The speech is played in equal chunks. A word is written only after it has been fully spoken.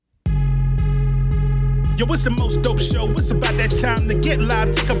Yo, what's the most dope show? It's about that time to get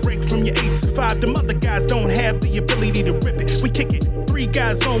live. Take a break from your 8 to 5. Them other guys don't have the ability to rip it. We kick it. 3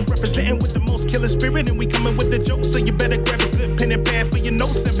 guys on, representing with the most killer spirit. And we coming with the jokes, so you better grab a good pen and pad for your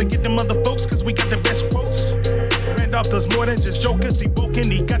notes. And forget them other folks, cause we got the best quotes. Randolph does more than just jokers. He woken,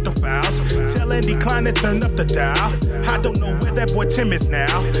 he got the files. Tell Andy Klein to turn up the dial. I don't know where that boy Tim is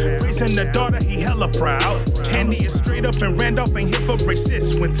now. Raising the daughter, he hella proud. Andy is straight up and Randolph ain't here for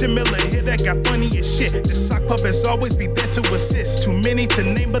racist. When Tim Miller hit, that got funny as shit. The sock puppets always be there to assist. Too many to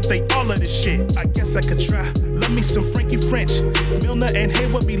name, but they all of this shit. I guess I could try. Love me some Frankie French. Milner and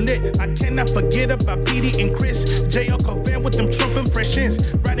Hayward be lit. I cannot forget about Petey and Chris. J.L. Covan with them Trump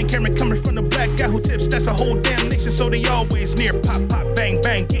impressions. Riding Cameron coming from the black guy who tips. That's a whole damn nation, so they always near. Pop, pop, bang,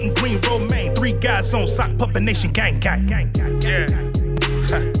 bang. Getting green, romaine. 3 guys on Sock Puppet Nation, gang, gang. Yeah.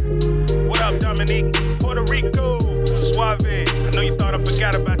 What up, Dominique? Puerto Rico, Suave. I know you thought I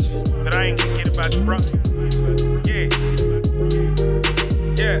forgot about you, but I ain't gonna forget about you, bro. Yeah.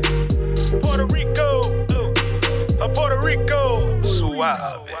 Yeah. Puerto Rico, Puerto Rico,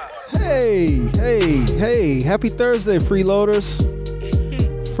 Suave. Hey. Happy Thursday, freeloaders.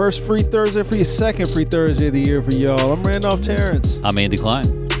 First free Thursday for you, second free Thursday of the year for y'all. I'm Randolph Terrence. I'm Andy Klein.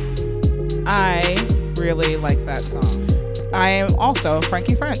 I really like that song. I am also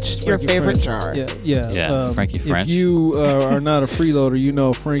Frankie French, your favorite jar. Yeah. Frankie French. If you are not a freeloader, you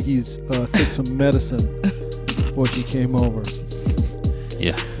know Frankie's took some medicine before she came over.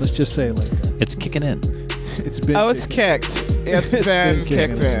 Yeah. Let's just say it like that. It's kicking in. It's been. Oh, it's kicked. It's been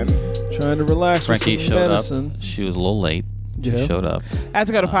kicked in. Trying to relax Frankie with some showed medicine. up. She was a little late. Yeah. She showed up. I had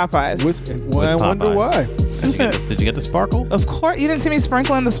to go to Popeyes. I wonder Popeyes. why. Did you get the sparkle? Of course, you didn't see me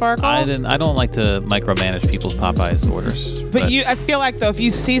sprinkling the sparkle. I didn't. I don't like to micromanage people's Popeyes orders. But I feel like though, if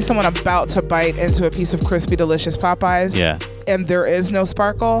you see someone about to bite into a piece of crispy, delicious Popeyes, Yeah. and there is no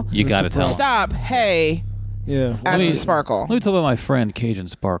sparkle, You got to tell them. stop. Hey, Yeah. add some sparkle. Let me tell you about my friend Cajun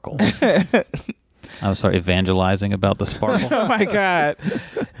Sparkle. I'm sorry, evangelizing about the sparkle. Oh my God!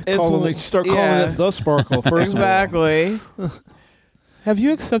 Start calling it the sparkle first. Exactly. Have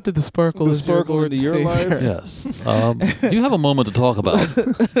you accepted the sparkle The as your sparkle Lord into your and Savior? Yes. Do you have a moment to talk about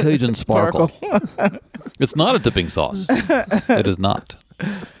Cajun Sparkle? It's not a dipping sauce. It is not.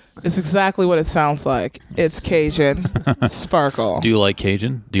 It's exactly what it sounds like. It's Cajun sparkle. Do you like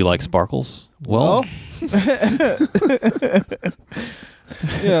Cajun? Do you like sparkles? Well,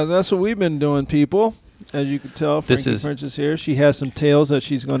 Yeah, that's what we've been doing, people. As you can tell, Frankie French is here. She has some tales that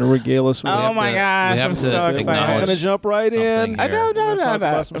she's going to regale us with. Oh my gosh, I'm so excited. I'm going to jump right in. I know.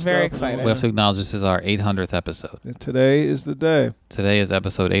 I'm very excited. We have to acknowledge this is our 800th episode. And today is the day. Today is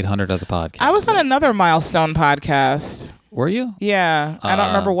episode 800 of the podcast. I was on another milestone podcast. Were you? Yeah. I don't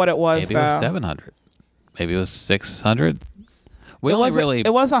remember what it was, maybe though. Maybe it was 700. Maybe it was 600. It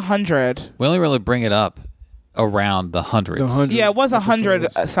was 100. We only really bring it up around the hundreds. Yeah, it was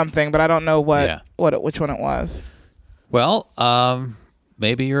 100 something, but I don't know which one it was. Well,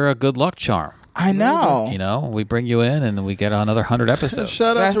 maybe you're a good luck charm. I know. You know, we bring you in and we get another 100 episodes.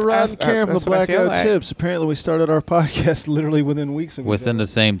 Shout out to Rod and Karen from the Blackout Tips. Apparently, we started our podcast literally within weeks of within the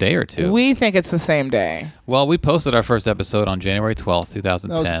same day or two. We think it's the same day. Well, we posted our first episode on January 12th, 2010.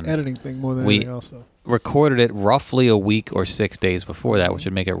 That was an editing thing more than anything else, though. Recorded it roughly a week or 6 days before that, which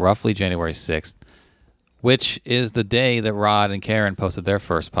would make it roughly January 6th, which is the day that Rod and Karen posted their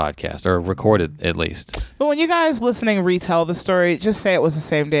first podcast, or recorded at least. But when you guys listening retell the story, just say it was the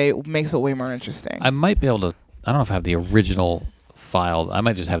same day. It makes it way more interesting. I might be able to, I don't know if I have the original file. I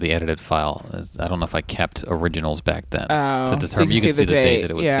might just have the edited file. I don't know if I kept originals back then to determine. So you can see the date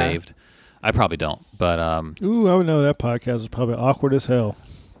that it was saved. I probably don't, but ooh, I would know that podcast is probably awkward as hell.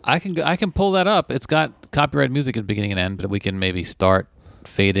 I can pull that up. It's got copyrighted music at the beginning and end, but we can maybe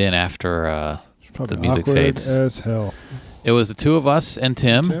fade in after the music fades. As hell. It was the two of us and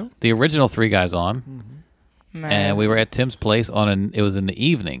Tim, the original 3 guys on, Nice. and we were at Tim's place it was in the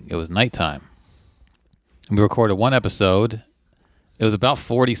evening. It was nighttime. We recorded one episode. It was about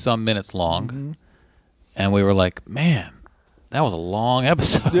 40-some minutes long, and we were like, man, that was a long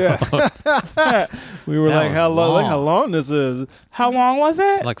episode. Yeah. We were like, how long this is. How long was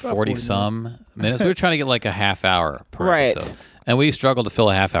it? Like 40-some minutes. We were trying to get like a half hour per Right. episode. And we struggled to fill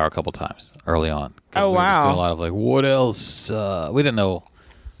a half hour a couple times early on. Oh, we were just wow. doing a lot of like, what else? We didn't know.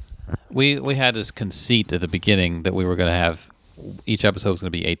 We had this conceit at the beginning that we were going to have, each episode was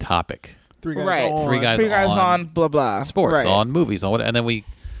going to be a topic. 3 guys Right. on. 3 guys, 3 guys on blah, blah. sports, Right. on movies, on what, and then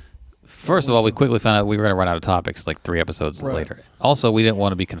first of all, we quickly found out we were going to run out of topics like 3 episodes later. Also, we didn't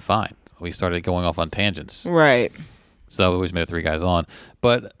want to be confined. We started going off on tangents. Right. So we always made it 3 guys on.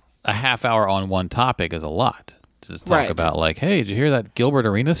 But a half hour on one topic is a lot. Just talk about like, hey, did you hear that Gilbert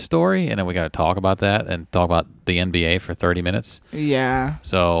Arenas story? And then we got to talk about that and talk about the NBA for 30 minutes. Yeah.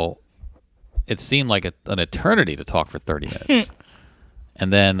 So it seemed like an eternity to talk for 30 minutes.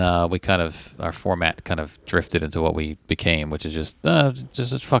 And then we our format kind of drifted into what we became, which is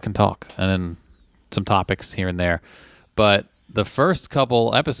just fucking talk. And then some topics here and there. But the first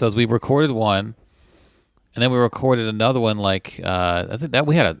couple episodes, we recorded one, and then we recorded another one. Like I think that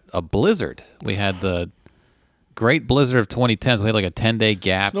we had a blizzard. We had the great blizzard of 2010s. We had like a 10-day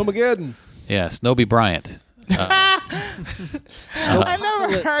gap. Snowmageddon. Yeah, Snowby Bryant. I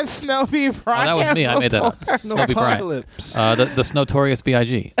never heard Snowby Bryant. Oh, that was me. I made that up. Snowby Bryant. The Snotorious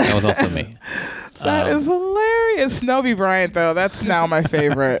B.I.G. That was also me. That is hilarious. Snowby Bryant, though, that's now my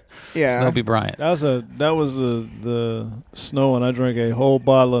favorite. Yeah, Snowby Bryant. That was the snow, and I drank a whole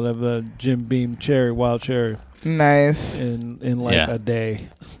bottle of the Jim Beam wild cherry. Nice. In like a day.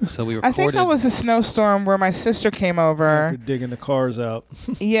 So we recorded. I think that was a snowstorm where my sister came over. After digging the cars out.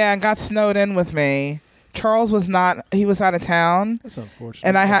 Yeah, and got snowed in with me. Charles was not. He was out of town. That's unfortunate.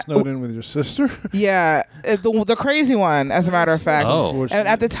 And I had snowed in with your sister. Yeah, the crazy one, as a matter of fact. Oh. And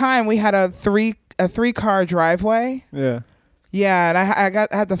at the time, we had a three-car driveway. Yeah. Yeah, and I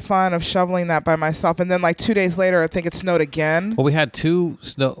had the fun of shoveling that by myself. And then like 2 days later, I think it snowed again. Well, we had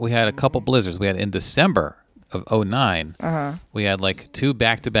we had a couple blizzards. We had in December of 2009. We had like 2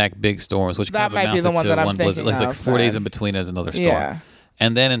 back-to-back big storms, which that kind of might be the one that I'm thinking blizzard. of. Like 4 days in between is another storm. Yeah.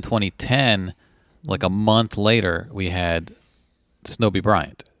 And then in 2010, like a month later, we had Snowby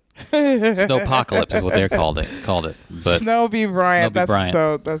Bryant. Snowpocalypse is what they called it. But Snowby Bryant. Snowby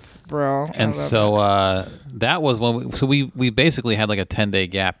Bryant. That's bro. And so that was when we basically had like a 10-day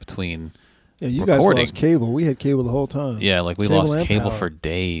gap between. Yeah, you recording. guys lost cable. We had cable the whole time. Yeah, like we lost cable for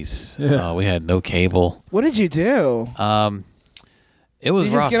days. Yeah. We had no cable. What did you do? It was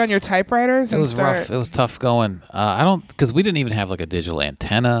Did you rough. just get on your typewriters? It was rough. It was tough going. Because we didn't even have like a digital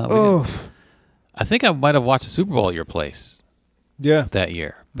antenna. I think I might have watched the Super Bowl at your place. Yeah. That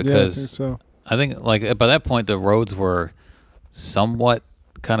year because I think like by that point the roads were somewhat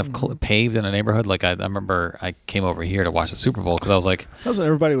kind of paved in a neighborhood. Like I remember I came over here to watch the Super Bowl because I was like, that was when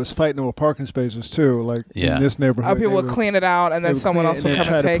everybody was fighting over parking spaces too. Like in this neighborhood, people would clean it out, and then someone else would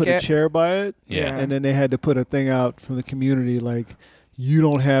come and take it. Try to put a chair by it. Yeah, and then they had to put a thing out from the community like, you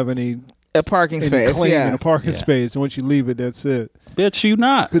don't have any parking space. In a parking space, and once you leave it, that's it. Bitch, you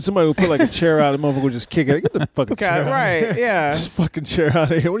not. Because somebody would put like a chair out, and motherfucker would just kick it. Get the fucking chair out right? of here. Yeah, this fucking chair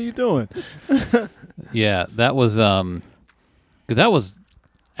out of here. What are you doing? Yeah, that was because that was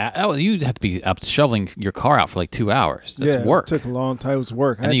you'd have to be up shoveling your car out for like 2 hours. That's work. It took a long time. It was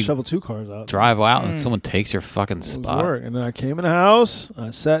work. I had to shovel 2 cars out. Drive out and someone takes your fucking spot. It was work. And then I came in the house.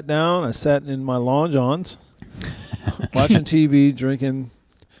 I sat down. I sat in my lawn johns, watching TV, drinking.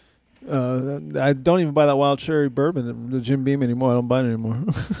 I don't even buy that wild cherry bourbon, the Jim Beam anymore. I don't buy it anymore.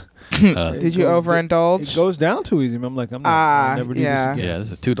 Did you overindulge? It goes down too easy. I'm like, I'll never do this again. Yeah,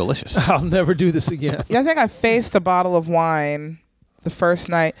 this is too delicious. I'll never do this again. Yeah, I think I faced a bottle of wine the first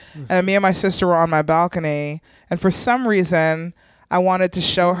night, and me and my sister were on my balcony, and for some reason, I wanted to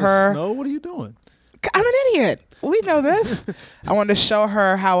show her. Snow? What are you doing? I'm an idiot. We know this. I wanted to show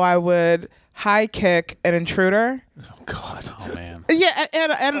her how I would high kick an intruder. Oh God. Oh man. Yeah,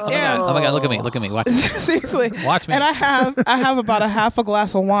 and oh my God, look at me. Watch me. Seriously. Watch me. And I have about a half a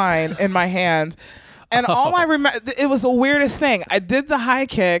glass of wine in my hand. And all I remember, it was the weirdest thing. I did the high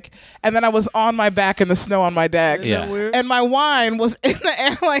kick, and then I was on my back in the snow on my deck. Yeah. And my wine was in the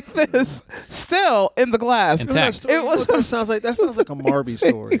air like this, still in the glass. Intact. That sounds like a Marby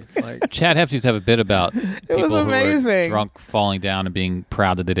story. Like Chad Hepps used to have a bit about people was amazing. who were drunk falling down and being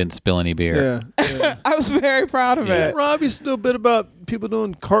proud that they didn't spill any beer. Yeah. I was very proud of it. Rob used to do a bit about people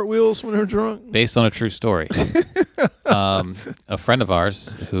doing cartwheels when they're drunk. Based on a true story. A friend of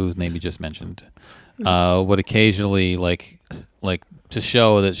ours, whose name you just mentioned, would occasionally like to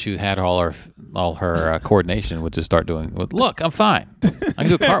show that she had all her coordination, would just start doing. Look, I'm fine. I can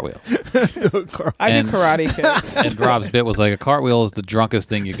do a cartwheel. I do karate kicks. And Rob's bit was like, a cartwheel is the drunkest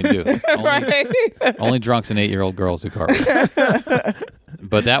thing you can do. Only drunks and 8-year-old girls do cartwheels.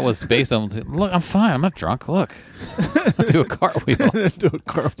 But that was based on, look, I'm fine. I'm not drunk. Look, I do a cartwheel.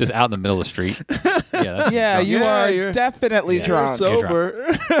 Just out in the middle of the street. Yeah, you are definitely drunk. You're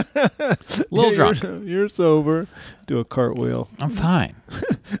sober. A little drunk. You're sober. do a cartwheel. I'm fine.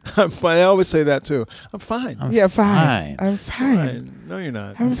 I'm fine. I always say that too. I'm fine. I'm Yeah, fine. I'm fine. No, you're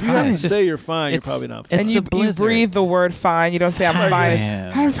not. I'm If you fine. It's just- say you're fine, you're it's- probably not fine. it's And you a blizzard. breathe the word fine. You don't say I'm fine.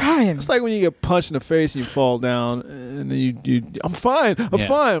 Fine. I'm fine. It's like when you get punched in the face and you fall down, and then you I'm fine. I'm Yeah.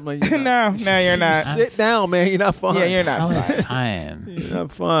 fine. I'm like, you're not. No, you're not. Sit down, man. You're not fine. Yeah, you're not I'm fine. fine. You're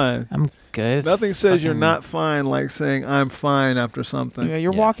not fine. I'm good. It's Nothing says you're fucking- not fine like saying I'm fine after something. Yeah,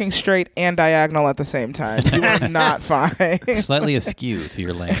 you're Yeah. walking straight and diagonal at the same time. You are not fine. slightly askew to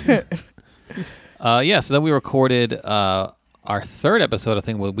your lane. So then we recorded our third episode. I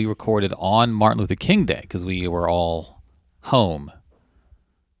think we recorded on Martin Luther King Day because we were all home.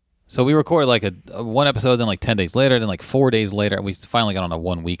 So we recorded like a one episode, then like 10 days later, then like 4 days later, we finally got on a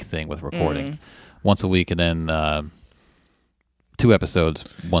 1 week thing with recording once a week, and then 2 episodes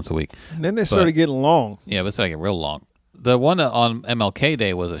once a week. And then they started getting long. Yeah, but started getting real long. The one on MLK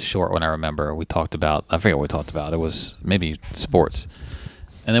Day was a short one. I remember we talked about. I forget what we talked about. It was maybe sports,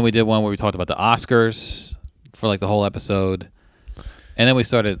 and then we did one where we talked about the Oscars for like the whole episode, and then we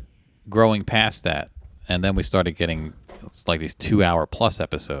started growing past that, and then we started getting it's like these 2-hour plus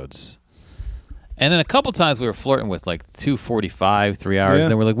episodes. And then a couple times we were flirting with like 2:45, 3 hours. Yeah.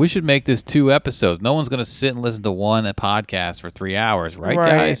 And then we're like, we should make this 2 episodes. No one's going to sit and listen to one podcast for 3 hours, right, Right.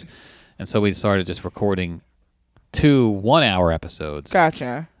 guys? And so we started just recording 2 1-hour episodes,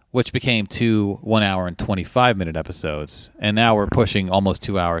 Gotcha. which became 2 1-hour and 25-minute episodes. And now we're pushing almost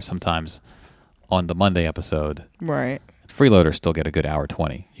 2 hours sometimes on the Monday episode. Right. Freeloaders still get a good hour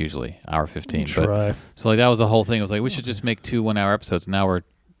 20, usually, hour 15. But, so like that was the whole thing. It was like, we should just make 2 1-hour episodes. Now we're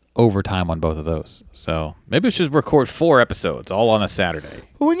overtime on both of those. So maybe we should record 4 episodes all on a Saturday.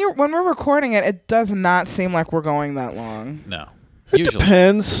 But when we're recording it, it does not seem like we're going that long. No. It Usually.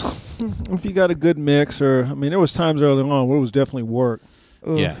 depends if you got a good mix, or I mean, there was times early on where it was definitely work.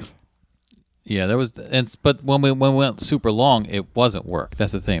 Oof. Yeah. Yeah, there was, but when we went super long, it wasn't work.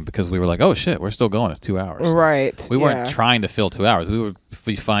 That's the thing, because we were like, oh shit, we're still going. It's 2 hours. Right. We weren't yeah. trying to fill 2 hours.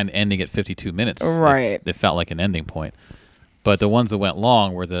 We find ending at 52 minutes. Right. It felt like an ending point. But the ones that went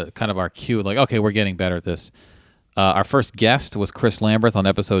long were the kind of our cue, like, okay, we're getting better at this. Our first guest was Chris Lamberth on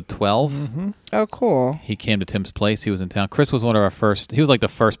episode 12. Mm-hmm. Oh, cool. He came to Tim's place. He was in town. Chris was one of our first. He was like the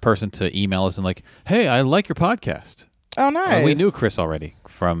first person to email us and like, hey, I like your podcast. Oh, nice. And we knew Chris already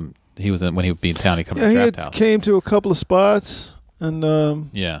from when he would be in town. He'd come to Yeah, the he Draft had House. came to a couple of spots, and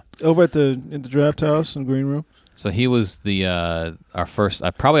Yeah. over at the Draft House in Green Room. So he was the our first,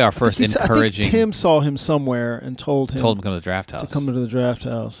 probably our first I think encouraging. Tim saw him somewhere and told him to come to the Draft House. to come to the Draft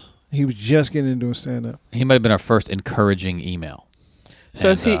House. He was just getting into a stand-up. He might have been our first encouraging email. So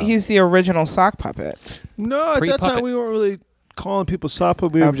And, he's the original sock puppet. No, at that Pre-puppet. time we weren't really calling people sock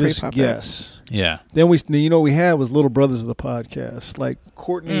puppet. We Oh, were just pre-puppet. guess. Yeah. Then we had was little brothers of the podcast, like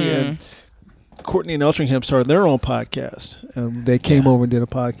Courtney and Eltringham started their own podcast, and they came over and did a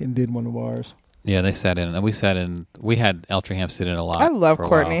podcast and did one of ours. Yeah, they sat in, and we sat in. We had Eltringham sit in a lot. I love for a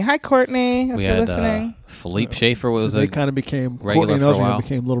Courtney. while. Hi, Courtney, if We you're had listening. Philippe Schaefer was So they a kind of became regular Courtney and for a Eltringham while.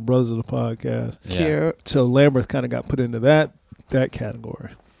 became little brothers of the podcast. yeah. Cute. So Lamberth kind of got put into that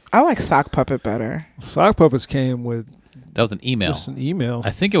category. I like sock puppet better. Sock puppets came with That was an email. just an email. I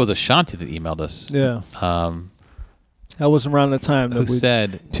think it was Ashanti that emailed us. Yeah, that was around the time Who that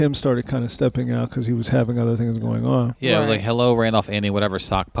said? Tim started kind of stepping out because he was having other things going on. Yeah, it was Right. like, "Hello, Randolph Andy, whatever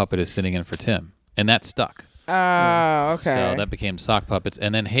sock puppet is sitting in for Tim," and that stuck. Oh, okay. So that became sock puppets,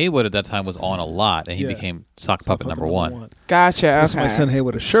 and then Haywood at that time was on a lot, and he Yeah. became sock puppet number one. Gotcha. That's Okay. my son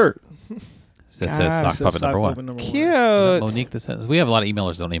Haywood a shirt. That God. says sock Says puppet number sock one. puppet number Is Cute. that Monique that says we have a lot of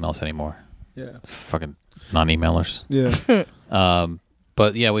emailers that don't email us anymore. Yeah, Fucking non-emailers. yeah.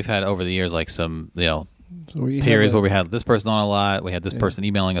 But yeah, we've had over the years like some So we had periods a- where we had this person on a lot, we had this Yeah. person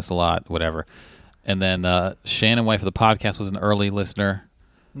emailing us a lot, whatever. And then Shannon White for the podcast was an early listener.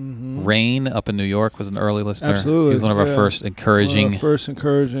 Rain up in New York was an early listener. Absolutely, He was one of our yeah. first one encouraging, of our first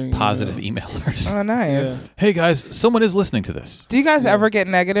encouraging positive emailers. Oh, nice. Hey guys, someone is listening to this. Do you guys ever get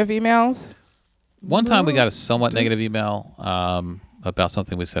negative emails? One time we got a somewhat negative email about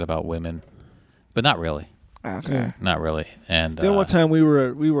something we said about women, but not really. Okay. Yeah. Not really. And Then one time we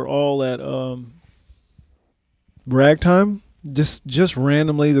were all at Ragtime, just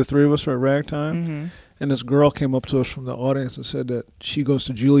randomly the three of us were at Ragtime, Mm-hmm. and this girl came up to us from the audience and said that she goes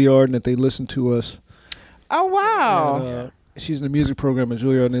to Juilliard and that they listen to us. Oh, wow. And, she's in the music program at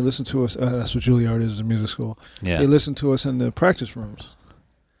Juilliard and they listen to us. That's what Juilliard is, a music school. yeah. They listen to us in the practice rooms.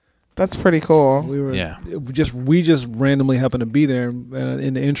 That's pretty cool. We were Yeah. we just randomly happened to be there, and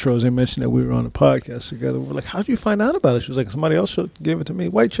in the intros they mentioned that we were on a podcast together. We're like, "How'd you find out about it?" She was like, "Somebody else gave it to me,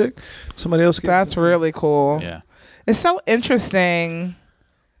 white chick. Somebody else." That's really cool. Yeah. It's so interesting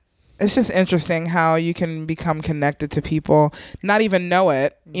It's just interesting how you can become connected to people, not even know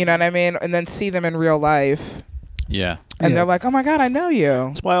it, you know what I mean? And then see them in real life. Yeah. And Yeah. they're like, oh my God, I know you.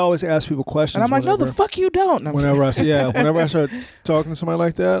 That's why I always ask people questions. And I'm like, no, the fuck you don't. No, I'm Whenever I start talking to somebody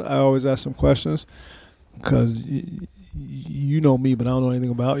like that, I always ask them questions because you know me, but I don't know anything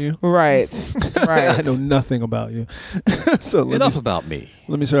about you. right. Right. I know nothing about you. So Enough about me.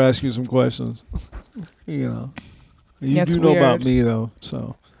 let me start asking you some questions. You know, you That's do know about weird. me though,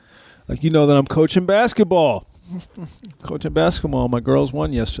 so like you know that I'm coaching basketball. Coaching basketball. My girls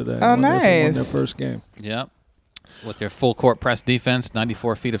won yesterday. Oh, They won their nice. first game. Yep. With their full court press defense,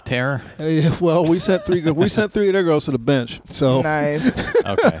 94 feet of terror. Well, we sent three of their girls to the bench. So Nice.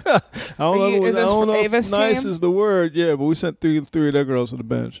 Okay. I don't know, Is this I don't from know if Ava's nice team? is the word. Yeah, but we sent three of their girls to the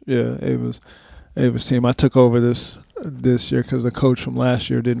bench. Yeah, Ava's team. I took over this year because the coach from last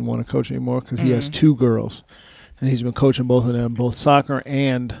year didn't want to coach anymore because he has two girls, and he's been coaching both of them, both soccer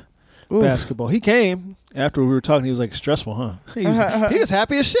and Oof. basketball. He came after we were talking. He was like, "Stressful, huh?" He was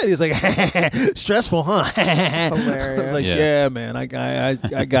happy as shit. He was like, "Stressful, huh?" I was Hilarious. like, Yeah. "Yeah, man, I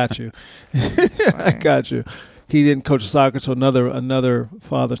got you. I got you." He didn't coach soccer, so another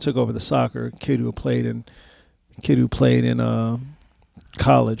father took over the soccer kid who played in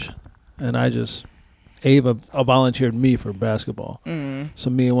college, and Ava volunteered me for basketball. So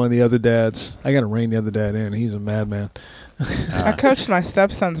me and one of the other dads, I got to rein the other dad in. He's a madman. I coached my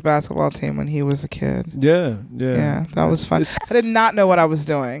stepson's basketball team when he was a kid. Yeah. Yeah, that was fun. It's- I did not know what I was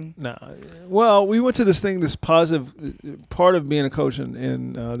doing. No. Well, we went to this positive part of being a coach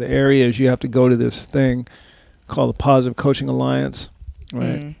in the area is you have to go to this thing called the Positive Coaching Alliance,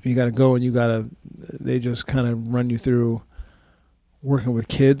 right? You got to go and they just kind of run you through working with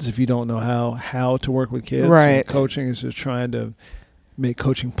kids if you don't know how to work with kids. Right. And coaching is just trying to make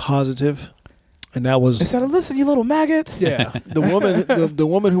coaching positive. And that was Instead of listen, you little maggots. yeah. The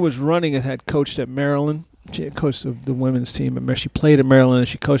woman who was running it had coached at Maryland. She had coached the women's team at Maryland. She played at Maryland and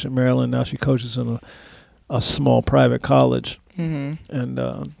she coached at Maryland. Now she coaches in a small private college. Mm-hmm.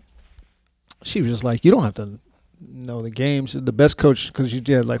 And she was just like, you don't have to know the games. The best coach because she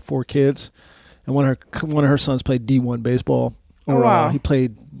had like 4 kids, and one of her sons played D1 baseball. Oh, wow. He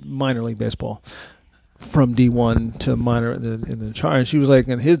played minor league baseball. From D1 to minor in the chart, and she was like,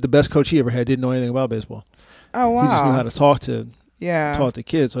 and the best coach he ever had didn't know anything about baseball. Oh wow. He just knew how to talk to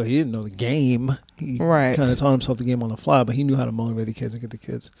kids, so he didn't know the game. He Right. kind of taught himself the game on the fly, but he knew how to motivate the kids and get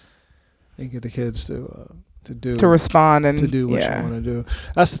the kids to respond and to do what you want to do.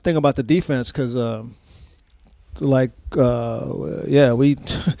 That's the thing about the defense, because we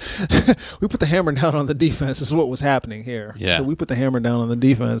we put the hammer down on the defense. This is what was happening here. Yeah. So we put the hammer down on the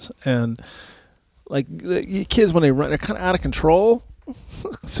defense, and like the kids when they run, they're kind of out of control.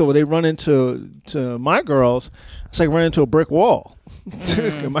 So when they run into my girls, it's like running into a brick wall.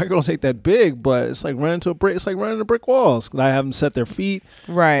 My girls ain't that big, but it's like running into a brick. It's like running into brick walls. I have them set their feet,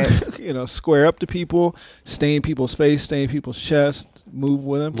 right. square up to people, stay in people's face, stay in people's chest, move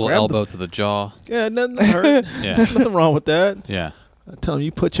with them. Little grab elbow to the jaw. yeah, nothing hurt. Yeah. There's nothing wrong with that. Yeah. I tell them,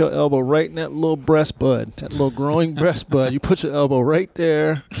 you put your elbow right in that little breast bud, that little growing breast bud. You put your elbow right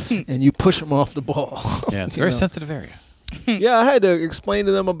there, and you push them off the ball. Yeah, it's a You very know? sensitive area. Yeah, I had to explain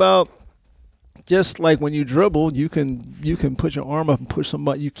to them about just like when you dribble, you can put your arm up and push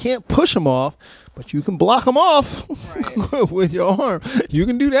somebody. You can't push them off, but you can block them off with your arm. You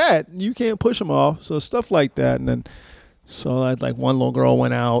can do that. You can't push them off. So stuff like that. And then, so I like one little girl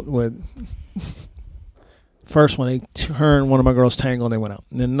went out with. First one, her and one of my girls tangled, and they went out.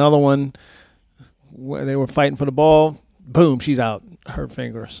 And then another one, where they were fighting for the ball, boom, she's out, hurt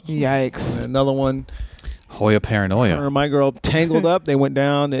fingers. Yikes. And another one, Hoya paranoia. her and my girl tangled up, they went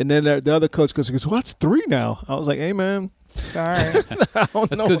down, and then the other coach goes, well, that's 3 now. I was like, hey, man, Sorry. I don't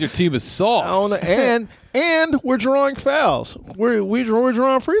That's know. because your team is soft. I don't know. And we're drawing fouls. We're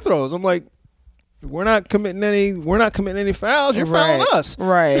drawing free throws. I'm like, we're not committing any fouls. You're fouling us.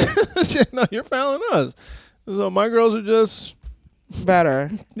 Right. No, you're fouling us. So my girls are just, Better.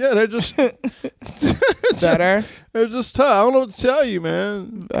 yeah, they're just, Better. they're just tough. I don't know what to tell you,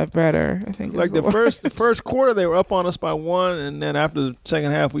 man. Better. I think. Like is the the first quarter, they were up on us by 1, and then after the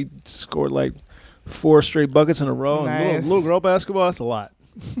second half, we scored like 4 straight buckets in a row. And Nice. little girl basketball, that's a lot.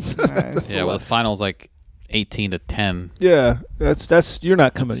 word. Nice. Yeah, well, the final's like 18-10. Yeah, that's you're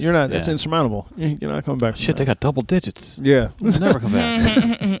not coming. You're not. It's Yeah. insurmountable. You're not coming back. From Shit, they that. got double digits. Yeah, They'll never come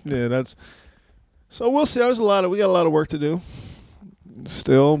back. yeah. That's. So we'll see. We got a lot of work to do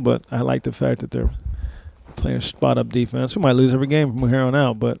still, but I like the fact that they're playing spot up defense. We might lose every game from here on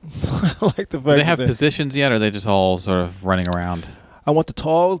out, but I like the fact Do they have that positions yet, or are they just all sort of running around? I want the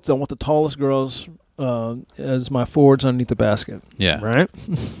tallest girls as my forwards underneath the basket. Yeah. Right.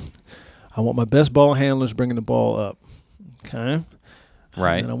 I want my best ball handlers bringing the ball up. Okay.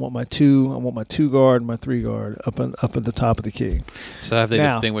 Right. And I want my two guard and my 3 guard up at the top of the key. So have they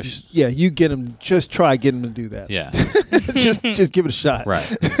Now, distinguished? Yeah, you get them. Just try getting them to do that. Yeah. just give it a shot. Right.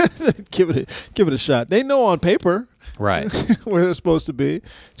 give it a shot. They know on paper Right. where they're supposed to be,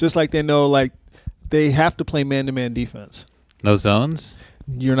 just like they know they have to play man-to-man defense. No zones?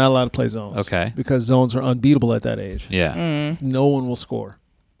 You're not allowed to play zones. Okay. Because zones are unbeatable at that age. Yeah. No one will score.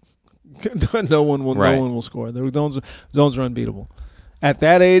 No one Right. will score. The zones are unbeatable. At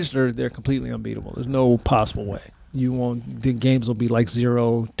that age, they're completely unbeatable. There's no possible way. The games will be like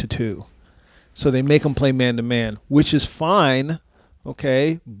 0-2. So they make them play man-to-man, which is fine,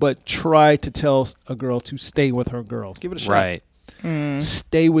 okay, but try to tell a girl to stay with her girl. Give it a shot. Right.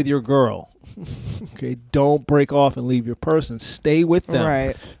 Stay with your girl. Okay, don't break off and leave your person. Stay with them.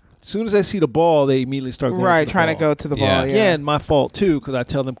 Right. As soon as I see the ball, they immediately start going Right. to the Trying ball. to go to the Yeah. ball. Yeah. Again, my fault too, because I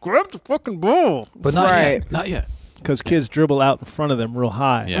tell them, grab the fucking ball. But not Right. yet. Not yet. Because kids dribble out in front of them real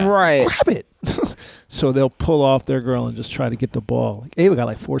high. Yeah. Right. Grab it. So they'll pull off their girl and just try to get the ball. Like, Ava got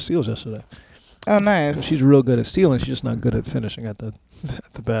like 4 steals yesterday. Oh, nice. She's real good at stealing. She's just not good at finishing at the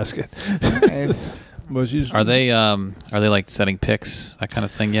basket. Nice. But she's, Are they like setting picks, that kind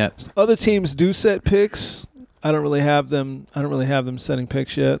of thing yet? other teams do set picks. I don't really have them setting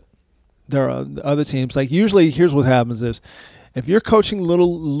picks yet. There are other teams. Like usually, here's what happens is, if you're coaching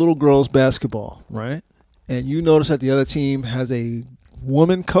little girls basketball, right, and you notice that the other team has a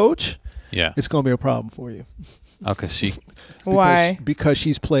woman coach, Yeah. it's going to be a problem for you. Oh, because she. Why? Because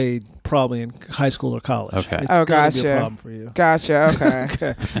she's played probably in high school or college. Okay. It's Oh, gonna be a gotcha. problem for you. Gotcha. Okay.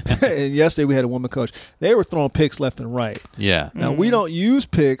 Okay. And yesterday we had a woman coach. They were throwing picks left and right. Yeah. Now we don't use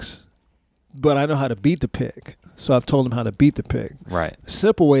picks, but I know how to beat the pick. So I've told them how to beat the pick. Right. The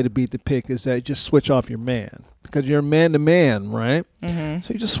simple way to beat the pick is that you just switch off your man, because you're man to man, right? Mm-hmm.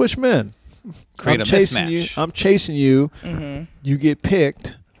 So you just switch men. Create I'm a chasing mismatch. you. I'm chasing you. Mm-hmm. You get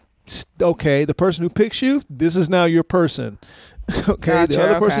picked. Okay, the person who picks you, this is now your person. Okay, the Gotcha,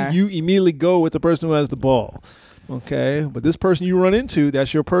 other person, okay. you immediately go with the person who has the ball. Okay, but this person you run into,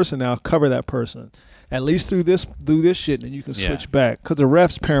 that's your person now. Cover that person. At least through this shit, and you can Yeah. switch back, because the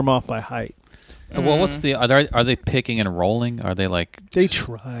refs pair them off by height. Well, what's the are they picking and rolling? Are they like They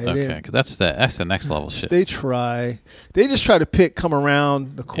try. okay? Because that's the next level shit. They try. They just try to come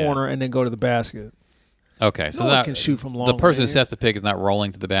around the corner, and then go to the basket. Okay, so No one that can shoot from the long person who range. sets the pick is not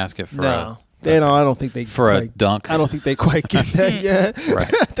rolling to the basket for No, they don't. I don't think they for a quite- dunk. I don't think they quite get that yet.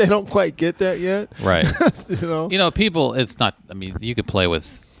 Right. They don't quite get that yet. Right. You know. You know, people. It's not. I mean, you could play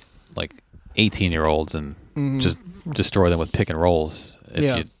with like 18-year-olds and just destroy them with pick and rolls.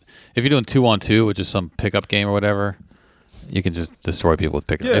 Yeah. If you're doing 2-on-2, which is some pickup game or whatever, you can just destroy people with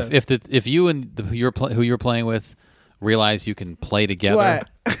pick and Yeah. If you and who you're playing with realize you can play together, What?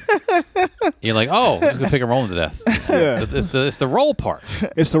 you're like, oh, I'm just gonna pick and roll them to death. Yeah. It's the roll part.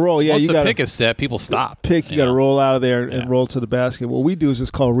 It's the roll. Yeah, Once you the got pick is set, people stop. pick. You got to know? roll out of there Yeah. and roll to the basket. What we do is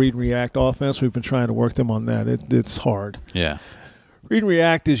it's called read and react offense. We've been trying to work them on that. It's hard. Yeah. Read and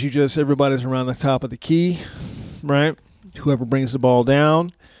react is everybody's around the top of the key, right? Whoever brings the ball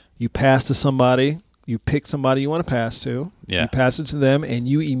down, you pass to somebody. You pick somebody you want to pass to. Yeah. You pass it to them, and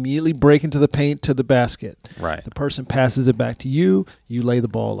you immediately break into the paint to the basket. Right. The person passes it back to you. You lay the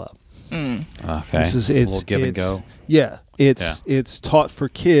ball up. Okay. This is a little give and it's- go. Yeah, it's taught for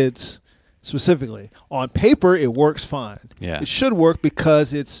kids specifically. On paper, it works fine. Yeah. It should work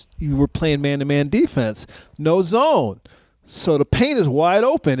because you were playing man-to-man defense, no zone. So the paint is wide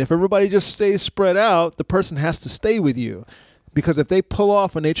open. If everybody just stays spread out, the person has to stay with you. Because if they pull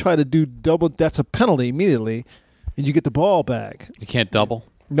off and they try to do double, that's a penalty immediately, and you get the ball back. You can't double.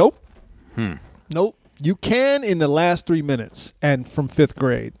 Nope. Nope. You can in the last 3 minutes and from 5th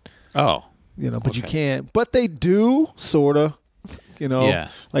grade. Oh. But you Okay. can't. But they do, sort of. Yeah.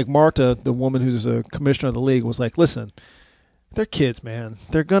 Like Marta, the woman who's a commissioner of the league, was like, listen, they're kids, man.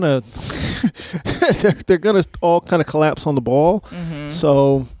 They're going to they're gonna all kind of collapse on the ball.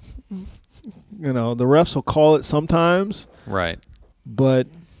 So, the refs will call it sometimes, Right. but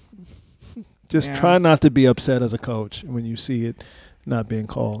just Yeah. try not to be upset as a coach when you see it not being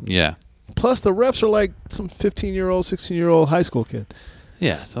called. Yeah. Plus, the refs are like some 15-year-old, 16-year-old high school kid.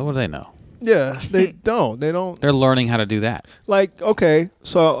 Yeah. So what do they know? Yeah, they don't. They don't. They're learning how to do that. Like, okay,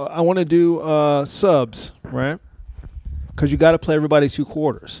 so I want to do subs, right? Because you got to play everybody 2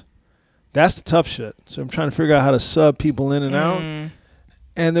 quarters. That's the tough shit. So I'm trying to figure out how to sub people in and out.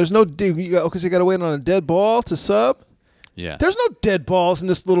 And there's no because you got to wait on a dead ball to sub. Yeah. There's no dead balls in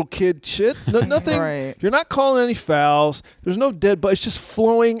this little kid shit. Nothing. Right. You're not calling any fouls. There's no dead ball. It's just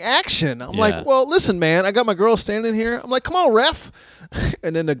flowing action. I'm Yeah. like, well, listen, man. I got my girl standing here. I'm like, come on, ref.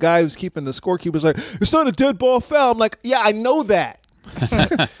 And then the guy who's keeping the scorekeeper's like, it's not a dead ball foul. I'm like, yeah, I know that.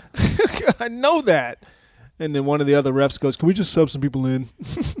 I know that. And then one of the other refs goes, can we just sub some people in?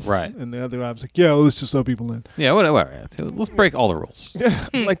 Right. And the other guy's like, yeah, well, let's just sub people in. Yeah, whatever. Let's break all the rules. Yeah,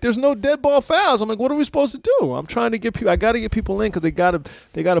 I'm like, there's no dead ball fouls. I'm like, what are we supposed to do? I'm trying to get people. I got to get people in because they got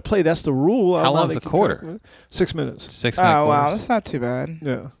to play. That's the rule. How long's the quarter? 6 minutes. 6 Oh minute wow, quarters. that's not too bad.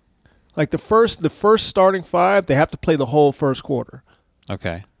 Yeah, like the first starting five, they have to play the whole first quarter.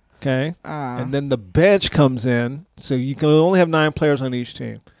 Okay. Okay, and then the bench comes in, so you can only have 9 players on each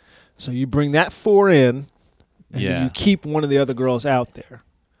team. So you bring that 4 in, and then you keep one of the other girls out there.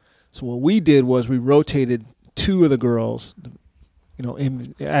 So what we did was we rotated 2 of the girls.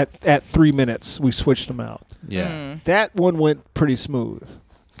 At 3 minutes, we switched them out. Yeah. That one went pretty smooth.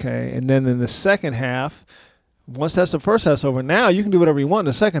 Okay, and then in the second half, once that's the first half's over, now you can do whatever you want in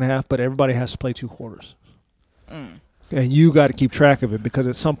the second half, but everybody has to play 2 quarters. And you got to keep track of it because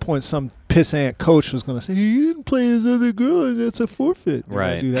at some point, some pissant coach was going to say, hey, you didn't play his other girl, and that's a forfeit. You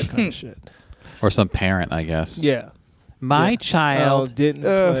Right. do that kind of shit. Or some parent, I guess. Yeah. My Yeah. child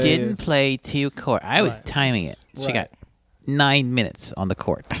didn't play 2 court. I was Right. timing it. She Right. got 9 minutes on the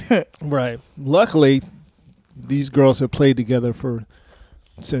court. Right. Luckily, these girls have played together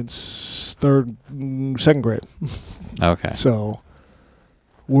since second grade. Okay. So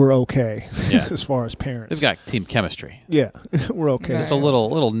we're okay Yeah. as far as parents. They've got team chemistry. Yeah, we're okay. Just a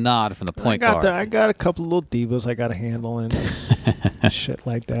little nod from the point guard. I got a couple of little divas I got to handle and shit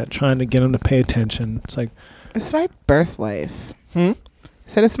like that. Trying to get them to pay attention. It's like, It's my birth life. Hmm? I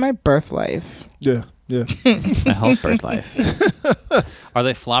said it's my birth life. yeah. I hope birth life. Are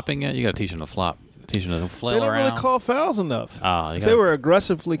they flopping it? You got to teach them to flop. Teach them to flail They don't around. really call fouls enough. Oh, If they were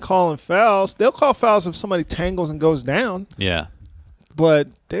aggressively calling fouls, they'll call fouls if somebody tangles and goes down. Yeah. But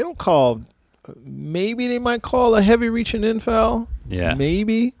they don't call. Maybe they might call a heavy reaching in foul. Yeah.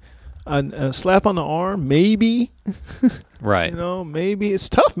 Maybe a slap on the arm. Maybe. Right. Maybe. It's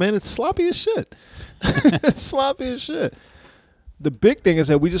tough, man. It's sloppy as shit. It's sloppy as shit. The big thing is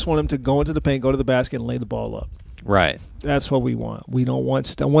that we just want them to go into the paint, go to the basket, and lay the ball up. Right. That's what we want. We don't want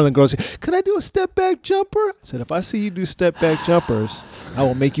one of the girls say, can I do a step back jumper? I said, if I see you do step back jumpers, I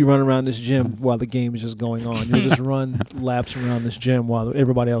will make you run around this gym while the game is just going on. You'll just run laps around this gym while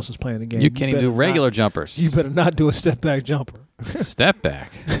everybody else is playing the game. You can't even do regular not, jumpers. You better not do a step back jumper. Step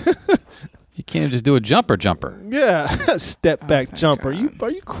back. You can't just do a jumper. Yeah, step back thank jumper. God. Are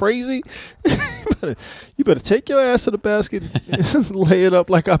you crazy? you better take your ass to the basket and lay it up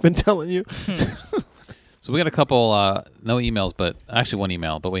like I've been telling you. So we got a couple, no emails, but actually one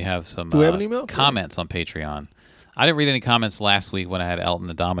email, but we have some Do we have an email? comments on Patreon. I didn't read any comments last week when I had Elton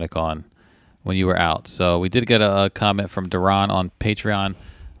and Dominic on when you were out. So we did get a comment from Duran on Patreon.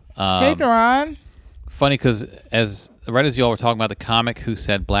 Hey, Duran. Funny because right as y'all were talking about the comic who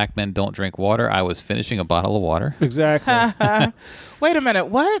said black men don't drink water, I was finishing a bottle of water. Exactly. Wait a minute.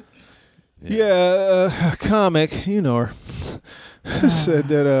 What? Yeah, a comic, you know her, said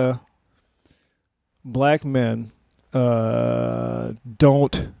that black men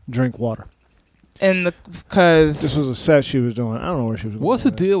don't drink water. Because This was a set she was doing. I don't know where she was going. What's the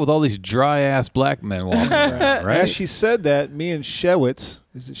with that. deal with all these dry ass black men walking around, right? As she said that, me and Shevitz,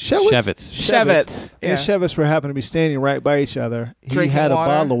 is it Shevitz? Shevitz. Me and Shevitz were happening to be standing right by each other. He Drinking had a water?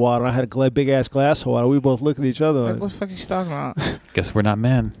 bottle of water. I had a big ass glass of water. We both looked at each other. Like, Like, what the fuck is she talking about? Guess we're not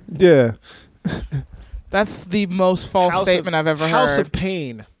men. yeah. That's the most false statement I've ever House heard. of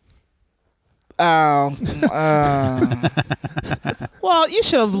Pain. Oh. Well, you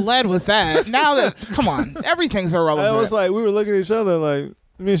should have led with that. Now that, come on, everything's irrelevant. I was like, we were looking at each other like,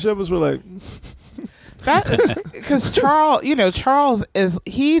 me and Shevitz were like, that is because Charles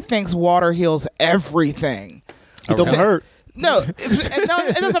he thinks water heals everything. it don't hurt. No,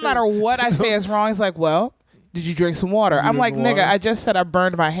 it doesn't matter what I say is wrong. He's like, well, did you drink some water? I'm like, drink nigga, water? I just said I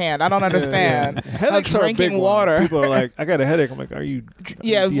burned my hand. I don't understand. Like Headaches are a big drinking one. water. People are like, I got a headache. I'm like, are you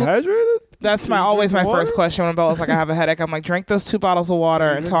Yeah, dehydrated? That's You always my drink first water? question when Bella's like, I have a headache. I'm like, drink those 2 bottles of water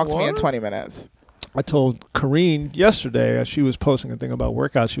and drink talk to me in water? 20 minutes. I told Kareen yesterday, as she was posting a thing about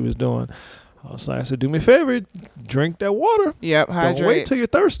workouts she was doing. I said, do me a favor, drink that water. Yep, hydrate. Don't wait till you're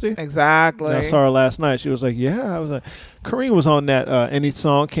thirsty. Exactly. And I saw her last night. She was like, yeah. I was like, Kareen was on that. Any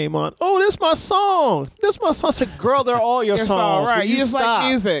song came on. Oh, this my song. This my song. I said, girl, they're all your Your songs. song, right? Will You just stop? like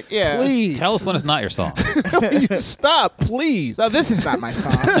music, yeah. Please. Tell us when it's not your song. Will you stop, please. So this is not my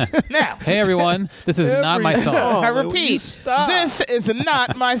song. Now, Hey everyone, this is not my Every song. song. I Will you repeat, stop? this is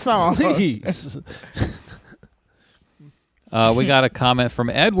not my song. Please. We got a comment from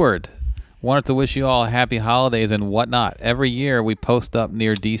Edward. Wanted to wish you all happy holidays and whatnot. Every year we post up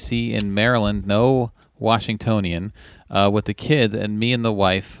near D.C. in Maryland, no Washingtonian, with the kids, and me and the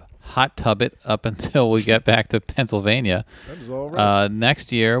wife hot tub it up until we get back to Pennsylvania. That is all right.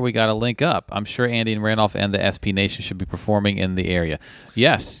 Next year we got to link up. I'm sure Andy and Randolph and the SP Nation should be performing in the area.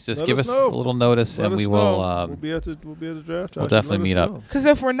 Yes, just give us a little notice, and we will. We'll be at the draft. We'll definitely meet up. Because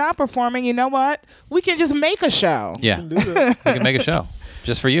if we're not performing, you know what? We can just make a show. Yeah, We can do that. we can make a show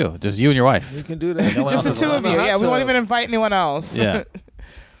just for you, just you and your wife. We can do that. No one Just else the is two of you. allowed. Yeah, we won't even invite anyone else. Yeah.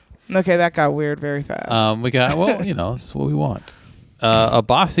 Okay, that got weird very fast. We got, well, it's what we want.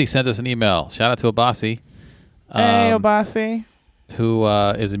 Abasi sent us an email. Shout out to Abasi. Hey, Obasi. Who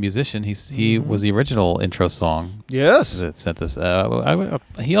is a musician. He was the original intro song Yes. that sent us.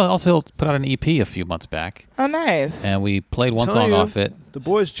 He also put out an EP a few months back, Oh, nice. and we played one Telling song you, off it. The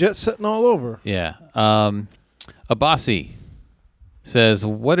boys jet setting all over. Yeah. Abasi says,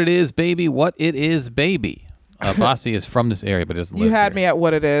 "What it is, baby. What it is, baby." Abasi is from this area, but doesn't live You had here. me at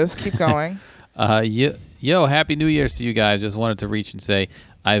what it is. Keep going. Yo, happy New Year's to you guys. Just wanted to reach and say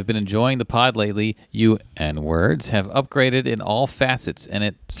I've been enjoying the pod lately. You N-words have upgraded in all facets, and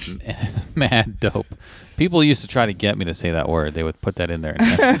it's mad dope. People used to try to get me to say that word. They would put that in there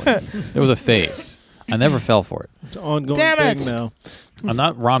intentionally. There was a phase. I never fell for it. It's an ongoing Damn thing it. now. I'm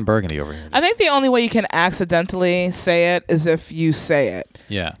not Ron Burgundy over here. I think the only way you can accidentally say it is if you say it.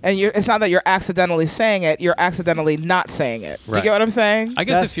 Yeah. And it's not that you're accidentally saying it, you're accidentally not saying it. Do Right. you get what I'm saying? I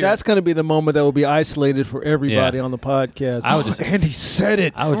guess That's going to be the moment that will be isolated for everybody Yeah. on the podcast. I would just- Andy said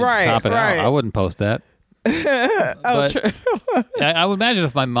it. I would just Right, top it right. out. I wouldn't post that. But true. I would imagine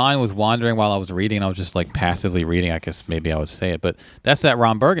if my mind was wandering while I was reading, I was just like passively reading, I guess maybe I would say it. But that's that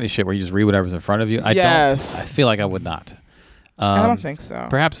Ron Burgundy shit where you just read whatever's in front of you. I Yes. feel like I would not. I don't think so.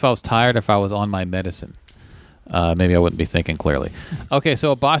 Perhaps if I was tired, if I was on my medicine, maybe I wouldn't be thinking clearly. Okay,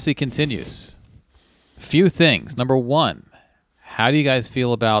 so Abasi continues. Few things. Number one, how do you guys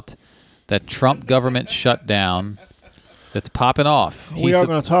feel about that Trump government shutdown that's popping off? We are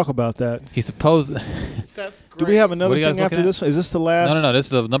going to talk about that. He supposed. That's great. Do we have another What are you guys thing after looking at? this one? Is this the last? No. This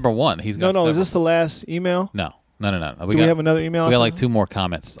is the number one. He's got No, several. is this the last email? No. Do we have another email? We got after like this? 2 more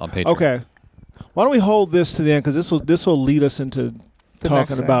comments on Patreon. Okay. Why don't we hold this to the end, because this will lead us into The talking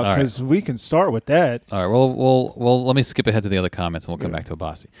next thing. about, All right. because we can start with that. All right. Well. Let me skip ahead to the other comments, and we'll come back to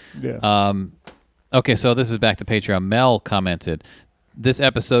Abasi. Yeah. Okay, so this is back to Patreon. Mel commented, "This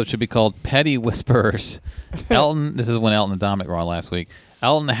episode should be called Petty Whisperers." Elton, this is when Elton and Dominic were on last week.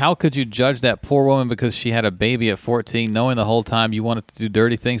 Elton, how could you judge that poor woman because she had a baby at 14, knowing the whole time you wanted to do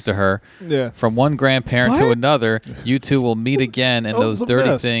dirty things to her? Yeah. From one grandparent to What? another, you two will meet again, and That those was a dirty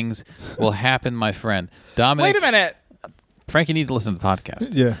mess. things will happen, my friend. Dominic, Wait a minute. Frank, you need to listen to the podcast.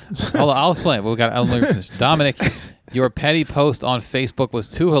 Yeah. Hold on, I'll explain. I'll let me finish. Dominic, your petty post on Facebook was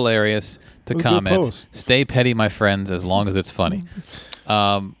too hilarious to It was a good comment. post. Stay petty, my friends, as long as it's funny.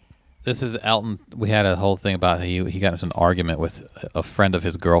 This is Elton. We had a whole thing about he got into an argument with a friend of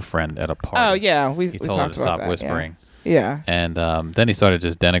his girlfriend at a party. Oh, yeah. We He told her talked to about stop that, whispering. Yeah. And then he started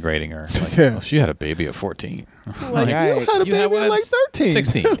just denigrating her. Like, Yeah. oh, she had a baby at 14. Like, you Yikes. had a You had baby one at at like 13.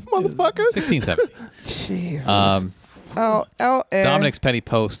 16. Motherfucker. 16, 17. Jesus. Um, Dominic's petty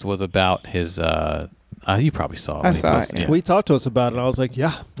post was about his. You probably saw it. I when he saw it, posted yeah. We talked to us about it. I was like,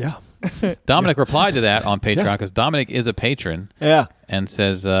 yeah. Dominic replied to that on Patreon Yeah. because Dominic is a patron Yeah. and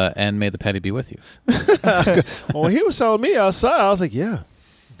says, and may the petty be with you. Well, he was telling me outside. I was like, yeah.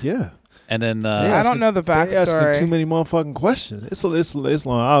 And then, I don't know the They asking too backstory. many motherfucking questions. It's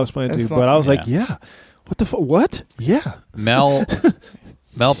long. I'll explain it to you. It's But I was long. like, yeah. What the fuck? What? Yeah. Mel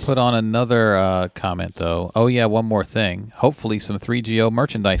put on another comment, though. Oh, yeah, one more thing. Hopefully some 3GO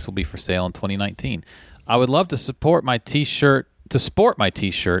merchandise will be for sale in 2019. I would love to sport my T-shirt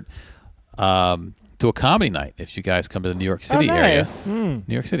to a comedy night if you guys come to the New York City nice. area.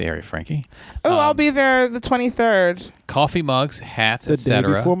 New York City area, Frankie. Oh, I'll be there the 23rd. Coffee mugs, hats, The day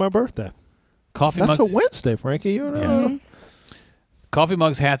etc. before my birthday. Coffee That's mugs. a Wednesday, Frankie. You know. Yeah. Coffee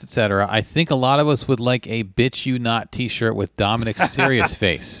mugs, hats, etc. I think a lot of us would like a "Bitch You Not" T-shirt with Dominic's serious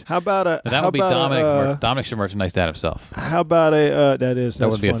face. How about a? But that how would be about Dominic. Dominic should merchandise that himself. How about a? That's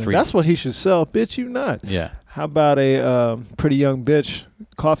would be a funny. 3. That's what he should sell. Bitch, you not. Yeah. How about a pretty young bitch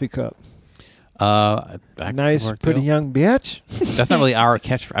coffee cup? That could Nice, work, pretty too. young bitch. That's not really our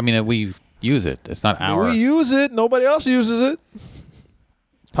catchphrase. I mean, we use it. It's not our. We use it. Nobody else uses it.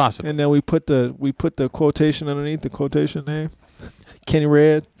 Possible. And then we put the quotation underneath the quotation name. Kenny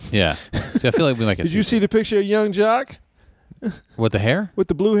Red. Yeah. See, I feel like we might get. Did you see the picture of young Jock with the hair? with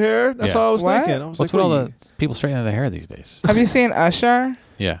the blue hair? That's Yeah. all I was What? thinking. I was What's like, with all what the people straightening their hair these days? Have you seen Usher?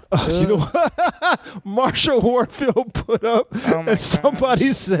 Yeah. You know what? Marshall Warfield put up, Oh my and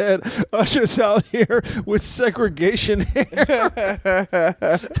somebody said, Usher's out here with segregation hair.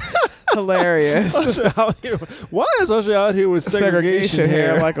 Hilarious. Usher out here. Why is Usher out here with segregation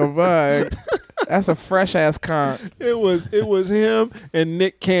hair? like a bug. That's a fresh ass cunt. It was him and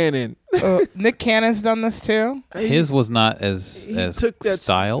Nick Cannon. Nick Cannon's done this too. His was not as He took that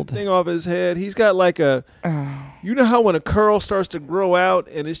styled. thing off his head. He's got like a, you know how when a curl starts to grow out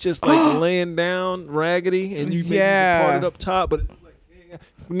and it's just like laying down raggedy and you Yeah. part it up top, but it's like,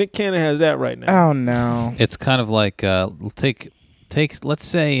 Nick Cannon has that right now. Oh no. It's kind of like take let's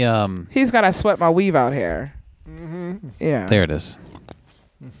say He's got I sweat my weave out hair. Mm-hmm. Yeah. there it is.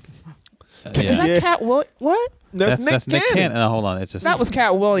 Is that Yeah. Cat What? That's Nick Cannon. No, hold on, it's just That was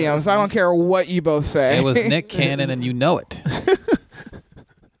Cat Williams. I don't care what you both say. it was Nick Cannon, and you know it.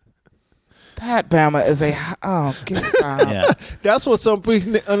 That Bama is a stop. Yeah, That's what some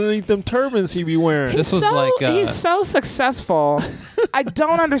people underneath them turbans he be wearing. this was like he's so successful. I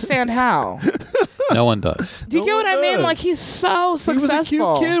don't understand how. no one does. Do you No get what one I mean? does. Like he's so He was a cute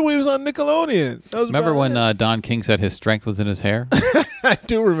successful. kid when he was on Nickelodeon. That was Remember about when it. Don King said his strength was in his hair? I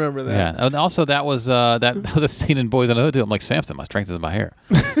do remember that. Yeah, and also that was a scene in Boys in the Hood too. I'm like, Samson, my strength is in my hair.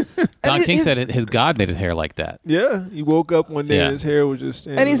 Don King said his God made his hair like that. Yeah, he woke up one day Yeah. and his hair was just.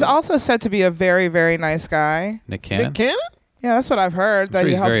 And he's also said to be a very, very nice guy. Nick Cannon. Nick Cannon. Yeah, that's what I've heard. I'm That sure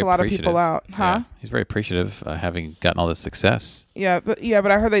he he's helps very a lot of people appreciative. out, huh? Yeah, he's very appreciative having gotten all this success. Yeah, but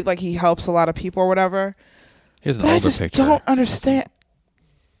I heard that like he helps a lot of people or whatever. Here's an But I older just picture. don't understand.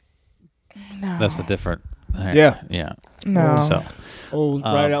 No. That's a different. Yeah. Yeah. No. So Old,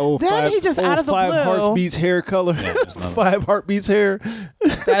 right, old Then five, he just old out of the five blue- heartbeats hair color. Yeah, there's another- 5 heartbeats hair.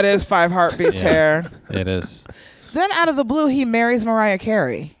 That is 5 heartbeats Yeah. hair. it is. Then out of the blue, he marries Mariah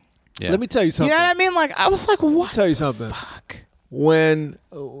Carey. Yeah. Let me tell you You something. know what I mean? Like I was like, Let me what? tell you something. Fuck. When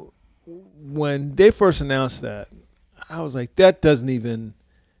they first announced that, I was like, that doesn't even.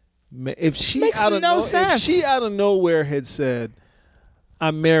 If she Makes out of no if sense. she out of nowhere had said,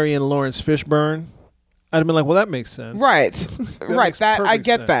 "I'm marrying Lawrence Fishburne," I'd have been like, "Well, that makes sense." Right. That right. makes That I perfect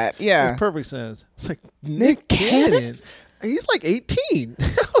get sense. that. Makes Yeah. perfect sense. It's like Nick Nick Cannon. He's like 18. I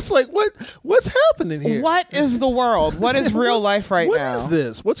was like, what's happening here? What is the world? What is real life right now? What is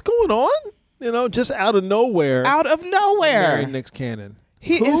this? What's going on? You know, just out of nowhere. Out of nowhere. marrying Nick Cannon.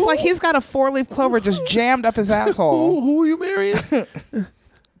 It's Who? like he's got a 4-leaf clover just jammed up his asshole. Who are you marrying?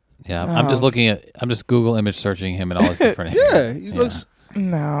 Yeah. I'm just looking at. I'm just Google image searching him and all his different hair. Yeah, he looks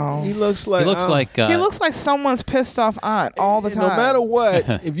No. like He looks like. He looks like someone's pissed off aunt all the and time. no matter what,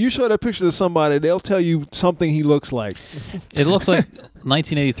 if you show that picture to somebody, they'll tell you something he looks like. It looks like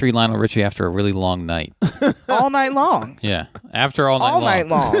 1983 Lionel Richie after a really long night. all night long. Yeah. After all night All long. night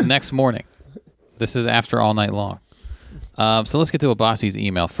long. Next morning. This is after all night long. So let's get to Abbasi's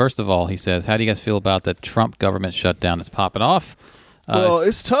email. First of all, he says, how do you guys feel about the Trump government shutdown that's popping off? Well,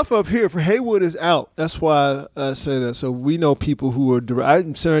 it's tough up here. For Haywood is out. That's why I say that. So we know people who are. I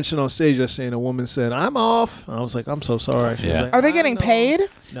mentioned on stage yesterday, and a woman said, "I'm off." I was like, "I'm so sorry." She was Yeah. like, Are they "I getting know." paid?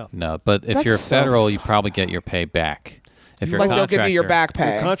 No. No, but if That's you're so federal, you probably get your pay back. If you're Like a they'll give you your contractor-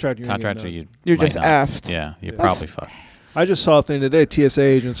 back pay. Contractor. Contractor, you You're might just not. effed. Yeah, you're That's- probably fucked. I just saw a thing today. TSA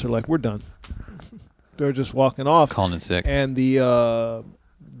agents are like, "We're done." They're just walking off. Calling in sick. And the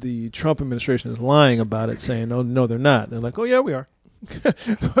Trump administration is lying about it, saying, "No, they're not." They're like, "Oh yeah, we are."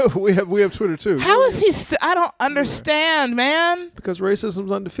 we have Twitter too. How is he? I don't understand, man. Because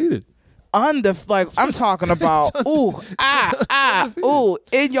racism's undefeated. Like I'm talking about, ooh,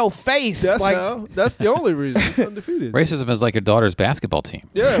 in your face. That's like how. That's the only reason it's undefeated. Racism is like your daughter's basketball team.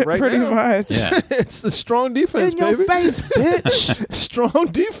 Yeah, right pretty now. much. Yeah. It's the strong defense, In your baby. face, bitch. Strong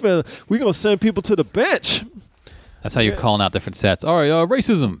defense. We're gonna send people to the bench. That's how you're calling out different sets. All right,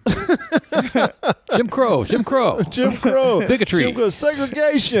 racism. Jim Crow. Jim Crow. Bigotry. Jim Crow.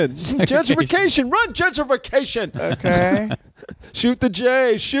 Segregation. Gentrification. Run gentrification. Okay. Shoot the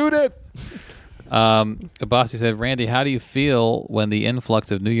J. Shoot it. Abbasi said, Randy, how do you feel when the influx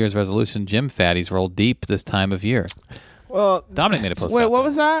of New Year's resolution gym fatties roll deep this time of year? Well, Dominic made a post Wait, about what that.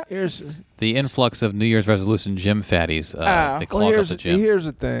 was that? here's The influx of New Year's resolution gym fatties. They clog up the gym. here's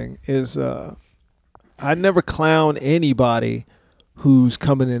the thing is I never clown anybody who's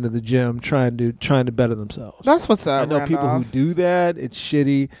coming into the gym trying to better themselves. That's what's up. I know people who Randolph. do that. It's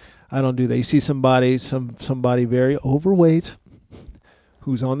shitty. I don't do that. You see somebody very overweight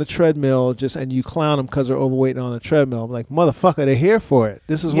who's on the treadmill and you clown them because they're overweight and on the treadmill. I'm like, motherfucker, they're here for it.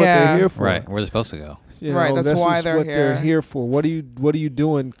 This is what Yeah. they're here for. Right, where they're supposed to go. You Right, know, that's this why is they're what they're here. here for. What are you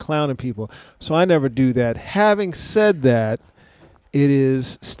doing clowning people? So I never do that. Having said that, it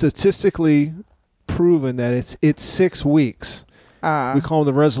is statistically proven that it's 6 weeks. We call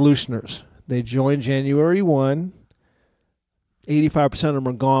them the resolutioners. They join January 1. 85% of them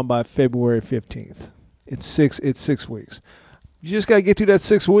are gone by February 15th. It's 6 weeks. You just got to get through that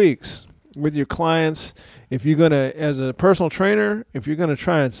 6 weeks with your clients. If you're going to, as a personal trainer, if you're going to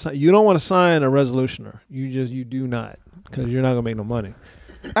try and you don't want to sign a resolutioner. You do not, because you're not going to make no money.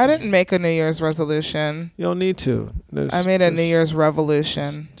 I didn't make a New Year's resolution. You don't need to. I made a New Year's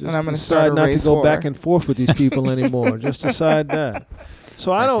revolution, and I'm going to start a not race to go war. back and forth with these people anymore. Just decide that.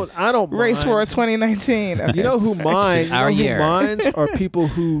 So I don't Race mind. war 2019. Okay. You know who mind? Our year. Who minds are people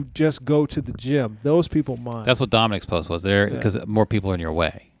who just go to the gym. Those people mind. That's what Dominic's post was there because more people are in your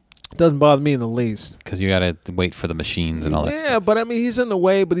way. Doesn't bother me in the least. Because you got to wait for the machines and all that Yeah, stuff. but I mean, he's in the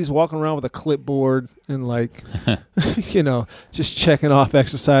way, but he's walking around with a clipboard and like, just checking off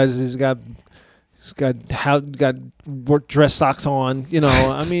exercises. He's got work dress socks on.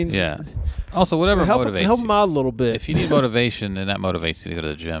 I mean, Yeah. Also, whatever motivates help you. him out a little bit. If you need motivation and that motivates you to go to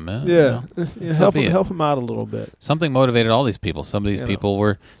the gym, Yeah, So be it. help him out a little bit. Something motivated all these people. Some of these people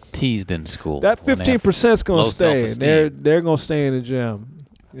were teased in school. That when they have 15% is going low to stay. self-esteem. They're going to stay in the gym.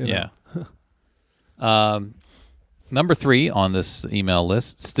 Yeah. Number 3 on this email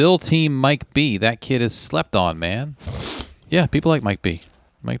list, still Team Mike B. That kid is slept on, man. Yeah, people like Mike B.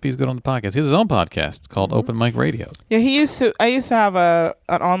 Mike B's good on the podcast. He has his own podcast. It's called Open Mic Radio. Yeah, I used to have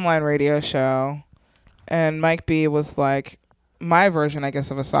an online radio show, and Mike B was like my version, I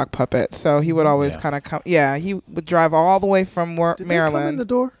guess, of a sock puppet. So he would always kind of come. Yeah, he would drive all the way from Did they Maryland. come in the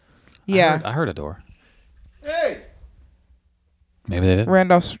door? Yeah, I heard a door. Hey! Maybe they did.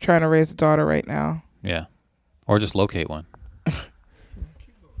 Randolph's trying to raise a daughter right now. Yeah. Or just locate one.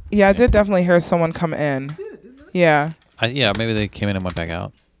 Yeah, I did definitely hear someone come in. Yeah. Maybe they came in and went back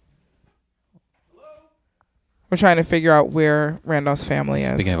out. We're trying to figure out where Randolph's family is.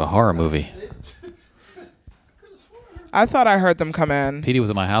 Speaking of a horror movie, I thought I heard them come in. Petey was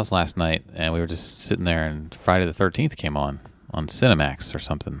at my house last night, and we were just sitting there, and Friday the 13th came on Cinemax or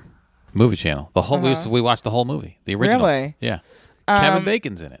something. Movie channel. The whole we watched the whole movie. The original. Really? Yeah. Kevin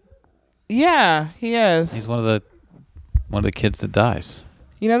Bacon's in it. Yeah, he is. He's one of the kids that dies.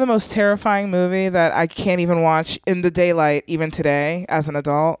 You know the most terrifying movie that I can't even watch in the daylight, even today, as an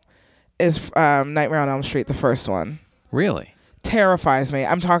adult, is Nightmare on Elm Street, the first one. Really? Terrifies me.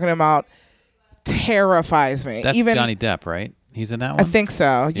 I'm talking about terrifies me. That's even Johnny Depp, right? He's in that I one? think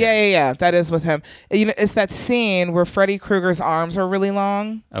so. Yeah. That is with him. It's that scene where Freddy Krueger's arms are really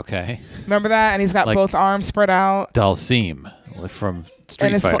long. Okay. Remember that? And he's got Like both arms spread out. Dalsim from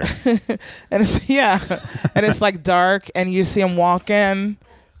Street and Fighter. And it's like dark, and you see him walking,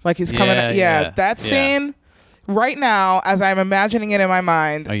 like he's coming. Yeah. That scene. Right now, as I'm imagining it in my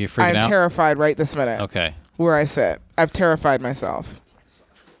mind, Are you freaking I'm out? terrified right this minute. Okay. Where I sit, I've terrified myself.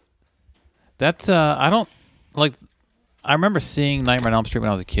 That's I don't like. I remember seeing Nightmare on Elm Street when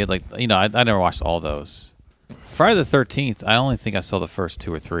I was a kid. Like I never watched all those. Friday the 13th. I only think I saw the first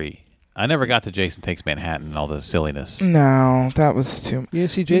 2 or 3. I never got to Jason Takes Manhattan and all the silliness. No, that was too. You didn't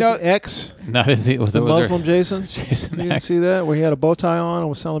see Jason X? No, I didn't see. Was The was Muslim Jason? Jason You didn't X? see that? Where he had a bow tie on and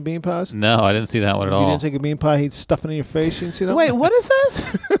was selling bean pies? No, I didn't see that one at You all. didn't take a bean pie, he'd stuff it in your face. You didn't see that Wait, one? what is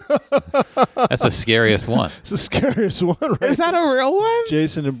this? That's the scariest one. It's the scariest one, right? Is that a real one?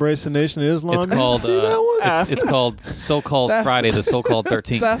 Jason Embraced the Nation of Islam? It's You didn't called. see that one? It's called so-called That's- Friday, the so-called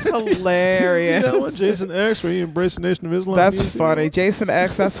 13th. That's You see hilarious. that one? Jason X, where he embraced the Nation of Islam? You That's didn't see that funny. one? Jason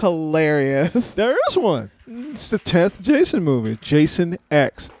X, that's hilarious. There is one. It's the 10th Jason movie. Jason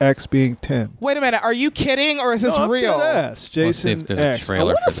X. X being 10. Wait a minute, are you kidding or is this No, I'm real? dead ass. Let's see Jason if there's a X. I trailer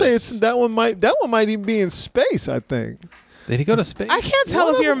want for to say this. it's that one might even be in space, I think. Did he go to space? I can't tell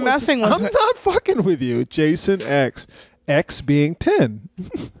One if of you're them was- messing with I'm it. not fucking with you. Jason X. X being 10.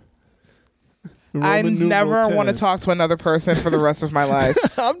 I Roman numeral never 10. want to talk to another person for the rest of my life.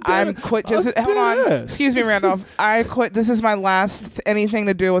 I'm quit. Just I'm hold on. dead ass. Excuse me, Randolph. I quit. This is my last anything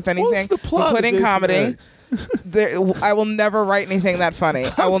to do with anything. What's the plot I'm of quitting Jason comedy. X? I will never write anything that funny.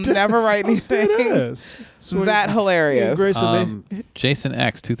 I will never write anything that hilarious. Jason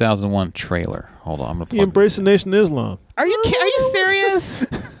X 2001 trailer. Hold on, I'm gonna. He plug embraced the Nation of Islam. Are you serious?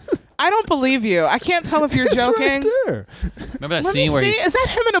 I don't believe you. I can't tell if you're It's joking. right there. Remember that Let me scene where see. he's. Is that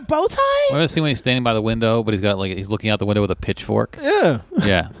him in a bow tie? Remember the scene when he's standing by the window, but he's looking out the window with a pitchfork. Yeah.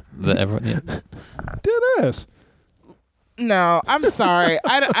 Yeah. Dead ass. No, I'm sorry.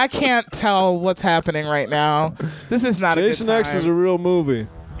 I can't tell what's happening right now. This is not Jason a good X time. is a real movie.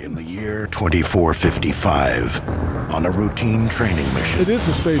 In the year 2455, on a routine training mission, It is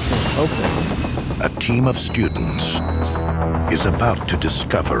the space one. Okay. a team of students is about to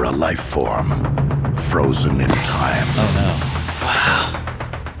discover a life form frozen in time.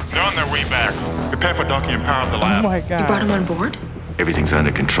 Oh They're on their way back. Prepare for docking and power up the Oh lab. my You brought god. him on board? Everything's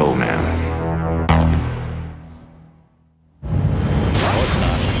under control, man. No, it's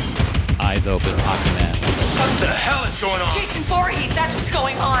not. Eyes open, hockey mask. What the hell is going on? Jason Voorhees, that's what's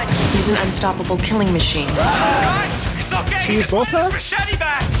going on. He's an unstoppable killing machine. Guys, it's okay. See his bow tie? Machete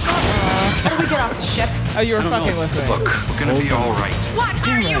back. How do we get off the ship? Oh, you were fucking with me. Look, we're gonna be all right. What?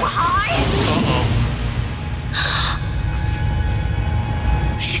 Are you high?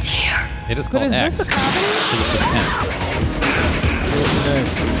 He's here. It is But called is X. this a comedy? So it's the 10th.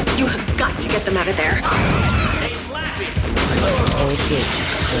 You have got to get them out of there. Hey, Slappy.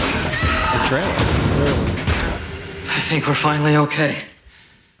 The trailer. I think we're finally okay.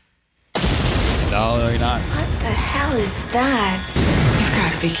 No, you're not. What the hell is that? You've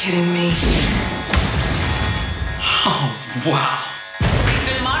got to be kidding me. Oh, wow. He's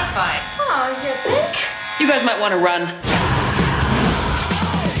been modified. Oh, you think? You guys might want to run.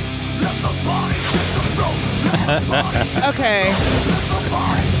 Okay.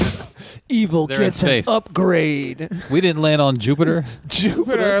 Evil They're in gets an space. upgrade. We didn't land on Jupiter.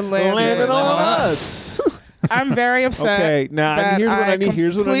 Jupiter landed landed on on us. I'm very upset. Okay, now that here's what I need.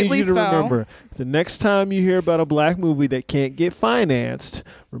 Here's what I need completely you to fell. remember. The next time you hear about a black movie that can't get financed,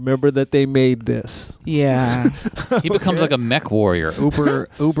 remember that they made this. Yeah. He becomes like a mech warrior.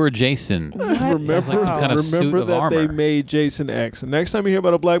 Uber Jason. Remember, Has like some kind of suit remember of that armor. they made Jason X. The next time you hear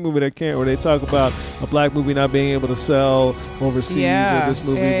about a black movie that can't, where they talk about a black movie not being able to sell overseas, Yeah. or this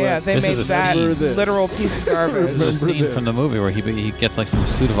movie, yeah. went- They This made is a that scene. This. literal piece of garbage. There's a Remember scene this. from the movie where he gets like some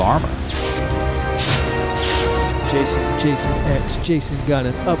suit of armor. Jason X. Jason got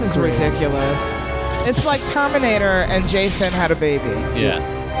an This is upgrade. ridiculous. It's like Terminator and Jason had a baby. Yeah.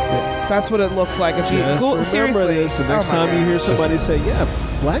 That's what it looks like. If you Just go, remember seriously, this. The next oh my time you hear God. somebody say,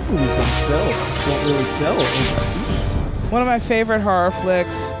 "Yeah, black movies don't really sell overseas." One of my favorite horror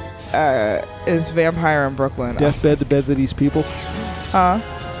flicks is Vampire in Brooklyn. Deathbed, the bed that eats people. Huh?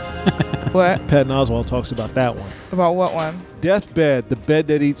 What? Patton Oswalt talks about that one. About what one? Deathbed, the bed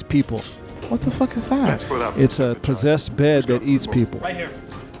that eats people. What the fuck is that? It's a possessed bed that eats people. Right here.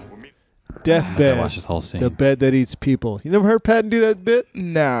 I Deathbed, watched this whole scene. the bed that eats people. You never heard Patton do that bit?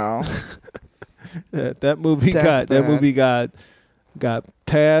 No. That movie Deathbed. got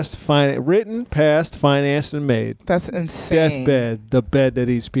written, passed, financed, and made. That's insane. Deathbed, the bed that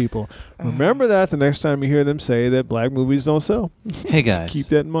eats people. Remember that the next time you hear them say that black movies don't sell. Hey guys, Keep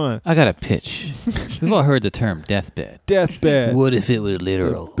that in mind. I got a pitch. We've all heard the term deathbed. Deathbed, What if it was the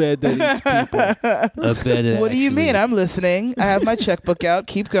literal? bed that eats people. A bed that What do you actually- mean? I'm listening. I have my checkbook out.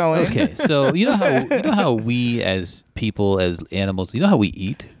 Keep going. Okay, so you know how we as people, as animals, you know how we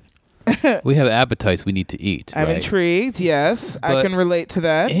eat? We have appetites we need to eat. I'm right? intrigued. Yes, I But can relate to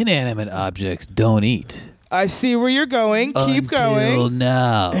that. Inanimate objects don't eat. I see where you're going. Keep Until going.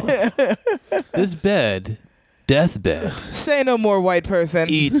 now. This bed, deathbed, Say no more, white person.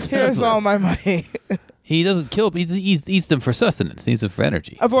 Eats Here's people. all my money. he doesn't kill people. He eats them for sustenance. He needs them for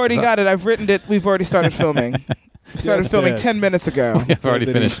energy. I've already got it. I've written it. We've already started filming. We started filming Deathbed. 10 minutes ago. I've already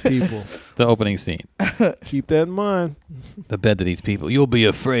Bed that eats finished people. the opening scene. Keep that in mind. The bed that eats people. You'll be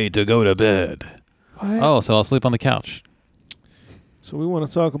afraid to go to bed. What? Oh, so I'll sleep on the couch. So we want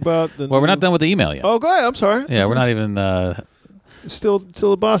to talk about the. Well, we're new- not done with the email yet. Oh, go ahead. I'm sorry. Yeah, we're not even. Still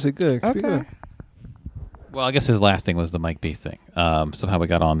a bossy. Good. Keep it Okay. up. Well, I guess his last thing was the Mike B thing. Somehow we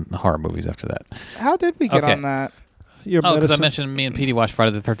got on horror movies after that. How did we get Okay. on that? Your Oh, because I medicine. mentioned me and Petey watched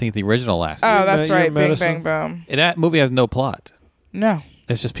Friday the 13th, the original last Oh, year. that's your right. Bing, medicine. bang, boom. That movie has no plot. No,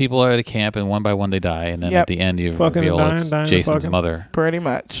 It's just people are at a camp and one by one they die, and then Yep. at the end you Fucking reveal dying, it's dying, Jason's fucking. mother. pretty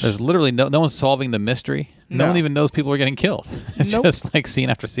much. There's literally no one's solving the mystery. No No. one even knows people are getting killed. It's Nope. just like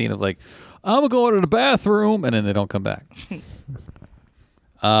scene after scene of like, I'm gonna go to the bathroom, and then they don't come back.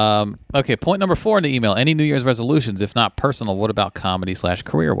 Okay, point number 4 in the email. Any New Year's resolutions? If not personal, what about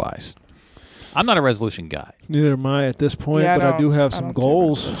comedy/career wise? I'm not a resolution guy. Neither am I at this point, Yeah, I but I do don't- have I some don't do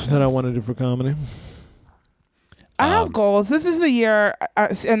goals that I resolutions. want to do for comedy. I have goals. This is the year,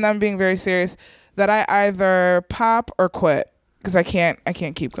 and I'm being very serious, that I either pop or quit because I can't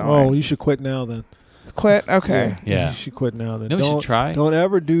keep going. Oh, you should quit now then. Quit? Okay. Yeah. You should quit now then. You know what you don't should try? Don't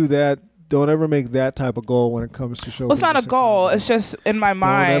ever do that. Don't ever make that type of goal when it comes to show Well, it's not a business and goal. comedy. It's just in my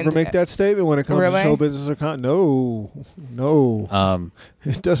mind. Don't ever make that statement when it comes Really? to show business or comedy. No.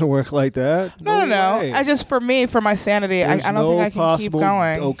 It doesn't work like that. No. way. I just, for me, for my sanity, I There's don't no think I can keep possible-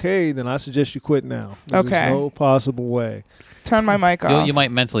 going. Okay, then I suggest you quit now. There's Okay. no possible way. Turn my mic off. You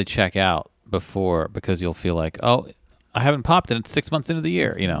might mentally check out before because you'll feel like, oh, I haven't popped and it's 6 months into the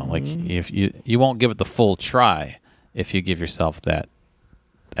year. You know, like Mm-hmm. if you won't give it the full try if you give yourself that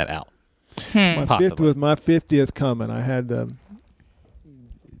out. Possibly. With my 50th coming, I had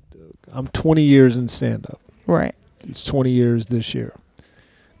I'm 20 years in stand-up. Right. it's 20 years this year.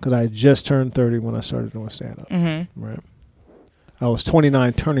 Because I just turned 30 when I started doing stand-up. Mm-hmm. Right. I was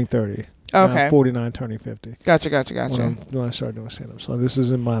 29 turning 30. Okay. I'm 49 turning 50. Gotcha. When I started doing stand-up. So this is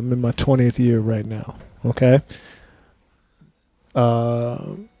I'm in my 20th year right now. Okay.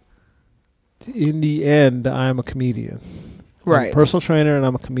 In the end, I'm a comedian. Right. I'm a personal trainer, and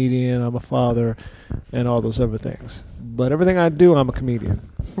I'm a comedian. I'm a father, and all those other things. But everything I do, I'm a comedian.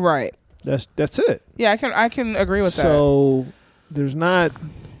 Right. That's it. Yeah, I can agree with that. So there's not.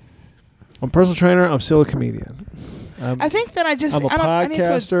 I'm a personal trainer. I'm still a comedian. I think that I'm a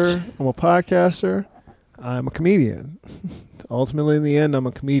podcaster. I'm a podcaster. I'm a comedian. Ultimately, in the end, I'm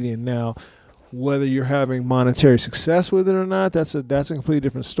a comedian. Now, whether you're having monetary success with it or not, that's a completely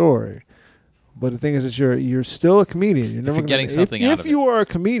different story. But the thing is that you're still a comedian. You're never getting something out of it. If you are a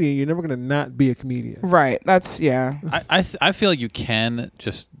comedian, you're never going to not be a comedian. Right. That's yeah. I feel like you can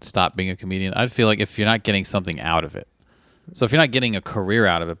just stop being a comedian. I feel like if you're not getting something out of it. So if you're not getting a career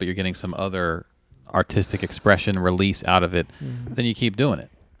out of it, but you're getting some other artistic expression release out of it, then you keep doing it.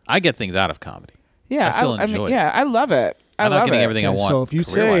 I get things out of comedy. Yeah, I still enjoy it. Yeah, I love it. I'm not getting everything I want. So if you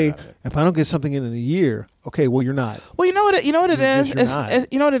career-wise say, out of it. if I don't get something in a year, okay, well, you're not. Well, you know what it is. You're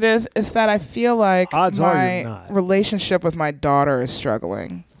You know what it is. Is that I feel like Odds are you're my not. relationship with my daughter is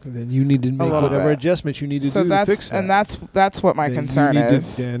struggling. And then you need to make little whatever bit. adjustments you need to So do to fix that. and that's what my Then concern you need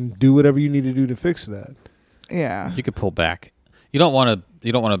is. And do whatever you need to do to fix that. Yeah. You could pull back. You don't want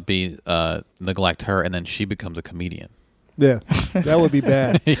to be neglect her and then she becomes a comedian. Yeah, that would be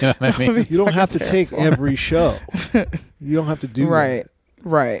bad. You know what I mean? You don't have to take every show. You don't have to do Right. that.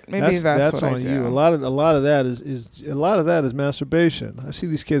 Right. Maybe that's what on I do. you. A lot of that is masturbation. I see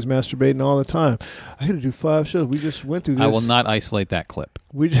these kids masturbating all the time. I got to do 5 shows. We just went through this. I will not isolate that clip.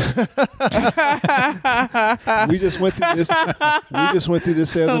 We just, we just went through this. We just went through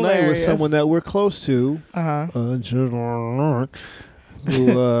this the other night with Hilarious. someone that we're close to.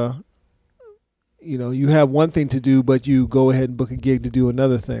 Who, you have one thing to do, but you go ahead and book a gig to do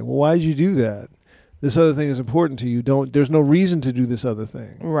another thing. Well, why did you do that? This other thing is important to you. There's no reason to do this other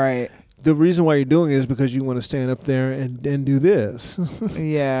thing. Right. The reason why you're doing it is because you want to stand up there and do this.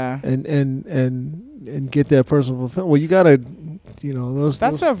 Yeah. and get that personal fulfillment. Well, you gotta,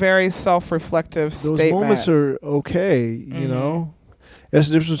 That's a very self-reflective those statement. moments are okay. You know, it's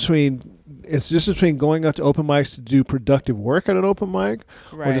the difference between going out to open mics to do productive work at an open mic,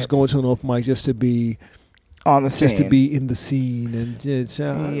 or just going to an open mic just to be on the scene. just to be in the scene and just,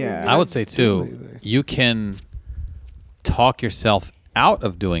 Yeah. I would say too, you can talk yourself out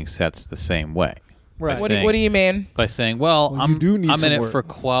of doing sets the same way. Right. By What do saying- you mean? By saying, well, Well, you do need I'm in some it work. for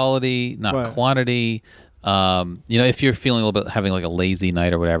quality, not Right. quantity. If you're feeling a little bit having like a lazy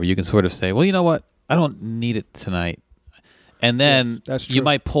night or whatever, you can sort of say, well, you know what? I don't need it tonight. And then that's you true.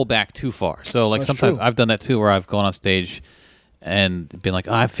 might pull back too far. So like That's sometimes true. I've done that too, where I've gone on stage and been like,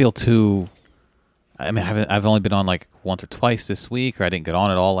 I feel too. I mean, I've only been on like once or twice this week, or I didn't get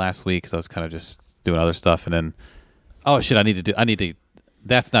on at all last week because I was kind of just doing other stuff. And then, oh shit, I need to.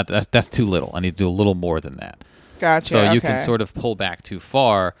 That's too little. I need to do a little more than that. Gotcha. So you okay. can sort of pull back too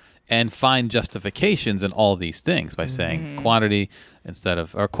far and find justifications in all these things by saying quality instead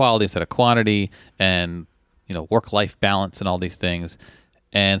of quantity, and work-life balance and all these things.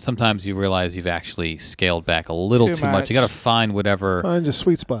 And sometimes you realize you've actually scaled back a little Too too much. You got to find whatever find your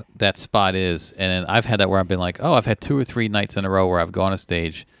sweet spot. that spot is. And then I've had that where I've been like, oh, I've had 2 or 3 nights in a row where I've gone on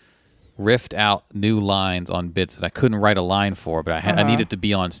stage, riffed out new lines on bits that I couldn't write a line for, but I needed to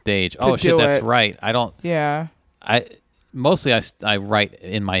be on stage. Oh shit, do that's it. right. I don't. Yeah. Mostly I write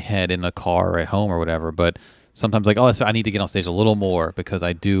in my head in a car or at home or whatever, but sometimes like, I need to get on stage a little more because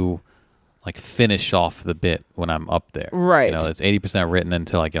I do like finish off the bit when I'm up there. Right. It's 80% written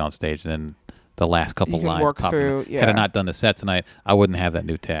until I get on stage, and then the last couple You can lines work pop through, in. yeah. Had I not done the set tonight, I wouldn't have that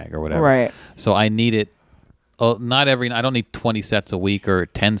new tag or whatever. Right. So I need it. I don't need 20 sets a week or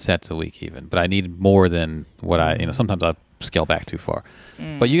 10 sets a week even, but I need more than what sometimes I scale back too far.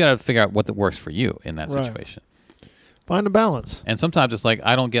 But you got to figure out what works for you in that Right. situation. Find a balance. And sometimes it's like,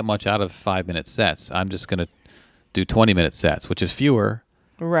 I don't get much out of 5-minute sets. I'm just going to do 20-minute sets, which is fewer,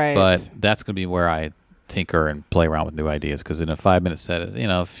 Right. but that's going to be where I tinker and play around with new ideas. Because in a 5-minute set,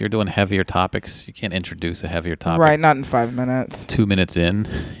 if you're doing heavier topics, you can't introduce a heavier topic. Right. Not in 5 minutes. 2 minutes in,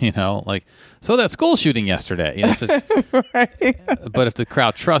 so that school shooting yesterday. It's just, but if the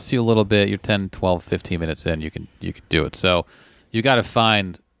crowd trusts you a little bit, you're 10, 12, 15 minutes in, you can do it. So you got to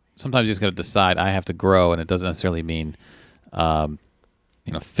find, sometimes you just got to decide I have to grow, and it doesn't necessarily mean,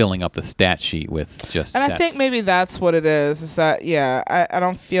 filling up the stat sheet with just And sets. I think maybe that's what it is that, I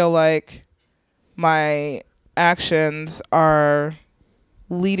don't feel like my actions are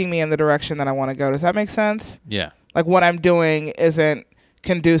leading me in the direction that I want to go. Does that make sense? Yeah. like what I'm doing isn't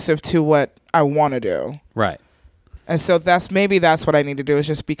conducive to what I want to do. Right. And so that's what I need to do, is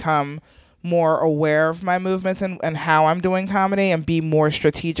just become more aware of my movements and how I'm doing comedy, and be more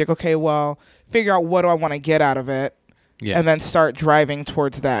strategic. Okay, well, figure out what do I want to get out of it, and then start driving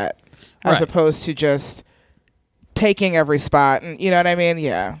towards that, as opposed to just taking every spot. And you know what I mean?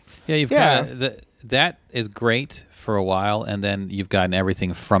 Yeah. Yeah, you've got that is great for a while, and then you've gotten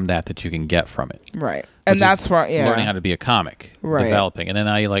everything from that you can get from it. Right. And that's where learning how to be a comic, developing, and then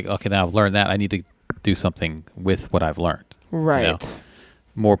now you're like, okay, now I've learned that, I need to do something with what I've learned. Right. You know?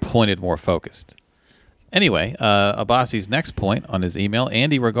 More pointed, more focused. Anyway, Abbasi's next point on his email: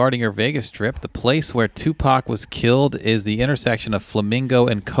 Andy, regarding your Vegas trip, the place where Tupac was killed is the intersection of Flamingo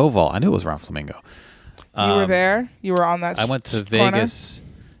and Koval. I knew it was around Flamingo. You were there? You were on that I went to Vegas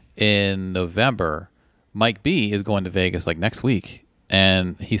in November. Mike B is going to Vegas like next week,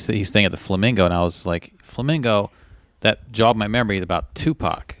 and he's staying at the Flamingo, and I was like, Flamingo, that jogged my memory about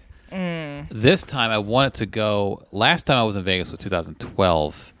Tupac. This time I wanted to go. Last time I was in Vegas was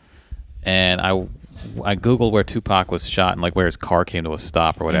 2012, and I Googled where Tupac was shot and like where his car came to a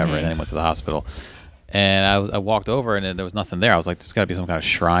stop or whatever, and then he went to the hospital. And I walked over, and there was nothing there. I was like, there's got to be some kind of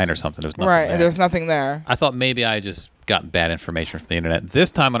shrine or something. There's nothing there. And there's nothing there. I thought maybe I just got bad information from the internet. This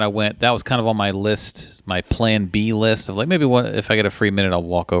time when I went, that was kind of on my list, my plan B list of like, maybe if I get a free minute, I'll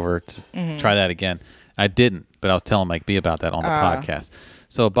walk over to try that again. I didn't, but I was telling Mike B about that on the podcast.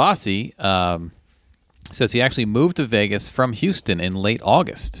 So Abbasi says he actually moved to Vegas from Houston in late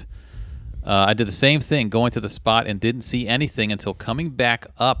August. I did the same thing, going to the spot and didn't see anything until coming back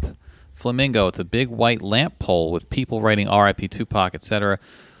up Flamingo. It's a big white lamp pole with people writing R.I.P. Tupac, etc.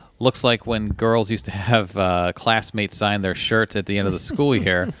 Looks like when girls used to have classmates sign their shirts at the end of the school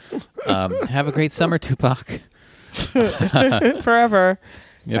year. Have a great summer, Tupac. Forever.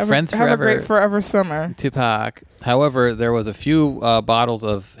 Friends forever. Have a great forever summer. Tupac. However, there was a few bottles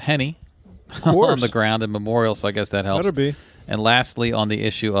of Henny on the ground in memorial, so I guess that helps. Better be. And lastly, on the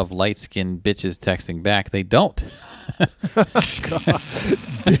issue of light-skinned bitches texting back, they don't. God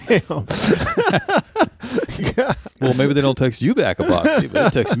damn. Well, maybe they don't text you back, Abbasi,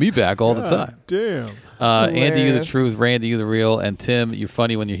 but they text me back all the time. Damn. Andy, you the truth. Randy, you the real. And Tim, you're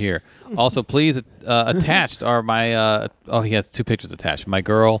funny when you're here. Also, please, attached are my... he has two pictures attached. My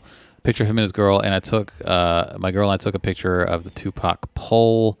girl, picture of him and his girl, and I took... my girl and I took a picture of the Tupac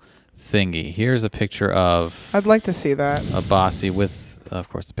pole thingy. Here's a picture of... I'd like to see that. Abbasi with... Of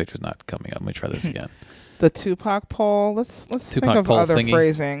course, the picture's not coming up. Let me try this again. The Tupac pole. Let's Tupac think of pole other thingy.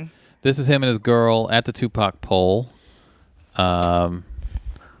 phrasing. This is him and his girl at the Tupac pole.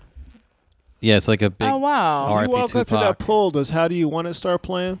 Yeah, it's like a big. Oh wow! R.I.P. You walk Tupac. up to that pole. Does How Do You Want It start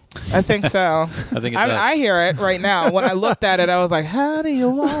playing? I think so. I think it does. I hear it right now. When I looked at it, I was like, "How do you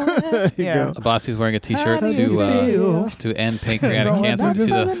want it?" Go. Abbasi's wearing a T-shirt How do you feel? to end pancreatic cancer. See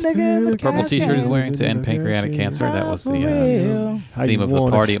the purple T-shirt he's wearing to end pancreatic cancer. That was the theme of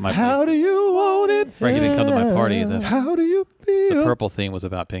the party at my place. How do you want it? Frankie didn't come to my party. How do you feel? The purple theme was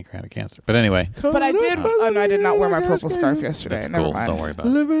about pancreatic cancer. But anyway, But I did. I did not wear my purple scarf yesterday. that's Never cool. mind. Don't worry about it.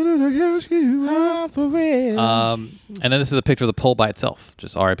 Living in a casket. For real. And then this is a picture of the pole by itself,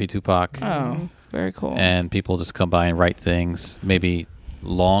 just R.I.P. Tupac. Oh, very cool. And people just come by and write things, maybe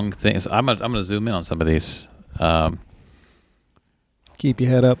long things. I'm gonna zoom in on some of these. Keep your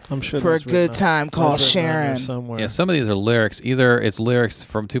head up. I'm sure For a that's good written time called that's written on there Sharon. somewhere. Yeah, some of these are lyrics. Either it's lyrics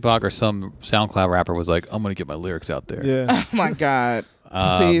from Tupac or some SoundCloud rapper was like, "I'm gonna get my lyrics out there." Yeah. Oh my God.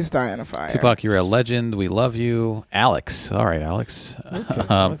 Please die in a fire. Tupac, you're a legend. We love you, Alex. All right, Alex. Okay,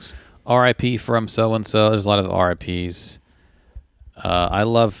 Alex. R.I.P. from so and so. There's a lot of R.I.P.s. I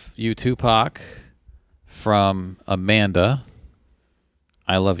love you, Tupac, from Amanda.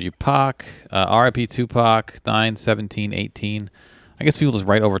 I love you, Pac. R.I.P. Tupac, 9/17/18. I guess people just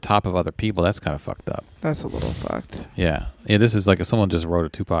write over top of other people. That's kind of fucked up. That's a little fucked. Yeah. This is like if someone just wrote a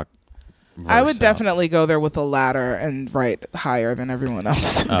Tupac verse I would out. definitely go there with a ladder and write higher than everyone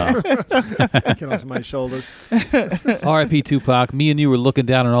else. Get on my shoulders. R.I.P. Tupac. Me and you were looking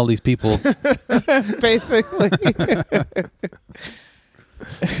down on all these people. Basically.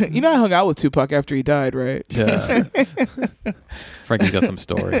 You know, I hung out with Tupac after he died, right? Yeah. Frankie's got some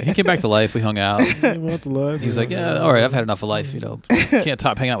story. He came back to life. We hung out. He was like, "Yeah, all right, I've had enough of life. You know, can't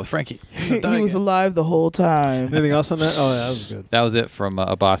top hanging out with Frankie." He was alive the whole time. Anything else on that? Oh, yeah, that was good. That was it from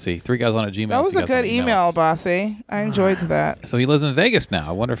Abbasi. 3 guys on a Gmail. That was if you a guys good want email, emails. Bossy. I enjoyed that. So he lives in Vegas now.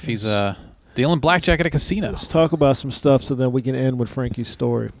 I wonder if he's dealing blackjack at a casino. Let's talk about some stuff so that we can end with Frankie's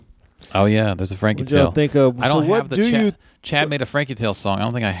story. Oh yeah, there's a Frankie What y'all tale. think of? I don't so have what the do you? Chad made a Frankie tale song. I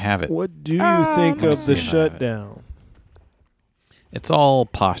don't think I have it. What do you think of the see if I have it. shutdown? It's all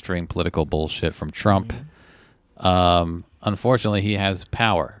posturing political bullshit from Trump. Unfortunately, he has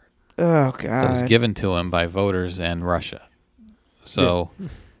power Oh that was God. given to him by voters and Russia. So,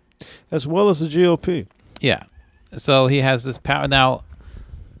 As well as the GOP. yeah. So he has this power. Now,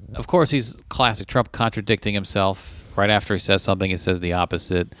 of course, he's classic Trump contradicting himself. Right after he says something, he says the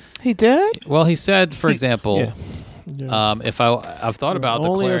opposite. He did? Well, he said, for example, Yeah. Yeah. if I've thought about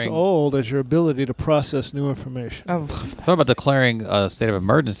only as declaring old as your ability to process new information. I love thought about declaring a state of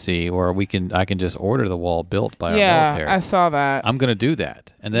emergency where I can just order the wall built by our Yeah, military. I saw that. I'm going to do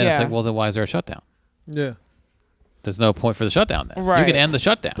that. And then it's Yeah. like, well, then why is there a shutdown? Yeah. There's no point for the shutdown then. You Right. can end the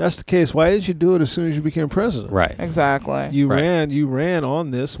shutdown. That's the case. Why didn't you do it as soon as you became president? Right. Exactly. You Right. ran on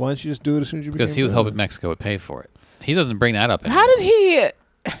this. Why didn't you just do it as soon as you became Because he was president? hoping Mexico would pay for it. He doesn't bring that up How anymore. did he?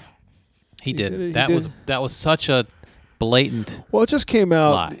 He did. did it. He That did. was such a blatant. Well, it just came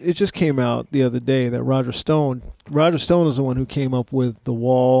out. Lie. It just came out the other day that Roger Stone is the one who came up with the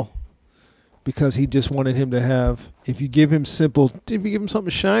wall, because he just wanted him to have. If you give him something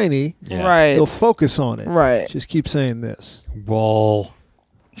shiny, Yeah. Right. he'll focus on it. Right. Just keep saying this. Wall.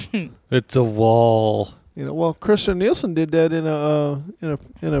 It's a wall. Well, Christian Nielsen did that in a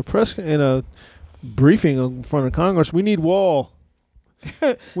briefing in front of Congress. We need wall.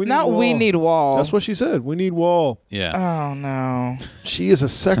 We need wall. That's what she said. We need wall. Yeah. Oh no. She is a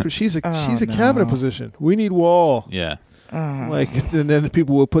secretary. She's a Oh, cabinet no. position. We need wall. Yeah. And then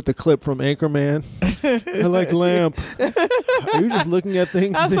people will put the clip from Anchorman. I like lamp. Are you just looking at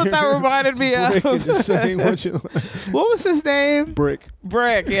things? That's what that reminded me Brick and of. just saying what you What was his name? brick.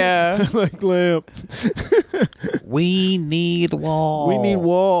 Brick. Yeah. I like lamp. We need wall. We need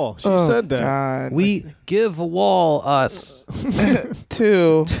wall. She Oh, said that. God. We give a wall us.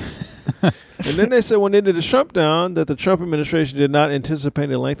 Two. And then they said when they did the shutdown that the Trump administration did not anticipate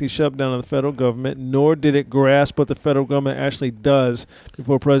a lengthy shutdown of the federal government, nor did it grasp what the federal government actually does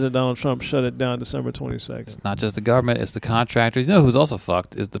before President Donald Trump shut it down December 22nd. It's not just the government, it's the contractors. You know who's also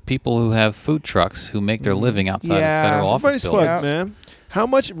fucked is the people who have food trucks who make their living outside Yeah. of federal office Everybody's buildings. fucked, man. How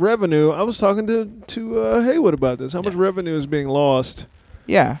much revenue? I was talking to Haywood about this. How much revenue is being lost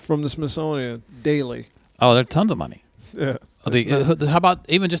Yeah. from the Smithsonian daily? Oh, there's tons of money. Yeah. How about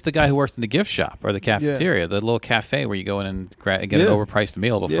even just the guy who works in the gift shop or the cafeteria, the little cafe where you go in and get an Yeah. overpriced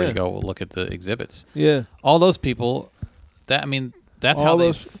meal before Yeah. you go look at the exhibits? Yeah. All those people, that's how all they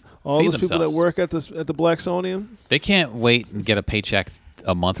those feed people that themselves. work at the Blacksonian. They can't wait and get a paycheck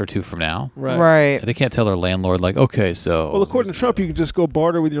a month or two from now. Right. Right. They can't tell their landlord like, okay, so. Well, according to Trump, you can just go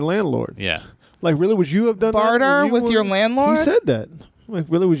barter with your landlord. Yeah. Like, really, would you have done Barter that? when you with were- your landlord? He said that. Like,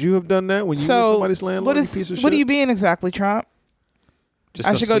 really, would you have done that when you were So somebody's landlord? what you piece of what are shit? you being exactly, Trump? Just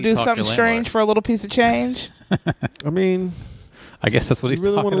I should go sweet do talk something your strange landlord. for a little piece of change. I mean, I guess that's what you he's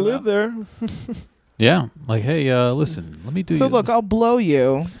really talking want to about. live there. Yeah. Like, hey, listen, let me do So you. look, I'll blow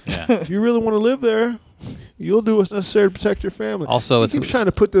you. Yeah. If you really want to live there, you'll do what's necessary to protect your family. Also, he it's keeps trying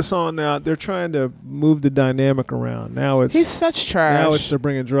to put this on now. They're trying to move the dynamic around. Now it's He's such trash. now it's they're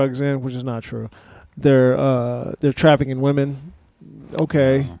bringing drugs in, which is not true. They're trafficking women.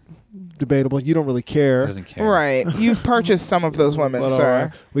 Okay, debatable. You don't really care. doesn't care. Right. You've purchased some of those women, But, all sir.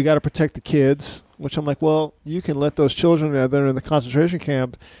 right, we got to protect the kids, which I'm like, well, you can let those children that are in the concentration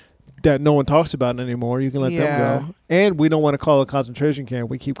camp that no one talks about anymore. You can let Yeah. them go. And we don't want to call it a concentration camp.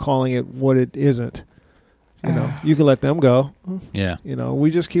 We keep calling it what it isn't. You can let them go. Yeah.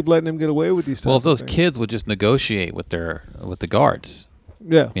 We just keep letting them get away with these. Well, if types of those things. kids would just negotiate with the guards,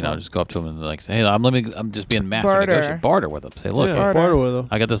 yeah, just go up to them and like say, hey, I'm just being master Barter. negotiator. Barter with them. Say, look, yeah, hey, barter with them.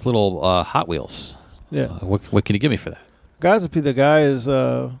 I got this little Hot Wheels. Yeah, What can you give me for that? the guy is.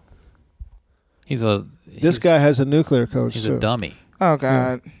 This guy has a nuclear coach. He's too. a dummy. Oh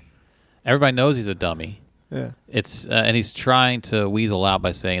God. Everybody knows he's a dummy. Yeah. It's and he's trying to weasel out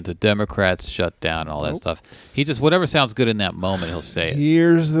by saying it's a Democrats shutdown and all that stuff. He just whatever sounds good in that moment, he'll say it.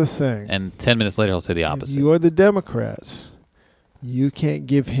 Here's the thing. And 10 minutes later, he'll say the opposite. You are the Democrats. You can't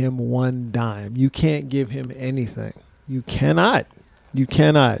give him one dime. You can't give him anything. You cannot. You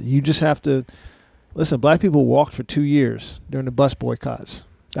cannot. You just have to listen. Black people walked for 2 years during the bus boycotts.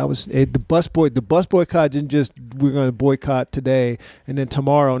 That was it. The bus boycott didn't just we're going to boycott today and then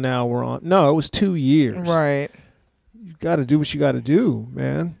tomorrow now we're on. No, it was 2 years. Right. You got to do what you got to do,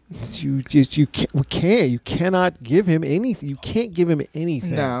 man. You cannot give him anything. You can't give him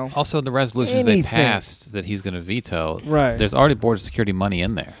anything. No. Also, in the resolutions they Anything. passed that he's going to veto, Right. there's already border security money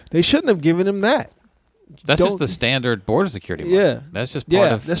in there. They shouldn't have given him that. That's Don't- just the standard border security money. Yeah. That's just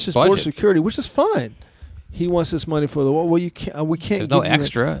part of that's just budget. border security, which is fine. He wants this money for the war. Well, you can't. We can't. There's no give you that.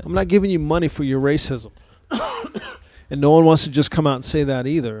 extra. I'm not giving you money for your racism. And no one wants to just come out and say that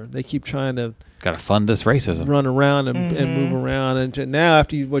either. They keep trying to Got to fund this racism. run around and move around. And now,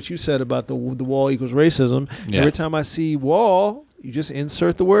 after what you said about the wall equals racism, every time I see wall, you just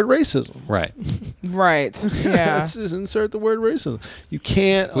insert the word racism. Right. Right. Yeah. Let's just insert the word racism. You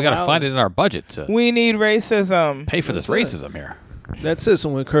can't. We got to allow find it in our budget to We need racism. pay for this That's it. racism here. That's it. So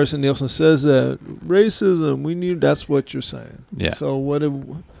when Kirsten Nielsen says that racism, that's what you're saying. Yeah. So what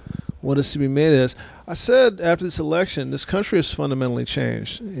is to be made of this? I said after this election, this country has fundamentally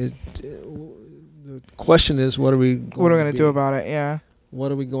changed. The question is, what are we going to do about it? Yeah.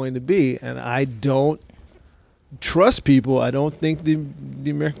 What are we going to be? And I don't trust people. I don't think the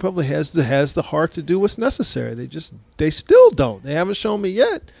American public has the heart to do what's necessary. They still don't. They haven't shown me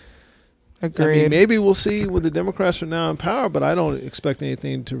yet. Agreed. I mean, maybe we'll see when the Democrats are now in power, but I don't expect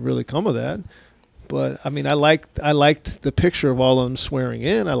anything to really come of that. But I mean, I liked the picture of all of them swearing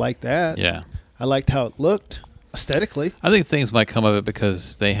in. I liked that. Yeah. I liked how it looked aesthetically. I think things might come of it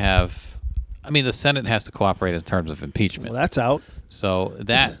because they have. I mean, the Senate has to cooperate in terms of impeachment. Well, that's out. So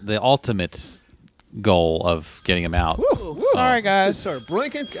the ultimate goal of getting him out. Sorry, guys. Start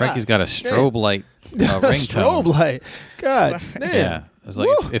blinking. Frankie's got a strobe light ringtone. Strobe light. God damn. Yeah. It's like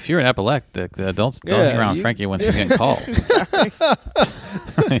if you're an epileptic, don't hang around Frankie when she's getting calls.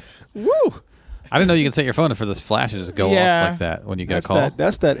 Woo. I didn't know you can set your phone for this flash and just go off like that when you get a call.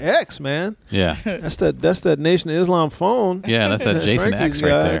 That's that X, man. Yeah. That's that Nation of Islam phone. Yeah, that's that Jason Frankie's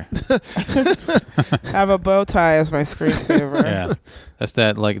X right there. Have a bow tie as my screensaver. Yeah. That's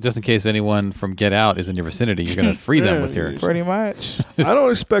that, like, just in case anyone from Get Out is in your vicinity, you're going to free them with your... Pretty much. I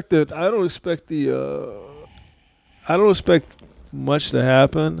don't expect much to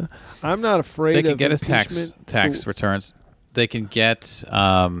happen. I'm not afraid They can of get his impeachment. tax returns. They can get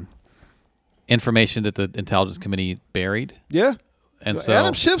information that the Intelligence Committee buried. Yeah. And so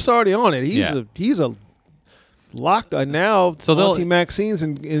Adam Schiff's already on it. He's a locked now. So they'll- Monty Maxine's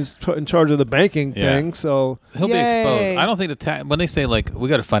is in charge of the banking thing. So he'll be Yay. exposed. I don't think when they say, like, we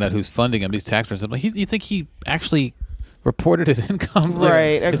got to find out who's funding him, these tax returns, like, you think he actually reported his income? Like,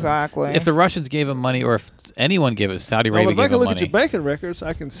 Right, exactly. If the Russians gave him money, or if anyone gave it, Saudi well, Arabia if I gave can him look money. at your banking records,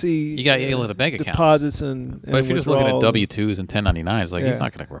 I can see You got to look at the bank accounts. deposits and But if you're just looking at withdrawals. W-2s and 1099s, like, he's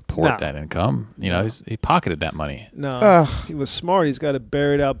not going to report that income. You know, he pocketed that money. No, Ugh. he was smart. He's got it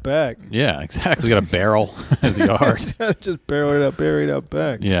buried out back. Yeah, exactly. He's got a barrel in his yard. Just buried out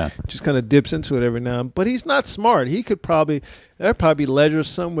back. Yeah. Just kind of dips into it every now and then. But he's not smart. He could there'd probably be ledgers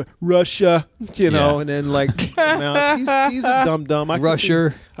somewhere, Russia, know, and then like he's a dum-dum. I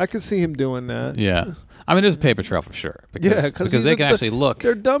could see him doing that. Yeah. I mean, there's a paper trail for sure. Because they can actually look.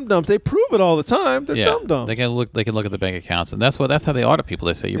 They're dum-dums. They prove it all the time. They're dum-dums. They can look at the bank accounts, and that's how they audit people.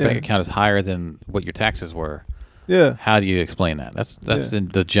 They say your bank account is higher than what your taxes were. Yeah. How do you explain that? That's in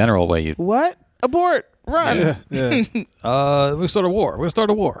the general way you. What? Abort. Run. Yeah. We start a war. We're gonna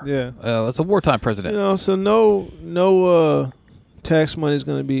start a war. Yeah. It's a wartime president. So no tax money is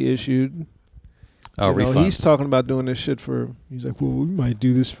going to be issued. Refunds. He's talking about doing this shit he's like, well, we might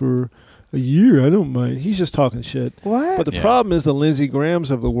do this for a year. I don't mind. He's just talking shit. What? But the problem is the Lindsey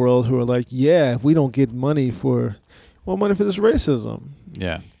Grahams of the world who are like, yeah, if we don't get money for this racism.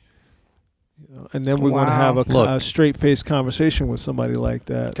 Yeah. And then we're going to have a straight-faced conversation with somebody like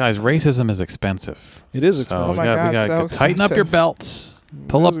that. Guys, racism is expensive. It is So expensive. Oh we my got God, so tighten up your expensive. belts,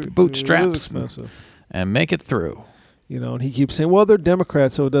 pull up your It bootstraps, is expensive. and make it through. And he keeps saying, well, they're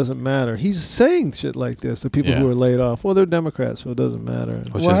Democrats, so it doesn't matter. He's saying shit like this to people who are laid off. Well, they're Democrats, so it doesn't matter.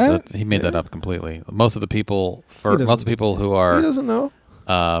 Which What? is he made that up completely. Most of the people who He are doesn't know.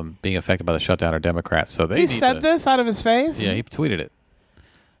 being affected by the shutdown are Democrats. So they He need said to- this out of his face? Yeah, he tweeted it.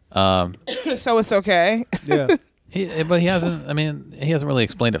 So it's okay. Yeah. But he hasn't. I mean, he hasn't really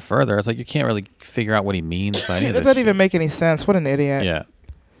explained it further. It's like you can't really figure out what he means by any It of this. doesn't even make any sense. What an idiot. Yeah.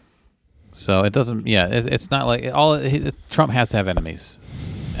 So it doesn't. Yeah, it's not like Trump has to have enemies,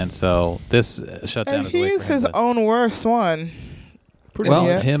 and so this shutdown And is a way he's for him his to- own worst one. Well,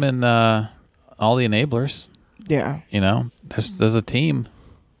 idiot. him and all the enablers. Yeah. There's a team.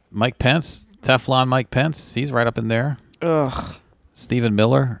 Mike Pence, Teflon Mike Pence, he's right up in there. Ugh. Stephen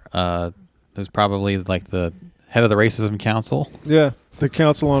Miller, who's probably like the head of the Racism Council. Yeah. The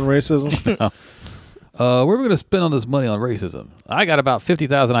Council on Racism. Where are we going to spend all this money on racism? I got about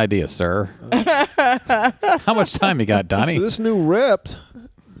 50,000 ideas, sir. How much time you got, Donnie? So this new rep,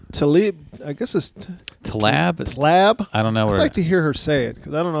 Talib, I guess it's Tlab? Tlab. I don't know I'd what like to hear her say it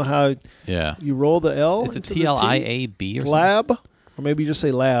because I don't know how Yeah. you roll the L. Is it into the T. T-L-I-A-B or something? Tlab, or maybe you just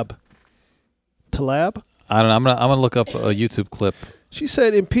say lab. Tlab. I don't know. I'm gonna look up a YouTube clip. She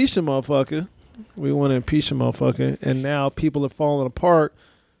said, "Impeach the motherfucker. We want to impeach the motherfucker." And now people are falling apart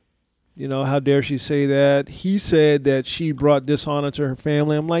You know, how dare she say that? He said that she brought dishonor to her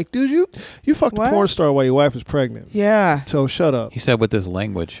family. I'm like, dude, you fucked What? a porn star while your wife was pregnant. Yeah. So shut up. He said with this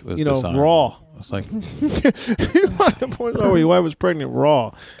language was You know, dishonorable. raw. It's like, You fucked a porn star while your wife was pregnant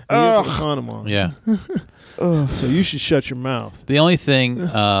raw. And you put a condom on. yeah. So you should shut your mouth. The only thing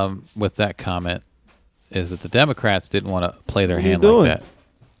with that comment is that the Democrats didn't want to play their What are you hand doing? like that.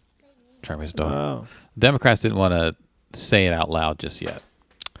 Trevor's dog. Wow. Democrats didn't want to say it out loud just yet.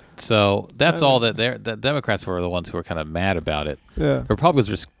 So that's all that the Democrats were the ones who were kind of mad about it. Yeah. The Republicans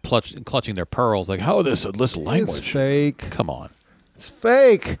were just clutching their pearls like, how is this language? It's fake. Come on. It's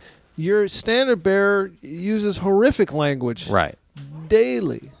fake. Your standard bearer uses horrific language Right.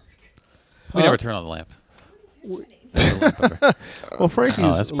 daily. We never turn on the lamp. Well, Frankie's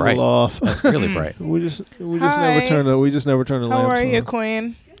Oh, that's a bright. little off. That's really bright. We just Hi. never turn the How lamps are you, on.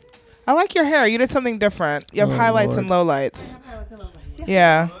 Queen? I like your hair. You did something different. You have Oh, highlights Lord. and lowlights.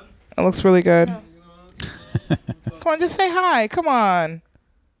 Yeah. It looks really good. Come on, just say hi. Come on.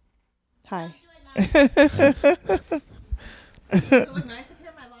 Hi.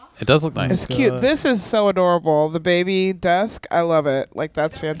 It does look nice. It's cute. God. This is so adorable. The baby desk. I love it. Like,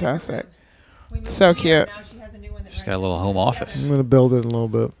 that's fantastic. So cute. She's got a little home office. I'm gonna build it in a little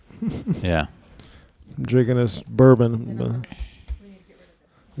bit. Yeah. I'm drinking this bourbon.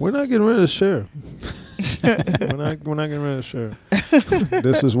 We're not getting rid of this chair. we're not getting rid of this chair.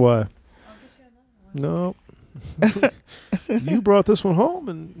 This is why. No. You brought this one home,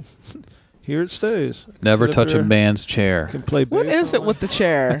 and here it stays. Never Sit up touch a there, man's chair. Can play What bass is it on with the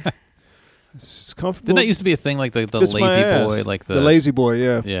chair? It's comfortable. Didn't that used to be a thing like the Fits my lazy ass. boy, like the lazy boy?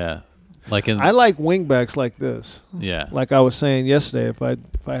 Yeah. Yeah. Like in I like wingbacks like this. yeah. Like I was saying yesterday, if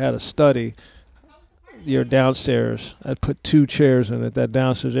I had a study, your downstairs, I'd put 2 chairs in it. That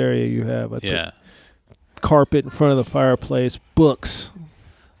downstairs area you have, I'd Yeah. put carpet in front of the fireplace, books.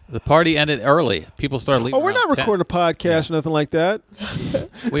 The party ended early. People started leaving. Oh, we're not around 10. recording a podcast or nothing like that.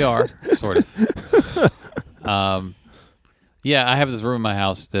 We are, sort of. Yeah, I have this room in my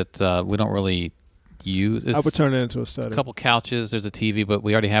house that we don't really use. I would It's turn it into a study. a couple couches. There's a TV, but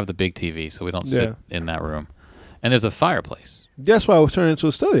we already have the big TV, so we don't sit Yeah. in that room. And there's a fireplace, That's why I would turn it into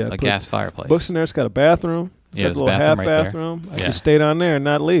a study. I'd a put gas fireplace. books in there. It's got a bathroom. Yeah, Got there's a a little bathroom half right there. bathroom. I Yeah. can stay down there and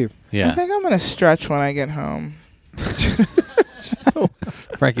not leave. I Yeah, think I'm going to stretch when I get home.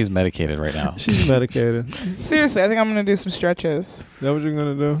 Frankie's medicated right now. She's medicated. Seriously, I think I'm going to do some stretches. Is that what you're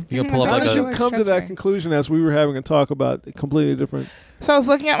gonna do? You gonna pull up How like did a you like come to that stretching. conclusion as we were having a talk about completely different? So I was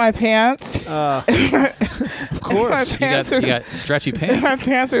looking at my pants. Of My course. pants you got stretchy my pants.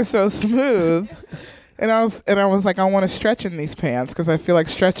 pants are so smooth. And I was like, I want to stretch in these pants because I feel like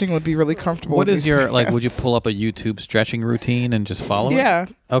stretching would be really comfortable. What with is these your like? pants. Would you pull up a YouTube stretching routine and just follow it? Yeah.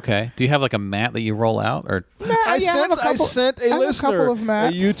 Okay. Do you have like a mat that you roll out, or I yeah, sent I a have a listener couple of a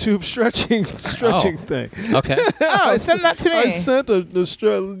mats. YouTube stretching thing. okay? Oh, send that to me. I sent a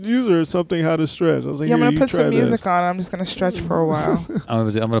user something how to stretch. I was like, Yeah, I'm "Here, gonna you put try some music this." on. I'm just gonna stretch for a while.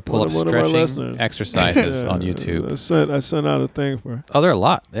 I'm gonna pull up One of our stretching listeners. exercises Yeah, on YouTube. I sent out a thing for. Oh, there are a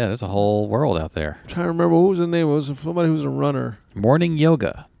lot. Yeah, there's a whole world out there. I'm trying to remember what was the name. It was somebody who was a runner. Morning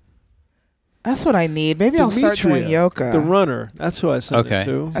yoga. That's what I need. Maybe I'll start doing Demetria, yoga. the runner. That's who I sent Okay. it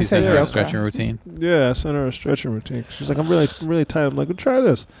to. So I you said sent her a yoga. stretching routine. Yeah, I sent her a stretching routine. She's like, I'm really tired. I'm like, well, try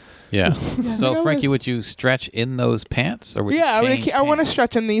this. Yeah. you So know Frankie, what? would you stretch in those pants, or would Yeah, you I, change mean, I want to pants?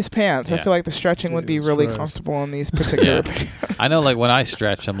 stretch in these pants. I Yeah. feel like the stretching would be Jesus really Christ. comfortable in these particular Yeah. pants. I know, like when I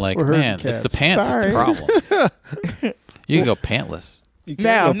stretch, I'm like, We're hurting man, it's the cats. pants is Sorry. the problem. You can go pantless. You can't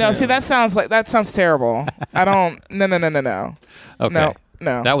No, go no. See, pants. that sounds terrible. I don't. No. Okay.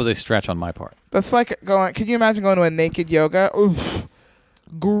 No. That was a stretch on my part. That's like going. Can you imagine going to a naked yoga? Oof.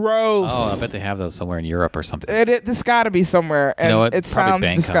 Gross. Oh, I bet they have those somewhere in Europe or something. This got to be somewhere, and You know what? it Probably sounds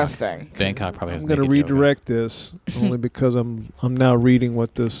Bangkok. disgusting. Bangkok probably has I'm going to naked yoga. redirect this only because I'm now reading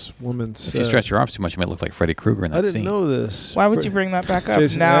what this woman said. If you stretch your arms too much, you might look like Freddy Krueger in that I didn't scene. know this. Why would you bring that back up?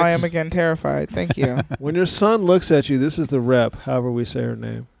 Jason Now I X. am again terrified. Thank you. When your son looks at you, this is the rep, however we say her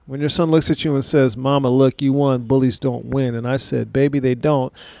name. When your son looks at you and says, Mama, look, you won, bullies don't win. And I said, baby, they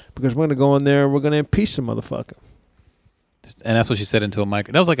don't, because we're going to go in there and we're going to impeach the motherfucker. And that's what she said into a mic.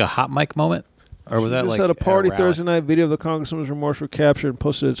 That was like a hot mic moment? Or was She that just like at a party rally? Thursday night. Video of the congresswoman's remorse were captured and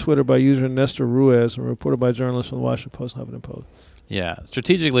posted to Twitter by user Nestor Ruiz and reported by journalists from the Washington Post and Huffington Post. Yeah.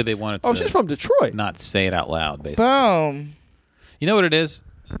 Strategically, they wanted to Oh, she's from Detroit. not say it out loud, basically. Boom. You know what it is?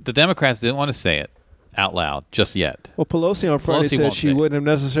 The Democrats didn't want to say it out loud just yet. Well, Pelosi on Friday Pelosi said won't she say it. wouldn't have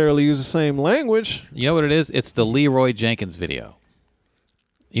necessarily used the same language. You know what it is? It's the Leroy Jenkins video.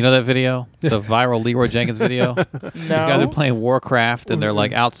 You know that video? The viral Leroy Jenkins video? These guys are playing Warcraft, and they're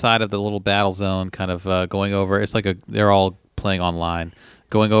like outside of the little battle zone, kind of going over. It's like they're all playing online.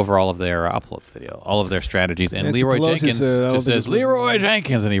 going over all of their upload video, all of their strategies, and Nancy Leroy Pelosi Jenkins said, just says, Leroy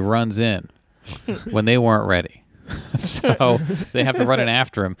Jenkins, and he runs in when they weren't ready. So they have to run in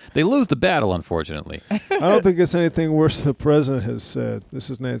after him. They lose the battle, unfortunately. I don't think it's anything worse than the president has said. This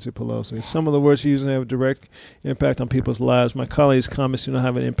is Nancy Pelosi. Some of the words she uses have a direct impact on people's lives. My colleagues' comments do not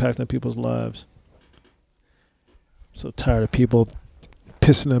have an impact on people's lives. I'm so tired of people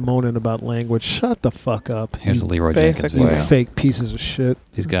pissing and moaning about language. Shut the fuck up. Here's the Leroy Basically. Jenkins You video. fake pieces of shit.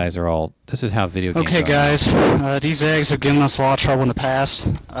 These guys are all. This is how video games Okay, are. guys, these eggs have given us a lot of trouble in the past.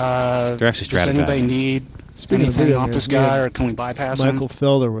 They're actually Does anybody strategizing. need Speaking of anything video off games, this we had guy, or can we bypass Michael him?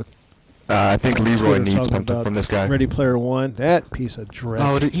 Felder with I think Leroy Twitter needs talking something about from this guy. Ready Player One. That piece of dreck.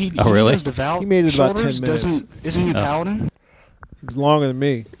 Oh, Oh, really? Does the Val He made it about 10 shoulders? minutes. Isn't he a paladin? It's longer than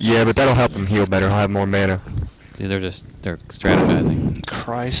me. Yeah, but that'll help him heal better. He'll have more mana. See, they're strategizing.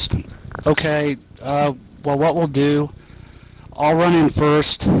 Christ. Okay, well, what we'll do, I'll run in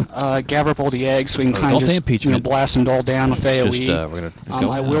first, gather up all the eggs so we can kind don't of say just, impeachment. blast them all down with AoE. Just we're gonna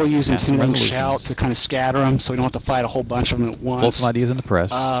go I will use pass some Intimidating Shout resolutions. to kind of scatter them so we don't have to fight a whole bunch of them at once. Float some ideas in the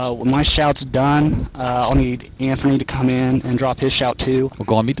press. When my shout's done, I'll need Anthony to come in and drop his shout too. We'll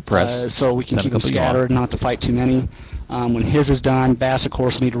go and meet the press. So we can Send a keep them couple going. scattered, not to fight too many. When his is done, Bass, of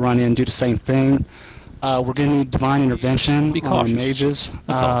course, will need to run in and do the same thing. We're going to need Divine Intervention Be on our cautious. mages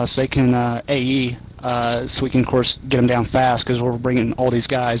That's all. so they can AE, so we can, of course, get them down fast because we're bringing all these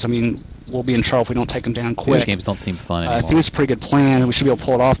guys. I mean, we'll be in trouble if we don't take them down Video quick. games don't seem fun I anymore. think it's a pretty good plan. We should be able to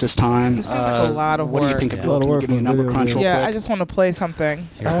pull it off this time. This seems like a lot of What do you work. think? Yeah. If A lot of Can you work give me a for a number video crunch game. real Yeah, quick? I just want to play something.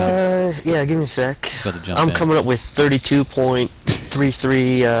 Here it comes. Yeah, give me a sec. He's about to jump I'm in. coming up with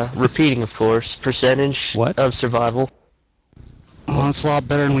 32.33, repeating, of course, percentage What? of survival. Oh, that's a lot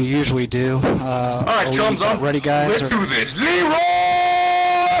better than we usually do. All right, chums, ready, guys? Let's do this. Leroy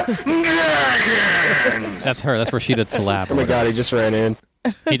Jenkins! That's her. That's Rashida Tlaib. Oh my God, he just ran in.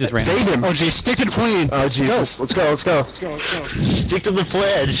 He just ran. Save him. Oh, geez, stick to the plane. Oh Jesus, let's go. Stick to the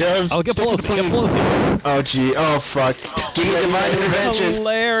pledge, huh? Oh, get Pelosi. Get Pelosi. Oh gee, oh fuck. Give me divine intervention.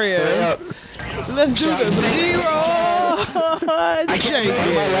 Hilarious. Let's do this. Leroy Jenkins.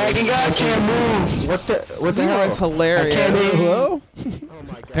 lagging, guys. I can't move. What the hell? Leroy's hilarious. Hello?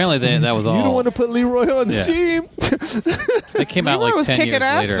 Apparently, that was all. You don't want to put Leroy on the Yeah. team? They came out Leroy like was 10 kicking years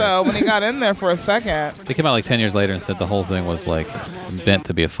ass later. though when he got in there for a second. They came out like 10 years later and said the whole thing was like meant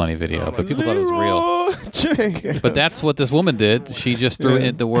to be a funny video, but people thought it was real. Leroy Jenkins. But that's what this woman did. She just threw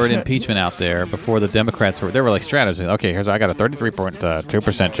in the word impeachment out there before the Democrats were. They were like strategizing. Okay, I got a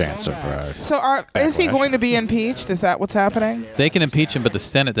 33.2% chance of. So is he going to be impeached? Is that what's happening? They can impeach him, but the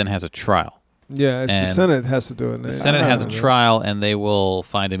Senate then has a trial. Yeah, it's the And Senate has to do it. The Senate has a trial, and they will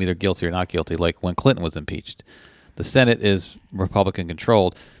find him either guilty or not guilty, like when Clinton was impeached. The Senate is Republican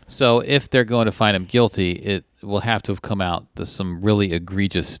controlled, so if they're going to find him guilty, it will have to have come out to some really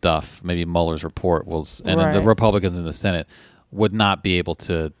egregious stuff. Maybe Mueller's report will, and then the Right. Republicans in the Senate would not be able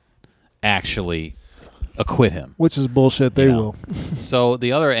to actually acquit him. Which is bullshit. They You know? will. So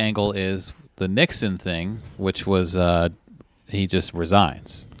the other angle is the Nixon thing, which was he just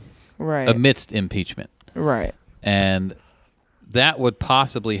resigns Right. amidst impeachment. Right. And that would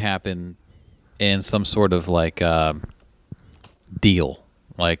possibly happen in some sort of like deal.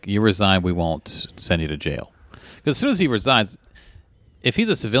 Like, you resign, we won't send you to jail. Because as soon as he resigns, if he's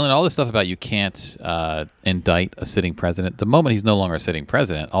a civilian, all this stuff about you can't indict a sitting president, the moment he's no longer a sitting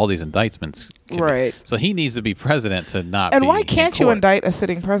president, all these indictments can be- Right. so he needs to be president to not And be why can't in you court. indict a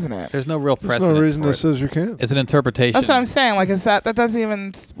sitting president? There's no real There's precedent no reason for that it. says you can't. It's an interpretation. That's what I'm saying. Like, is that doesn't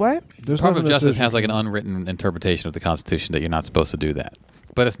even what? There's Department nothing of that Justice says you has like an can't. unwritten interpretation of the Constitution that you're not supposed to do that.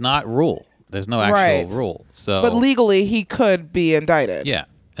 But it's not rule. There's no actual Right. rule. So But legally, he could be indicted. yeah.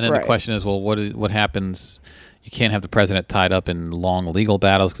 And then Right. the question is, well, what happens? You can't have the president tied up in long legal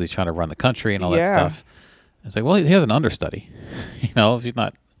battles because he's trying to run the country and all that Yeah. stuff. It's like, well, he has an understudy. If he's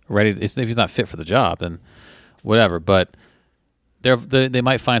not ready, if he's not fit for the job, then whatever. But they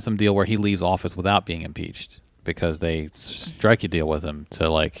might find some deal where he leaves office without being impeached because they strike a deal with him to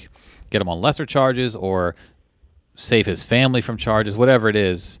like get him on lesser charges or save his family from charges, whatever it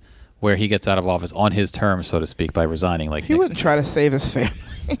is, where he gets out of office on his terms, so to speak, by resigning. Like He Nixon. wouldn't try to save his family.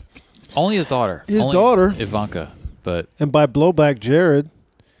 Only his daughter. His Only daughter. Ivanka. But And by blowback, Jared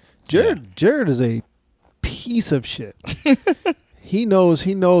Jared is a piece of shit. He knows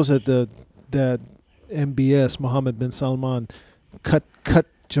that that MBS Mohammed bin Salman cut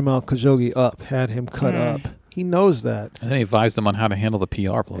Jamal Khashoggi up, had him cut up. He knows that. and then he advised him on how to handle the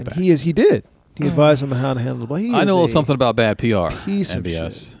PR blowback. And he did. He advised him on how to handle it. But he I is know a little a something about bad PR. piece of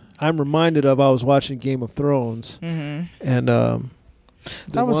MBS. shit. I'm reminded of I was watching Game of Thrones, and the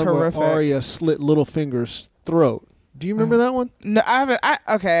That was one horrific. where Arya slit Littlefinger's throat. Do you remember that one? No, I haven't.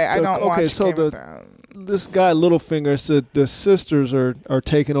 I don't watch so Game of Thrones. this guy Littlefinger said the sisters are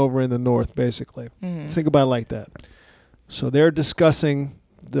taking over in the north, basically. Think about it like that. So they're discussing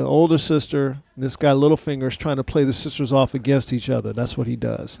the older sister. This guy Littlefinger is trying to play the sisters off against each other. That's what he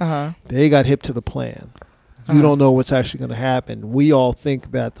does. They got hip to the plan. You don't know what's actually going to happen. We all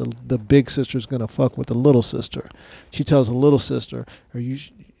think that the big sister is going to fuck with the little sister. She tells the little sister,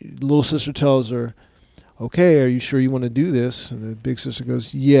 little sister tells her, okay, are you sure you want to do this? And the big sister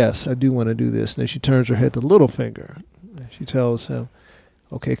goes, yes, I do want to do this. And then she turns her head to Littlefinger. And she tells him,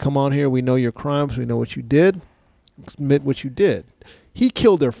 okay, come on here. We know your crimes. We know what you did. Admit what you did. He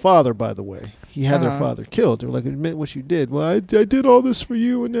killed their father, by the way. He had their father killed. They were like, admit what you did. Well, I did all this for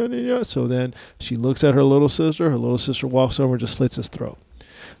you. And so then she looks at her little sister. Her little sister walks over and just slits his throat.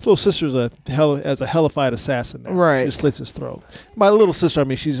 His little sister's a hellified assassin now. Right. Just slits his throat. My little sister, I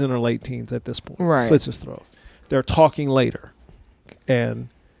mean, she's in her late teens at this point. Right. Slits his throat. They're talking later. And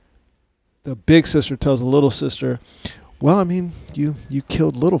the big sister tells the little sister, well, I mean, you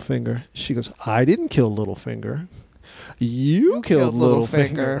killed Littlefinger. She goes, I didn't kill Littlefinger. You killed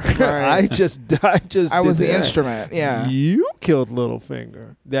Littlefinger. Right. I was the instrument. Yeah. You killed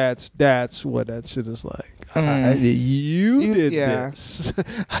Littlefinger. That's what that shit is like. You did this.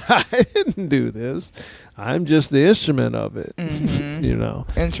 I didn't do this. I'm just the instrument of it. You know.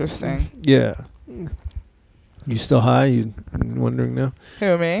 Interesting. Yeah. You still high? You wondering now?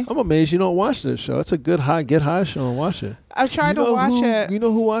 Who, me? I'm amazed you don't watch this show. It's a good get high show and watch it. I've tried to watch it. You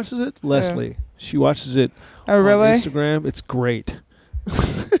know who watches it? Leslie. She watches it on Instagram. It's great.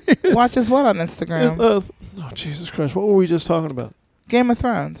 Watches what on Instagram? Oh, Jesus Christ. What were we just talking about? Game of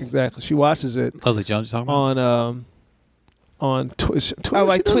Thrones. Exactly. She watches it. Leslie Jones, you're talking about? On Twitter. Oh,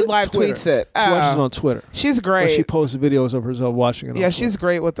 like live tweets it. She watches it on Twitter. She's great. Where she posts videos of herself watching it on Twitter. She's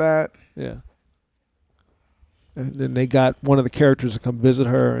great with that. Yeah. And then they got one of the characters to come visit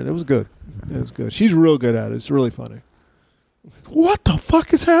her, and it was good. It was good. She's real good at it. It's really funny. What the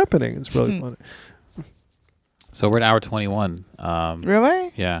fuck is happening? It's really funny. So we're at hour 21.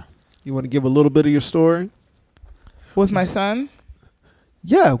 Really? Yeah. You want to give a little bit of your story? With my son?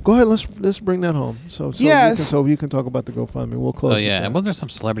 Yeah, go ahead. Let's bring that home. So you can talk about the GoFundMe. We'll close. Oh yeah, and wasn't there some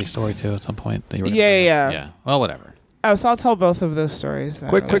celebrity story too at some point? That you were Yeah. Well, whatever. Oh, so I'll tell both of those stories then.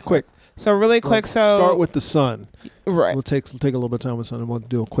 Quick. So really quick. Start with the son. Right. We'll take a little bit of time with son, and we'll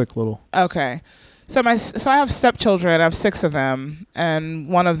do a quick little. Okay. So I have stepchildren. I have 6 of them, and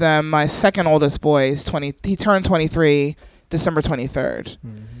one of them, my second oldest boy, is 20. He turned 23 December 23rd,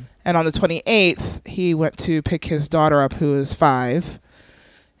 and on the 28th he went to pick his daughter up, who is 5,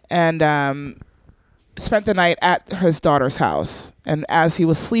 and spent the night at his daughter's house. And as he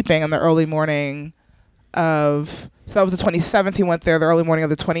was sleeping in the early morning of, so that was the 27th, he went there the early morning of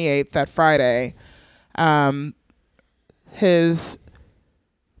the 28th, that Friday.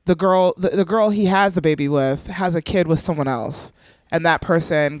 The girl he has the baby with has a kid with someone else, and that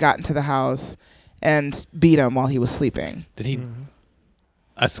person got into the house and beat him while he was sleeping. Did he?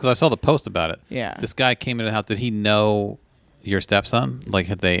 I saw the post about it. Yeah. This guy came into the house. Did he know your stepson? Like,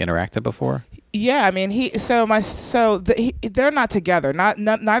 had they interacted before? Yeah, I mean, they're not together.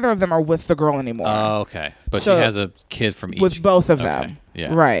 Neither of them are with the girl anymore. Oh, okay. But she has a kid from each. With both of them.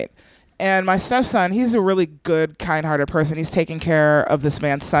 Yeah. Right. And my stepson, he's a really good, kind-hearted person. He's taking care of this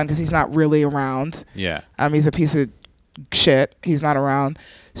man's son because he's not really around. Yeah. He's a piece of shit. He's not around.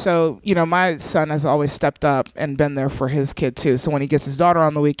 So, my son has always stepped up and been there for his kid too. So when he gets his daughter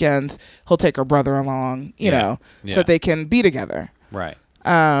on the weekends, he'll take her brother along, so that they can be together. Right.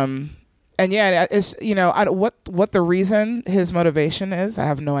 And yeah, it's what the reason, his motivation is, I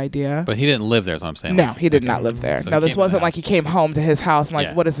have no idea. But he didn't live there, is what I'm saying. No, he did not live there. So no, this wasn't like he came home to his house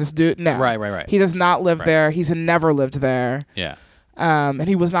and what does this do? No. Right. He does not live there. He's never lived there. Yeah. And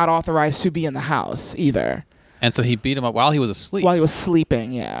he was not authorized to be in the house either. And so he beat him up while he was asleep. While he was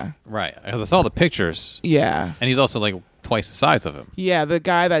sleeping, yeah. Right. Because I saw the pictures. Yeah. And he's also like twice the size of him. Yeah, the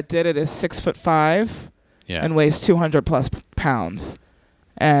guy that did it is 6'5". Yeah. And weighs 200 plus pounds.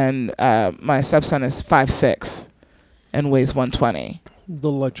 And my stepson is 5'6" and weighs 120.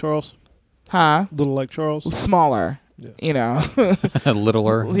 Little like Charles? Huh? Little like Charles? Smaller. Yeah.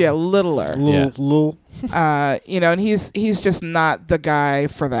 Littler. Yeah, littler. Little. And he's just not the guy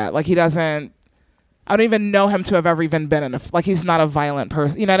for that. Like, he doesn't, I don't even know him to have ever even been in he's not a violent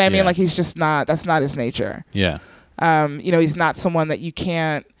person. You know what I mean? Yeah. Like, he's just not, that's not his nature. Yeah. He's not someone that you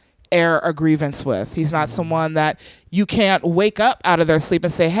can't air a grievance with. He's not someone that you can't wake up out of their sleep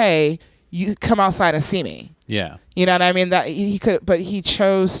and say, hey, you come outside and see me. Yeah. You know what I mean? That he could, but he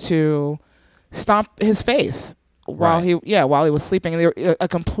chose to stomp his face while he was sleeping. And they were a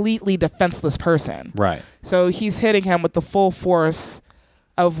completely defenseless person. Right. So he's hitting him with the full force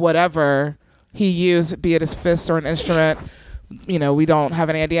of whatever he used, be it his fist or an instrument. We don't have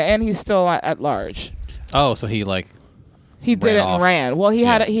any idea, and he's still at large. Oh, so he like. He did it and ran. Well, he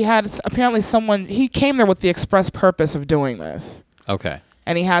had apparently someone. He came there with the express purpose of doing this. Okay.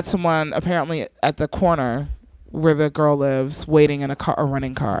 And he had someone apparently at the corner where the girl lives, waiting in a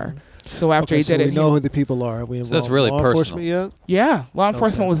running car. So after he did it, we know who the people are. We so that's really law personal. Enforcement yet? Yeah, law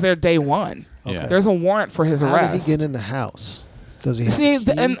enforcement was there day one. Okay. There's a warrant for his arrest. How did he get in the house? Does he have See, a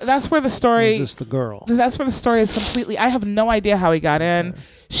key? and that's where the story. Or just the girl. That's where the story is completely. I have no idea how he got in. Okay.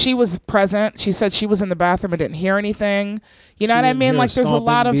 She was present. She said she was in the bathroom and didn't hear anything. You know what I mean? Like there's a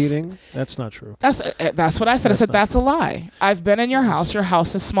lot of. Beating? That's not true. That's what I said. I said that's a lie. I've been in your house. Your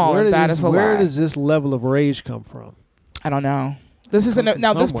house is small, and that is a lie. Where does this level of rage come from? I don't know. This is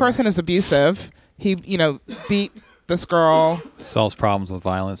now. This person is abusive. He, beat this girl. Solves problems with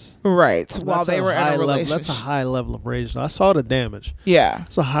violence. Right. So while they were in a relationship. That's a high level of rage. I saw the damage. Yeah.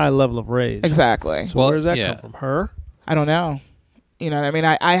 It's a high level of rage. Exactly. So where does that come from? Her? I don't know. You know what I mean?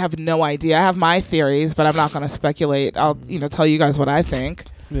 I have no idea. I have my theories, but I'm not going to speculate. I'll, tell you guys what I think.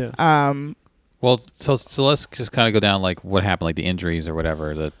 Yeah. Well, so let's just kind of go down like what happened, like the injuries or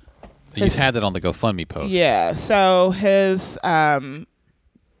whatever. You had that on the GoFundMe post. Yeah. So his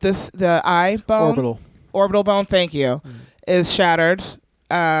the eye bone, orbital bone. Thank you, is shattered.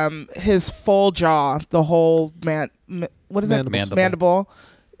 His full jaw, the whole mandible.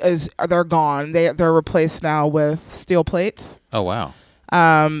 They're gone. They're replaced now with steel plates. Oh wow!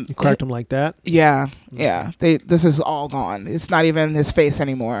 You cracked them like that? Yeah, yeah. This is all gone. It's not even his face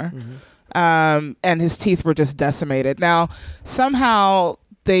anymore. Mm-hmm. And his teeth were just decimated. Now somehow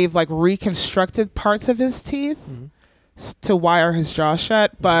they've like reconstructed parts of his teeth to wire his jaw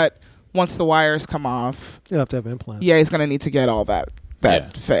shut. But once the wires come off, you have to have implants. Yeah, he's gonna need to get all that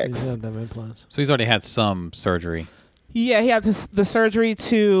fixed. You have to have implants. So he's already had some surgery. Yeah, he had the surgery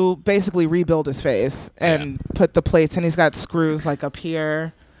to basically rebuild his face and put the plates, and he's got screws like up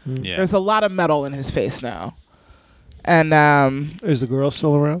here. Yeah. There's a lot of metal in his face now. And is the girl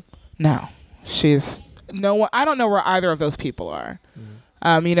still around? No, she's no one. I don't know where either of those people are.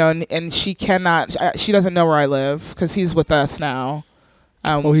 And she cannot. She doesn't know where I live because he's with us now.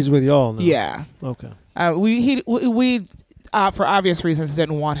 He's with y'all now. Yeah. Okay. We for obvious reasons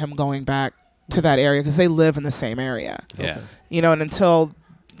didn't want him going back to that area because they live in the same area. Yeah. And until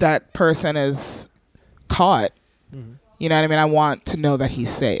that person is caught, you know what I mean? I want to know that he's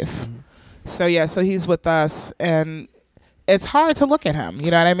safe. Mm-hmm. So he's with us, and it's hard to look at him.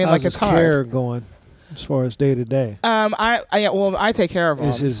 You know what I mean? How's it's his hard. care going as far as day to day? I take care of him.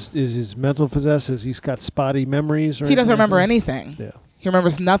 Is his mental possessed? He's got spotty memories? Or he doesn't remember anything. Yeah. He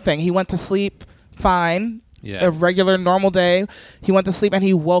remembers nothing. He went to sleep fine. Yeah. A regular normal day. He went to sleep and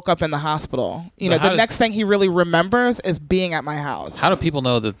he woke up in the hospital. The next thing he really remembers is being at my house. How do people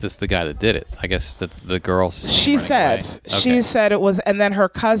know that this is the guy that did it? I guess that the girl. She said it was, and then her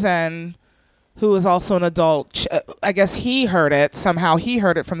cousin, who was also an adult, I guess he heard it somehow. He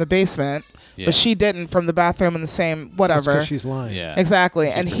heard it from the basement, but she didn't from the bathroom in the same whatever. That's 'cause she's lying. Yeah. Exactly.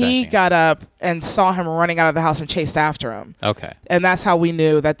 And he got up and saw him running out of the house and chased after him. Okay. And that's how we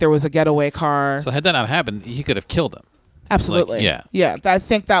knew that there was a getaway car. So had that not happened, he could have killed him. Absolutely. Like, yeah. Yeah. I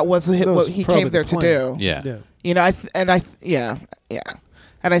think that was what he came there to do. Yeah. And I think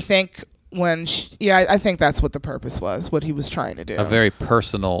I think that's what the purpose was, what he was trying to do. A very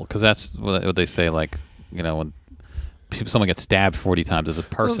personal, because that's what they say, like, when someone gets stabbed 40 times, it's a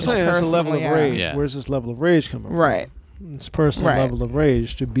personal. I'm saying, that's a level of rage. Yeah. Where's this level of rage coming from? Right. It's personal level of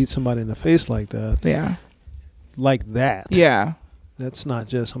rage to beat somebody in the face like that. Yeah. Like that. Yeah. That's not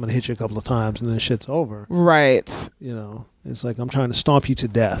just, I'm going to hit you a couple of times and then shit's over. Right. It's like, I'm trying to stomp you to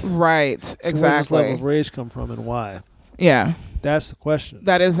death. Right. So exactly. Where's this level of rage come from and why? Yeah. That's the question.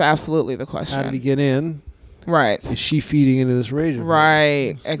 That is absolutely the question. How did he get in? Right. Is she feeding into this rage?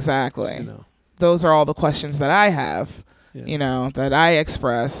 Right. Exactly. Those are all the questions that I have, that I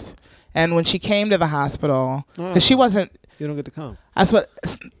expressed. And when she came to the hospital, because she wasn't. You don't get to come.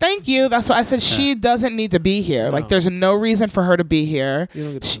 Thank you. That's what I said. She doesn't need to be here. Like, there's no reason for her to be here. You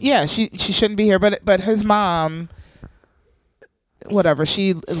don't get to come. She shouldn't be here. But his mom, whatever,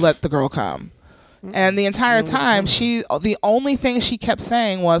 she let the girl come. And the entire time, the only thing she kept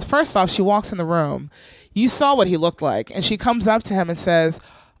saying was, first off, she walks in the room. You saw what he looked like. And she comes up to him and says,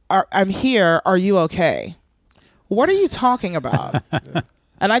 I'm here. Are you okay? What are you talking about?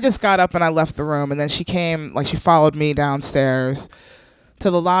 And I just got up and I left the room. And then she came, she followed me downstairs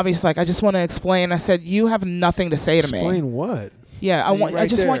to the lobby. She's like, I just want to explain. I said, you have nothing to say to me. Explain what? Yeah, I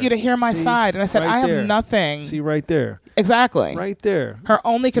just want you to hear my side. And I said, I have nothing. See right there. Exactly. Right there. Her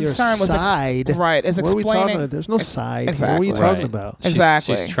only concern was side. Is what explaining. Are we talking about? There's no side. Exactly. What are you talking about?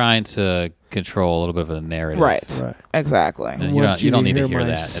 Exactly. She's trying to control a little bit of a narrative. Right. Exactly. And you don't need to hear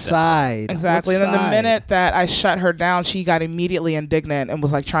that. Side. Exactly. What And then the side? minute that I shut her down, she got immediately indignant and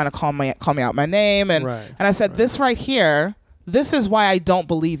was like trying to call me out my name. And I said, this right here, this is why I don't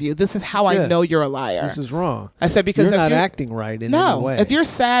believe you. This is how I know you're a liar. This is wrong. I said, because you're if not acting right in any way. If you're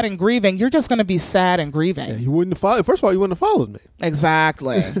sad and grieving, you're just going to be sad and grieving. Yeah, you wouldn't have followed. First of all, you wouldn't have followed me.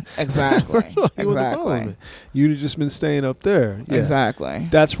 Exactly. Exactly. You wouldn't have followed me. You'd have just been staying up there. Yeah. Exactly.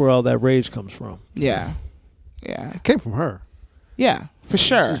 That's where all that rage comes from. Yeah. Yeah. It came from her. Yeah, for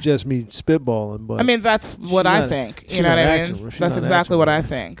sure. This is just me spitballing, but I mean, that's what I think. You know what I mean? That's exactly what I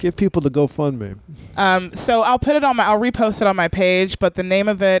think. Give people the GoFundMe. So I'll repost it on my page, but the name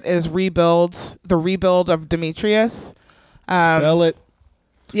of it is The Rebuild of Demetrius. Spell it.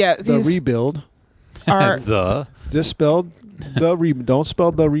 Yeah, The Rebuild. Just spelled don't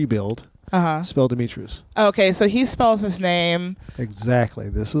spell The Rebuild. Spell Demetrius. Okay, so he spells his name. Exactly.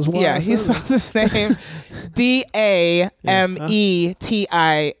 This is why. Yeah, he spells his name D-A-M-E-T-I.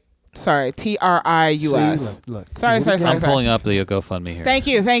 Sorry, T-R-I-U-S. Look. Sorry. I'm pulling up the GoFundMe here. Thank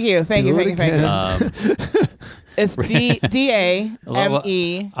you. It's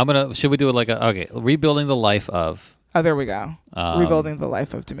D-A-M-E. Should we do it like rebuilding the life of. Oh, there we go. Rebuilding the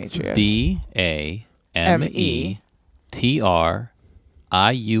life of Demetrius. D-A-M-E-T-R-I-U-S.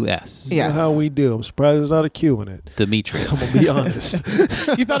 Yes. How we do. I'm surprised there's not a Q in it. Demetrius. I'm going to be honest.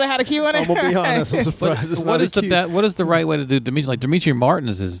 You thought it had a Q in it? I'm going to be honest. I'm surprised there's not a Q. What is the right way to do Demetrius? Like Demetri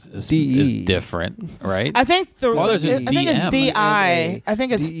Martin's is different, right? I think it's D-I. I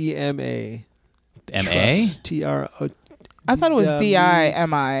think it's D-E-M-A. M-A? T-R-O. I thought it was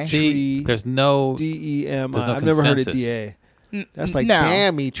D-I-M-I. See, there's no D-E-M-I. There's no I've never heard of consensus. D-A. That's like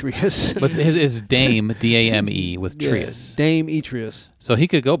Demetrius. But his Dame, D-A-M-E, with Trius. Dame Etrius. So he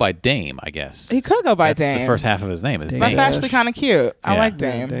could go by Dame, I guess. He could go by That's Dame. the first half of his name. Is That's Dame. actually kind of cute. I like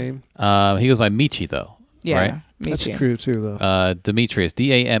Dame. Dame. He goes by Michi, though. Yeah, right? Michi. That's cute, too, though. Demetrius,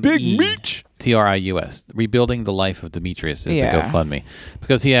 D-A-M-E-T-R-I-U-S. Rebuilding the life of Demetrius is the GoFundMe.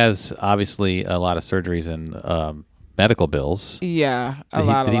 Because he has, obviously, a lot of surgeries and medical bills. Yeah, Did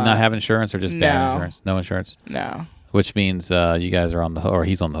he not have insurance or just bad insurance? No insurance? No. Which means you guys are on the hook, or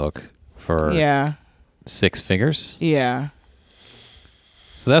he's on the hook for 6 figures. Yeah.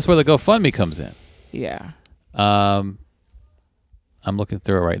 So that's where the GoFundMe comes in. Yeah. I'm looking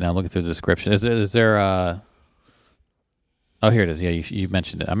through it right now. I'm looking through the description. Is there oh, here it is. Yeah, you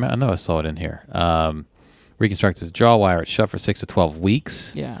mentioned it. I know I saw it in here. Reconstructs his jaw wire. It's shut for 6 to 12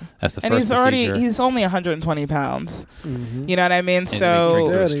 weeks. Yeah. That's the and first procedure. he's only 120 pounds. Mm-hmm. You know what I mean? And So drink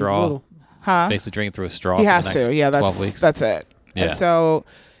through a straw. Huh? Basically drinking through a straw. He for has the next to. Yeah, 12 weeks. That's it. Yeah. And so,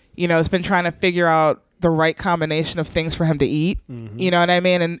 it's been trying to figure out the right combination of things for him to eat. Mm-hmm. You know what I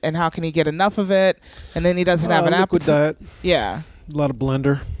mean? And how can he get enough of it? And then he doesn't have an liquid appetite. diet. Yeah. A lot of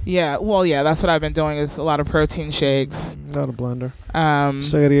blender. Yeah. Well, yeah, that's what I've been doing is a lot of protein shakes. A lot of blender.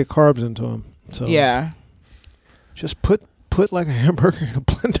 So I got to get carbs into them. So yeah. Just put like a hamburger in a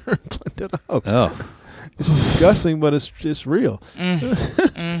blender and blend it up. Oh. It's disgusting, but it's real.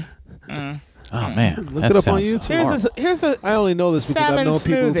 Oh man, Look it up on YouTube. Here's a I only know this because I've known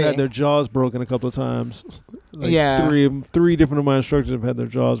people who've had their jaws broken a couple of times. Like three different of my instructors have had their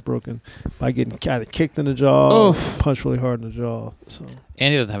jaws broken by getting either kicked in the jaw, or punched really hard in the jaw. So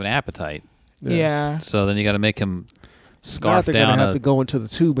and he doesn't have an appetite. Yeah. So then you got to make him scarf they're down. Gonna have to go into the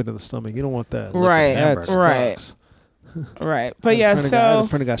tube into the stomach. You don't want that. Right. That sucks. Right. But I had a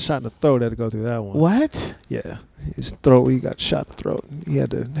friend that got shot in the throat. Had to go through that one. What? Yeah. His throat. He got shot in the throat. He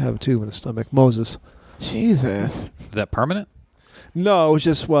had to have a tube in the stomach. Moses. Jesus. Is that permanent? No, it was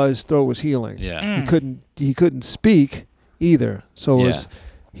just while his throat was healing. Yeah. He couldn't speak either. So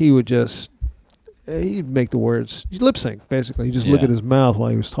he would just he'd make the words lip sync basically. He just look at his mouth while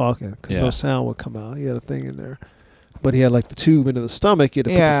he was talking because no sound would come out. He had a thing in there, but he had like the tube into the stomach. He had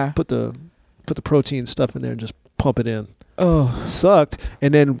to put the protein stuff in there and just pump it in. Oh, it sucked.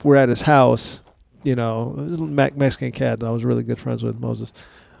 And then we're at his house. It was a Mexican cat that I was really good friends with, Moses.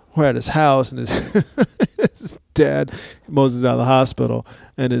 We're at his house, and his dad, Moses is out of the hospital,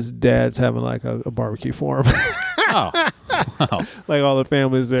 and his dad's having like a barbecue for him. Oh. Wow. Like all the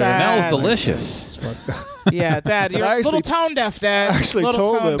families there. Smells delicious. Yeah, Dad, you're a little tone deaf, Dad. I actually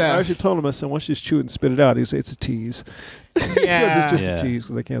told him, I said, once you chew it and spit it out, he said, it's a tease. Yeah. Because it's just a tease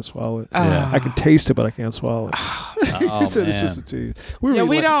because I can't swallow it. I can taste it, but I can't swallow it. He said it's just a tease. We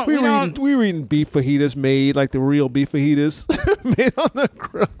were eating beef fajitas made, like the real beef fajitas made on the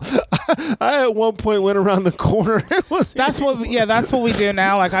grill. at one point went around the corner. That's what we do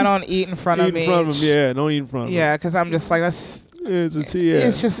now. Like I don't eat in front of me. Eat in front of him, yeah. Don't eat in front of him. Yeah, because I'm just like that's.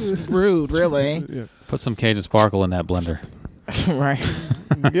 It's just rude, really. Yeah. Put some Cajun Sparkle in that blender. Right.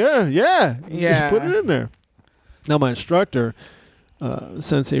 Yeah. Just put it in there. Now my instructor,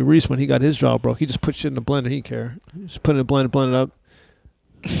 Sensei Reese, when he got his jaw broke, he just put shit in the blender. He didn't care. He just put it in the blender, blend it up,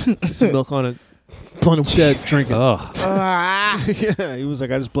 put some milk on it, blend it with that, drink it. Yeah, he was like,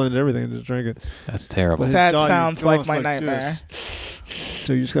 I just blended everything and just drank it. That's terrible. That sounds like my nightmare.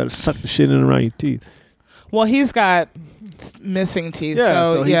 So you just got to suck the shit in and around your teeth. Well, he's got missing teeth. Yeah,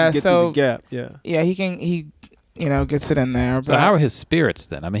 so he can get through the gap. Yeah, he gets it in there. So how are his spirits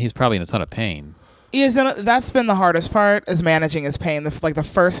then? I mean, he's probably in a ton of pain. That's been the hardest part, is managing his pain. The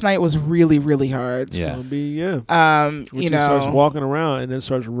first night was really, really hard. It's gonna be he starts walking around and then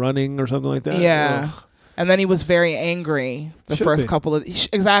starts running or something like that. Yeah. Ugh. And then he was very angry the first couple of...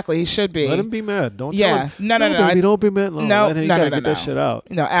 Exactly, he should be. Let him be mad. Don't tell him. No. Baby, don't be mad. No. Get that shit out.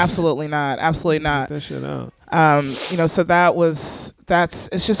 No, absolutely not. Absolutely not. Get that shit out. So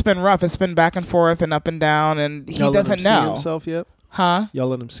it's just been rough. It's been back and forth and up and down, and he doesn't know. Y'all let him see himself yet? Huh? Y'all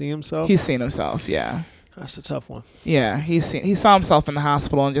let him see himself? He's seen himself, yeah. That's a tough one. Yeah, he saw himself in the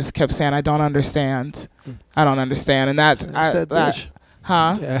hospital and just kept saying, I don't understand. I don't understand. And that's... that bitch.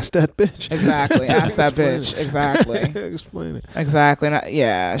 Huh? Yeah, ask that bitch. Exactly. Ask that bitch. Exactly. Explain it. Exactly.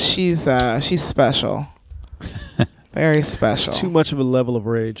 She's special. Very special. It's too much of a level of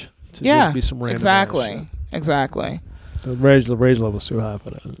rage to just be some random Exactly. The rage level's too high for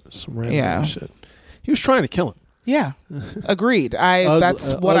that. Some random shit. He was trying to kill him. Yeah. Agreed.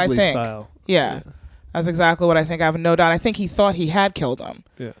 That's what I think. Style. Yeah. That's exactly what I think. I have no doubt. I think he thought he had killed him.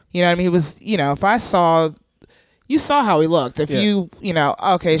 Yeah. You know what I mean? He was, if I saw... You saw how he looked. If okay,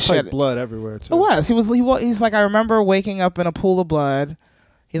 it's shit. Like blood everywhere too. It was. He's like, I remember waking up in a pool of blood.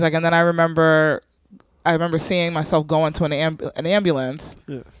 He's like, and then I remember seeing myself go into an ambulance.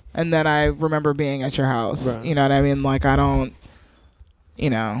 Yeah. And then I remember being at your house. Right. You know what I mean? Like I don't,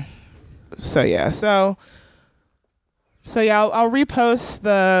 So yeah. So yeah, I'll repost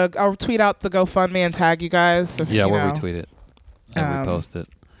I'll tweet out the GoFundMe and tag you guys. We'll retweet it and repost it.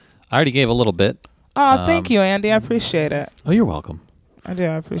 I already gave a little bit. Oh, thank you, Andy. I appreciate it. Oh, you're welcome. I do.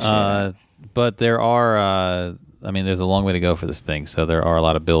 I appreciate it. But there are, there's a long way to go for this thing, so there are a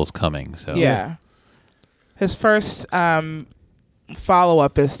lot of bills coming. So yeah. His first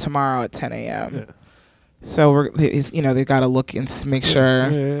follow-up is tomorrow at 10 a.m. Yeah. So they got to look and make sure,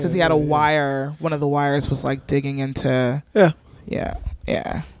 because he had a wire. One of the wires was like digging into. Yeah.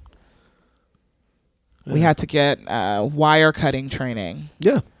 We had to get wire cutting training.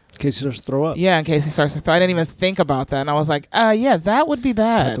 Yeah. In case he starts to throw up. Yeah, in case he starts to throw up. I didn't even think about that. And I was like, that would be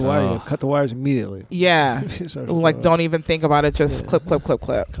bad. Cut the wires immediately. Yeah. Like, don't even think about it. Just clip. Cut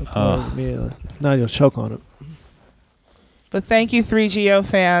the wires immediately. Now you'll choke on it. But thank you, 3GO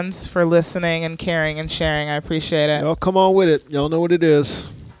fans, for listening and caring and sharing. I appreciate it. Y'all come on with it. Y'all know what it is.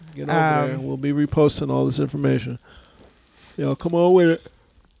 Get over there. We'll be reposting all this information. Y'all come on with it.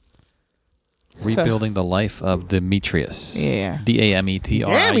 Rebuilding the life of Demetrius. Yeah.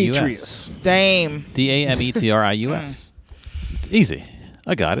 Dametrius. Dame. Dametrius. It's easy.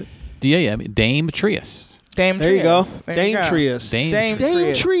 I got it. Dametrius. Dame there you go. Dametrius.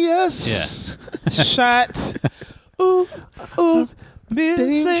 Dametrius. Yeah. Shut. Ooh.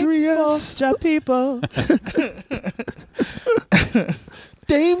 Music people.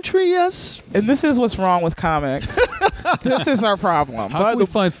 Dametrius. And this is what's wrong with comics. This is our problem. How can we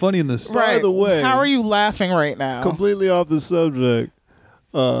find funny in this? By the way, how are you laughing right now? Completely off the subject.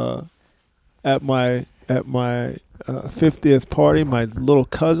 At my 50th party, my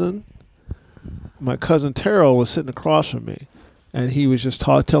cousin Terrell was sitting across from me, and he was just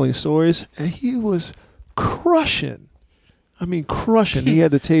telling stories, and he was crushing. I mean, crushing. He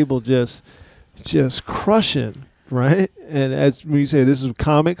had the table just crushing. Right? And as we say, this is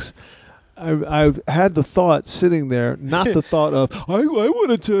comics. I've had the thought sitting there, not the thought of, I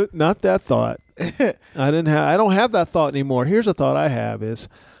wanted to, not that thought. I don't have that thought anymore. Here's a thought I have is,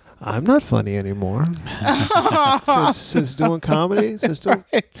 I'm not funny anymore. since doing comedy.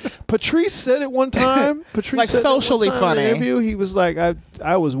 Patrice said it one time. Patrice like said socially it one time funny. In an interview. He was like,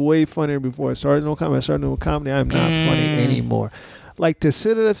 I was way funnier before I started doing comedy. I started doing comedy. I'm not funny anymore. Like to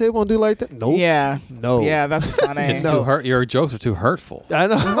sit at a table and do like that? Nope. Yeah. No. Yeah, that's funny. It's too hurt. Your jokes are too hurtful. I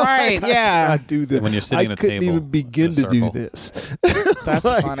know. Right, yeah. I do this. When you're sitting at a table. I couldn't even begin to do this. That's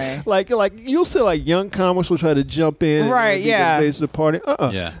funny. Like you'll say like young comics will try to jump in. Right, and the party.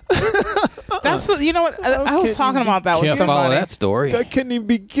 Yeah. That's what, you know what I was talking about that with Can't somebody. follow that story. I couldn't even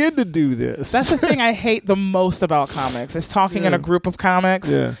begin to do this. That's the thing I hate the most about comics. Is talking in a group of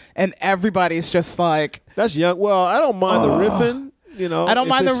comics, and everybody's just like, that's young. Well, I don't mind the riffing. You know, I don't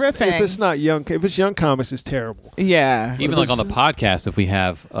mind the riffing. If it's not young, if it's young comics, it's terrible. Yeah. Even like on the podcast, if we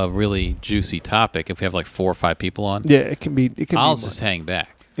have a really juicy topic, if we have like 4 or 5 people on, Yeah, it can be. It can. I'll be just hang back.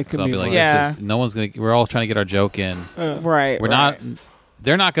 It can So I'll be be like, much. Yeah. no one's gonna. We're all trying to get our joke in. right. We're not.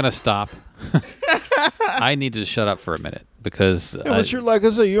 They're not gonna stop. I need to shut up for a minute because Yeah, but you're like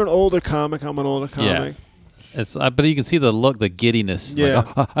I said, you're an older comic. I'm an older comic. It's but you can see the look, the giddiness. Yeah.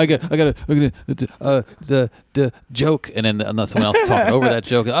 Like, I got the joke, and then someone else is talking over that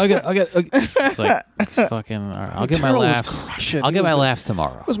joke. I got. It's like fucking. All right, I'll get my Terrell was laughs. crushing. I'll He get my was laughs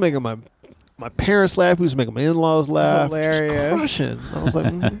tomorrow. I was making my parents laugh. He was making my in-laws laugh. Hilarious. Just crushing. I was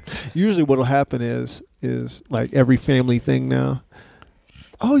like, usually what'll happen is like every family thing now.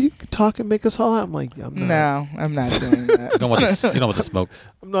 Oh, you can talk and make us all out. I'm like, I'm not. No, I'm not doing that. You don't want to smoke.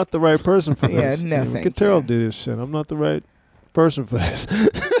 I'm not the right person for Yeah, this. no, Look thank at Terrell you. do this shit. I'm not the right person for this.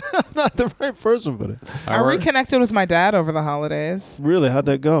 I'm not the right person for this. I reconnected with my dad over the holidays. Really? How'd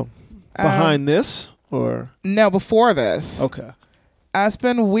that go? Behind this or? No, before this. Okay. It's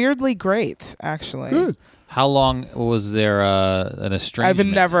been weirdly great, actually. Good. How long was there an estrangement? I've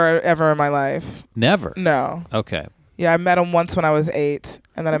been never, ever in my life. Never. No. Okay. Yeah, I met him once when I was 8,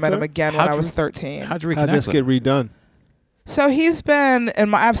 and then I met Okay. him again when I was 13. How'd you reconnect How'd this with get him? redone? So he's been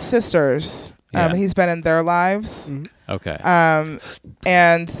in I have sisters. Yeah. He's been in their lives. Mm-hmm. Okay.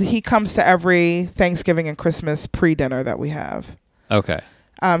 And he comes to every Thanksgiving and Christmas pre-dinner that we have. Okay.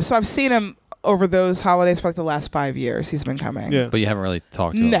 So I've seen him over those holidays for like the last 5 years. He's been coming. Yeah. But you haven't really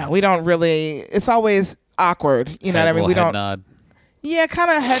talked to him. No, we don't really. It's always awkward. You know what I mean? We Head don't. nod. Yeah, kind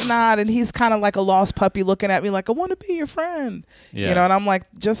of head nod, and he's kind of like a lost puppy looking at me like, I want to be your friend. Yeah. You know, and I'm like,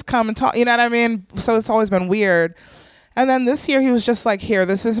 just come and talk. You know what I mean? So it's always been weird. And then this year he was just like, here,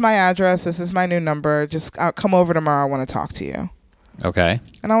 this is my address. This is my new number. Just come over tomorrow. I want to talk to you. Okay.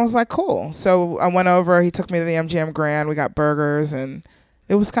 And I was like, cool. So I went over. He took me to the MGM Grand. We got burgers, and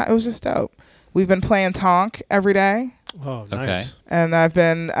it was just dope. We've been playing Tonk every day. Oh, nice. Okay. And I've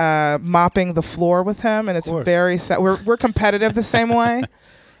been mopping the floor with him, and it's very we're competitive the same way,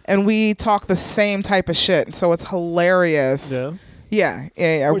 and we talk the same type of shit, so it's hilarious. Yeah.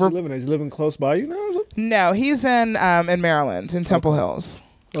 Yeah. Where's he living? Is he living close by you now? Or something? No, he's in Maryland, in Temple Hills.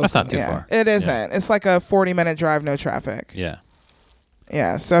 That's not too far. It isn't. It's like a 40-minute drive, no traffic. Yeah.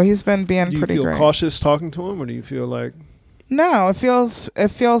 Yeah. So he's been being Do you pretty feel great. cautious talking to him, or do you feel like? No, it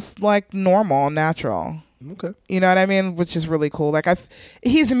feels like normal, natural. Okay. You know what I mean? Which is really cool. Like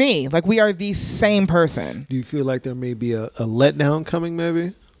he's me. Like we are the same person. Do you feel like there may be a letdown coming,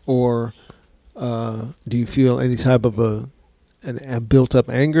 maybe, or do you feel any type of a built up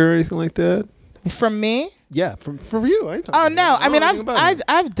anger or anything like that? From me? Yeah, from you. I ain't talking Oh about no! you. I mean, don't know anything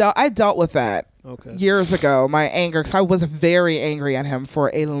about I dealt with that Okay. years ago. My anger, because I was very angry at him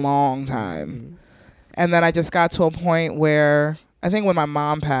for a long time, and then I just got to a point where I think when my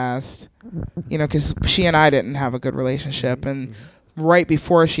mom passed, you know, because she and I didn't have a good relationship, and right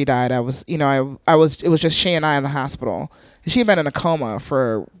before she died, I was, you know, it was just she and I in the hospital. She had been in a coma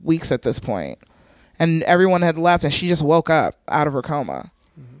for weeks at this point, and everyone had left, and she just woke up out of her coma.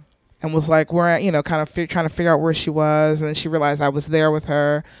 And was like, we're at, you know, kind of trying to figure out where she was. And then she realized I was there with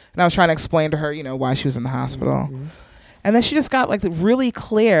her. And I was trying to explain to her, you know, why she was in the hospital. And then she just got like really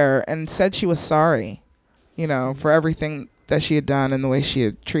clear and said she was sorry, you know, for everything that she had done and the way she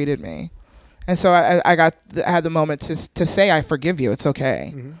had treated me. And so I had the moment to say, I forgive you. It's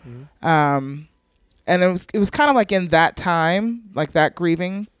okay. And it was kind of like in that time, like that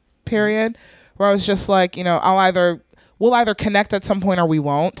grieving period, where I was just like, you know, we'll either connect at some point or we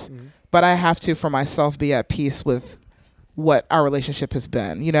won't. But I have to, for myself, be at peace with what our relationship has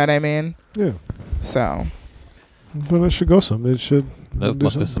been. You know what I mean? Yeah. So. Well, it should go some. It should. Those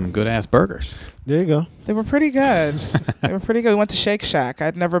must be some good ass burgers. There you go. They were pretty good. They were pretty good. We went to Shake Shack.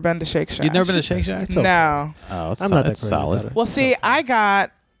 I'd never been to Shake Shack. You've never been to Shake Shack? No. Oh, it's, I'm not that it's great solid. about it. Well, see, I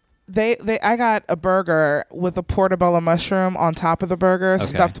got I got a burger with a portobello mushroom on top of the burger,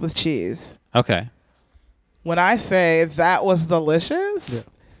 stuffed with cheese. Okay. When I say that was delicious,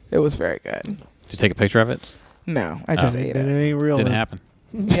 it was very good. Did you take a picture of it? No, I just ate It it. ain't real. Didn't then. happen.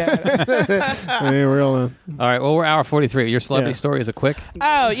 Yeah. It ain't real. Then. All right. Well, we're hour 43. Your celebrity story is a quick.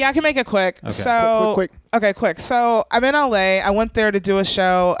 Oh, yeah, I can make it quick. Okay. So, Quick. Okay, quick. So, I'm in LA. I went there to do a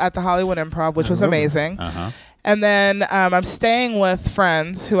show at the Hollywood Improv, which was amazing. Uh-huh. And then I'm staying with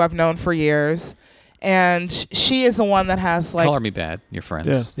friends who I've known for years. And she is the one that has like Color Me Bad, your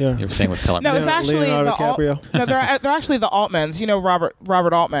friends. Yeah. You're staying with Color Me no, Bad. it's actually Leonardo the DiCaprio. no, they're actually the Altmans. You know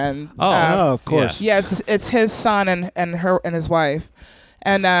Robert Altman. Oh. Of course. Yeah, it's his son and his wife,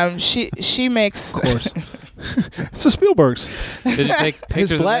 and she makes. Of course. It's the Spielbergs. Did you take pictures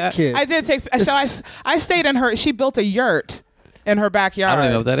His black of that? kid. I did take. So I stayed in her. She built a yurt in her backyard. I don't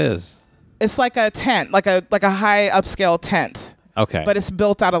even know what that is. It's like a tent, like a high upscale tent. Okay. But it's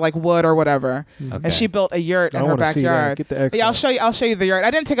built out of like wood or whatever. Okay. And she built a yurt in I her wanna see that. backyard. Get the X Yeah, out. I'll show you the yurt. I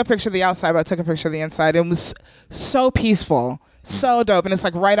didn't take a picture of the outside, but I took a picture of the inside. It was so peaceful. So dope. And it's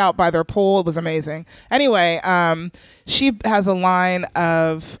like right out by their pool. It was amazing. Anyway, she has a line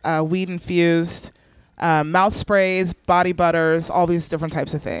of weed infused mouth sprays, body butters, all these different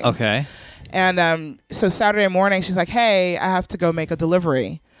types of things. Okay. And so Saturday morning, she's like, "Hey, I have to go make a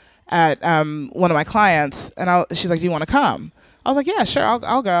delivery at one of my clients." And she's like, "Do you want to come?" I was like, "Yeah, sure,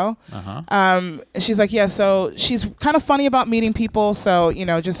 I'll go." And she's like, "Yeah." So she's kind of funny about meeting people. So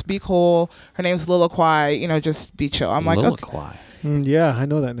just be cool. Her name's Lila Kwai. Just be chill. I'm like, Lila okay. Kwai. Yeah, I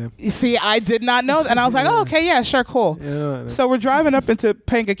know that name. You see, I did not know that. And I was like, "Oh, okay, yeah, sure, cool." Yeah, I know that name. So we're driving up into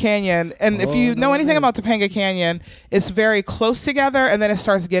Topanga Canyon, and if you know anything about Topanga Canyon, it's very close together, and then it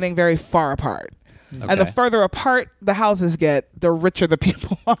starts getting very far apart. And the further apart the houses get, the richer the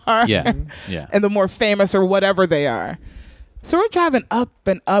people are. Yeah. Yeah. And the more famous or whatever they are. So we're driving up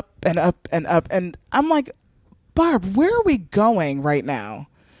and up and up and up, and I'm like, "Barb, where are we going right now?"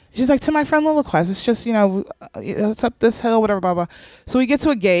 She's like, "To my friend Lila Quest. It's just, it's up this hill, whatever, blah, blah." So we get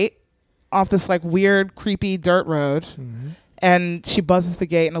to a gate off this like weird, creepy dirt road. And she buzzes the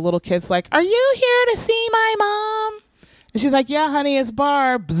gate, and a little kid's like, "Are you here to see my mom?" And she's like, "Yeah, honey, it's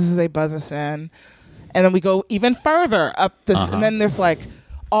Barb." Bzz, they buzz us in. And then we go even further up this. And then there's like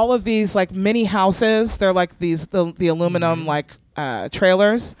all of these like mini houses. They're like the aluminum like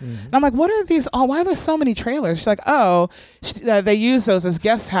trailers. And I'm like, "What are these? Oh, why are there so many trailers?" She's like, "Oh, they use those as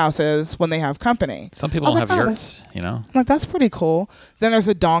guest houses when they have company." Some people don't have yurts, I'm like, "That's pretty cool." Then there's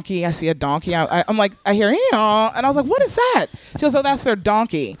a donkey. I see a donkey. I'm like, I hear, "Eeyaw," and I was like, "What is that?" She goes, "Oh, that's their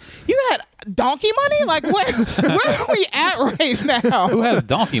donkey." You got donkey money? Like, where are we at right now? Who has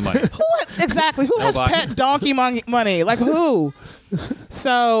donkey money? Exactly. Who has Nobody. pet donkey money? Like, who?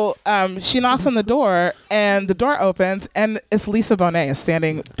 So she knocks on the door, and the door opens, and it's Lisa Bonet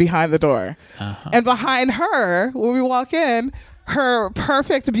standing behind the door. And behind her, when we walk in, her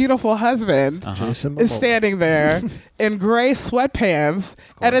perfect, beautiful husband is standing there in gray sweatpants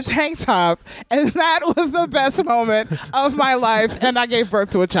and a tank top. And that was the best moment of my life. And I gave birth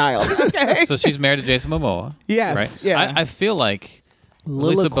to a child. Okay. So she's married to Jason Momoa. Yes. Right? Yeah. I feel like Lila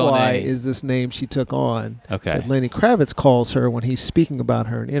Lisa Kwai Bonet is this name she took on. Okay. That Lenny Kravitz calls her when he's speaking about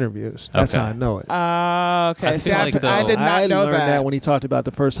her in interviews. That's Okay. how I know it. Okay. I See, feel like, though, I did not I know learned that when he talked about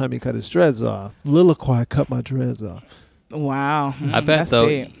the first time he cut his dreads off. Lila Kwai cut my dreads off. Wow. I bet That's though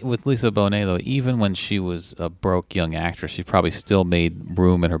deep. with Lisa Bonet though, even when she was a broke young actress, she probably still made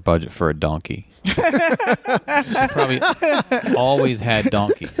room in her budget for a donkey. She probably always had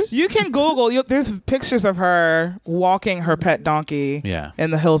donkeys. You can Google. There's pictures of her walking her pet donkey Yeah.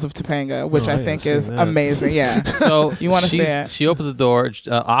 in the hills of Topanga, which Oh, I I think haven't is seen that. amazing. Yeah. So You wanna see it? She opens the door.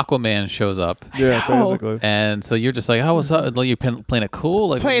 Aquaman shows up, Yeah, know. basically. and so you're just like, "Oh, what's up?" Like, you're playing it cool.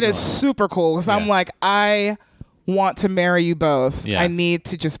 Like, Played what are it you doing? super cool because I'm Yeah. like, I want to marry you both. Yeah. I need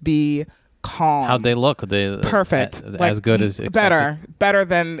to just be calm. How'd they look? They Perfect. as good as better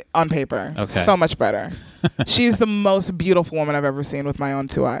than on paper. Okay. So much better. She's the most beautiful woman I've ever seen with my own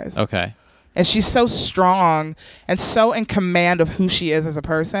two eyes. Okay. And she's so strong and so in command of who she is as a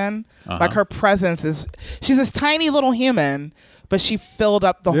person. Like her presence is, she's this tiny little human, but she filled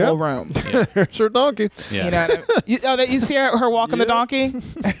up the whole room. There's her donkey. Yeah. You know what I mean? You see her walking the donkey?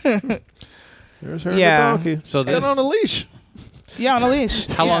 There's her Yeah. the donkey. So Get this- on a leash. Yeah, on a leash.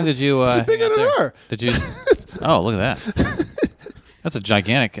 How long did you? It's bigger hang out than there? her. Did you? Oh, look at that. That's a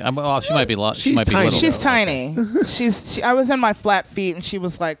gigantic. Well, she might be. She She's might be tiny. little. She's tiny. I was in my flat feet, and she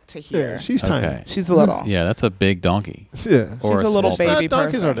was like to here. Yeah, she's tiny. Okay. She's little. Yeah, that's a big donkey. Yeah. Or She's a little small baby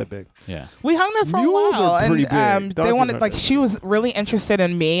Donkeys person. aren't that big. Yeah. We hung there for Mules a while, are pretty big. and they Donkeys wanted aren't like that she was really interested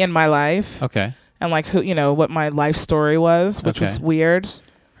in me and my life, Okay. and like who what my life story was, which was Okay. weird.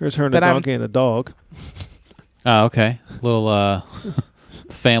 Here's her and a That I'm- donkey and a dog. Oh, okay. Little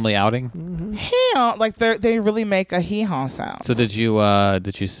family outing. Hee-haw, like they really make a hee-haw sound. So did you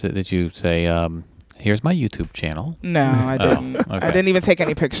say here's my YouTube channel? No, I didn't. okay. I didn't even take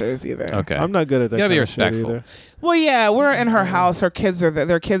any pictures either. Okay. I'm not good at that. You gotta be kind of shit respectful. either. Well, yeah, we're in her house. Her kids are there.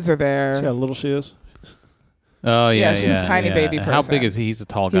 Their kids are there. See how little she is? Oh yeah, she's a tiny baby person. How big is he? He's a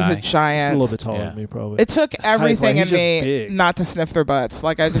tall guy. He's a giant. He's a little bit taller than me, probably. It took everything in He's just me big. not to sniff their butts.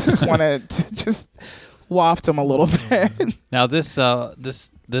 Like I just wanted to just waft them a little bit. Now this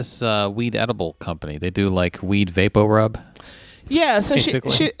weed edible company, they do like weed vapor rub. Yeah, so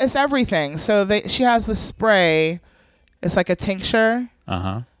Basically. she it's everything. So she has the spray. It's like a tincture.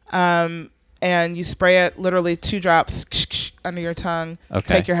 And you spray it literally 2 drops under your tongue.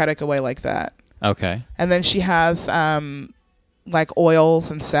 Okay. Take your headache away like that. Okay. And then she has like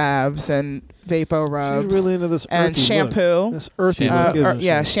oils and salves and vapor rubs. She's really into this and earthy shampoo. look. This earthy look, isn't she?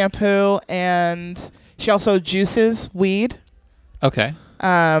 Yeah, shampoo, and she also juices weed. Okay.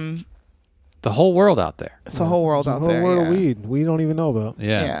 The whole world out there. It's a whole world There's out a whole there. world yeah. of weed we don't even know about.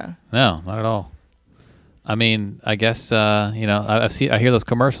 Yeah. Yeah. No, not at all. I mean, I guess I hear those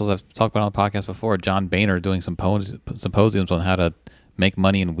commercials. I've talked about on the podcast before. John Boehner doing symposiums on how to make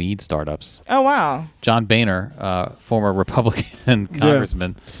money in weed startups. Oh wow! John Boehner, former Republican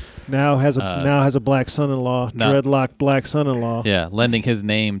congressman, now has a black son-in-law, dreadlocked black son-in-law. Yeah, lending his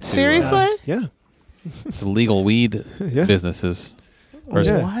name to seriously. Yeah, it's illegal weed businesses or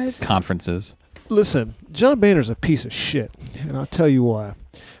conferences. Listen, John Boehner's a piece of shit, and I'll tell you why.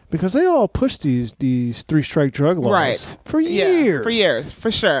 Because they all pushed these 3-strike drug laws for years. For years, for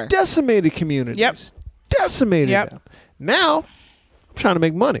sure. Decimated communities. Yep. Decimated them. Now, I'm trying to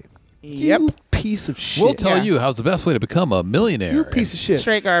make money. Yep. You piece of shit. We'll tell you how's the best way to become a millionaire. You piece of shit.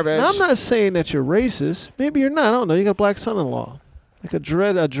 Straight garbage. Now, I'm not saying that you're racist. Maybe you're not. I don't know. You got a black son-in-law. Like a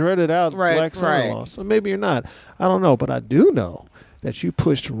dreaded out black son-in-law. So maybe you're not. I don't know. But I do know that you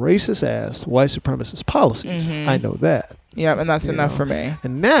pushed racist-ass white supremacist policies. Mhm. I know that. Yeah, and that's enough for me.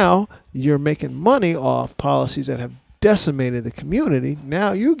 And now you're making money off policies that have decimated the community.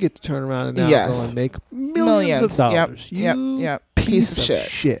 Now you get to turn around and now go and make millions of dollars. Yep. Piece of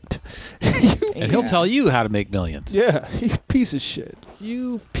shit. And he'll tell you how to make millions. Yeah, you piece of shit.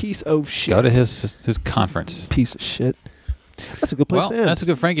 You piece of shit. Go to his conference. Piece of shit. That's a good place to end. That's a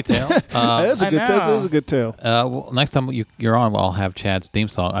good Frankie tale. That's a good tale. Well, next time you're on, I'll have Chad's theme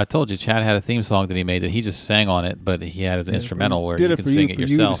song. I told you Chad had a theme song that he made that he just sang on it, but he had his instrumental where you can sing it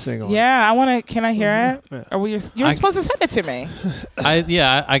yourself. Yeah, I want to. Can I hear it? Or you're supposed to send it to me?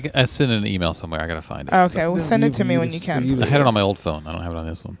 I sent it in an email somewhere. I gotta find it. Okay, well send it to me when you can. I had it on my old phone. I don't have it on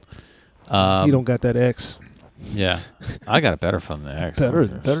this one. You don't got that X. Yeah, I got a better phone than X. Better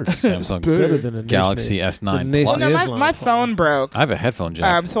Samsung better than a Galaxy S9 Well, Plus. no, my phone broke. I have a headphone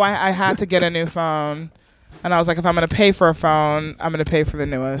jack. So I had to get a new phone, and I was like, if I'm going to pay for a phone, I'm going to pay for the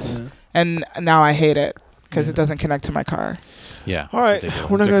newest. And now I hate it because it doesn't connect to my car. Yeah. All right.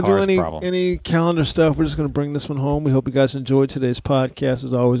 We're not going to do any calendar stuff. We're just going to bring this one home. We hope you guys enjoyed today's podcast.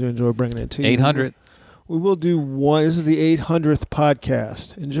 As always, we enjoy bringing it to you. 800. We will do one. This is the 800th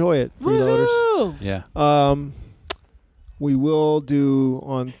podcast. Enjoy it, freeloaders. Yeah. We will do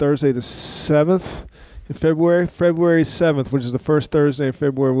on Thursday the 7th in February. February 7th, which is the first Thursday in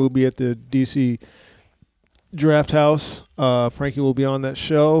February, we'll be at the DC Draft House. Frankie will be on that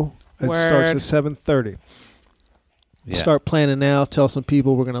show. It starts at 7:30. Yeah. Start planning now. Tell some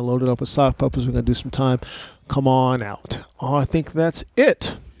people we're going to load it up with sock puppets. We're going to do some time. Come on out. Oh, I think that's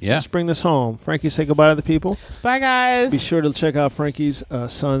it. Yeah. Let's bring this home. Frankie, say goodbye to the people. Bye, guys. Be sure to check out Frankie's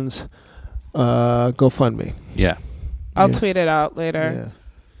son's GoFundMe. Yeah. I'll tweet it out later. Yeah.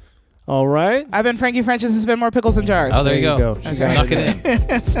 All right. I've been Frankie French. This has been More Pickles and Jars. Oh, there you go. Okay. Snuck it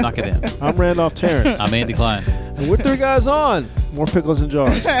in. Snuck it in. I'm Randolph Terrence. I'm Andy Klein. And we're 3 guys on More Pickles and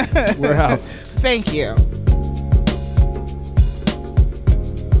Jars. We're out. Thank you.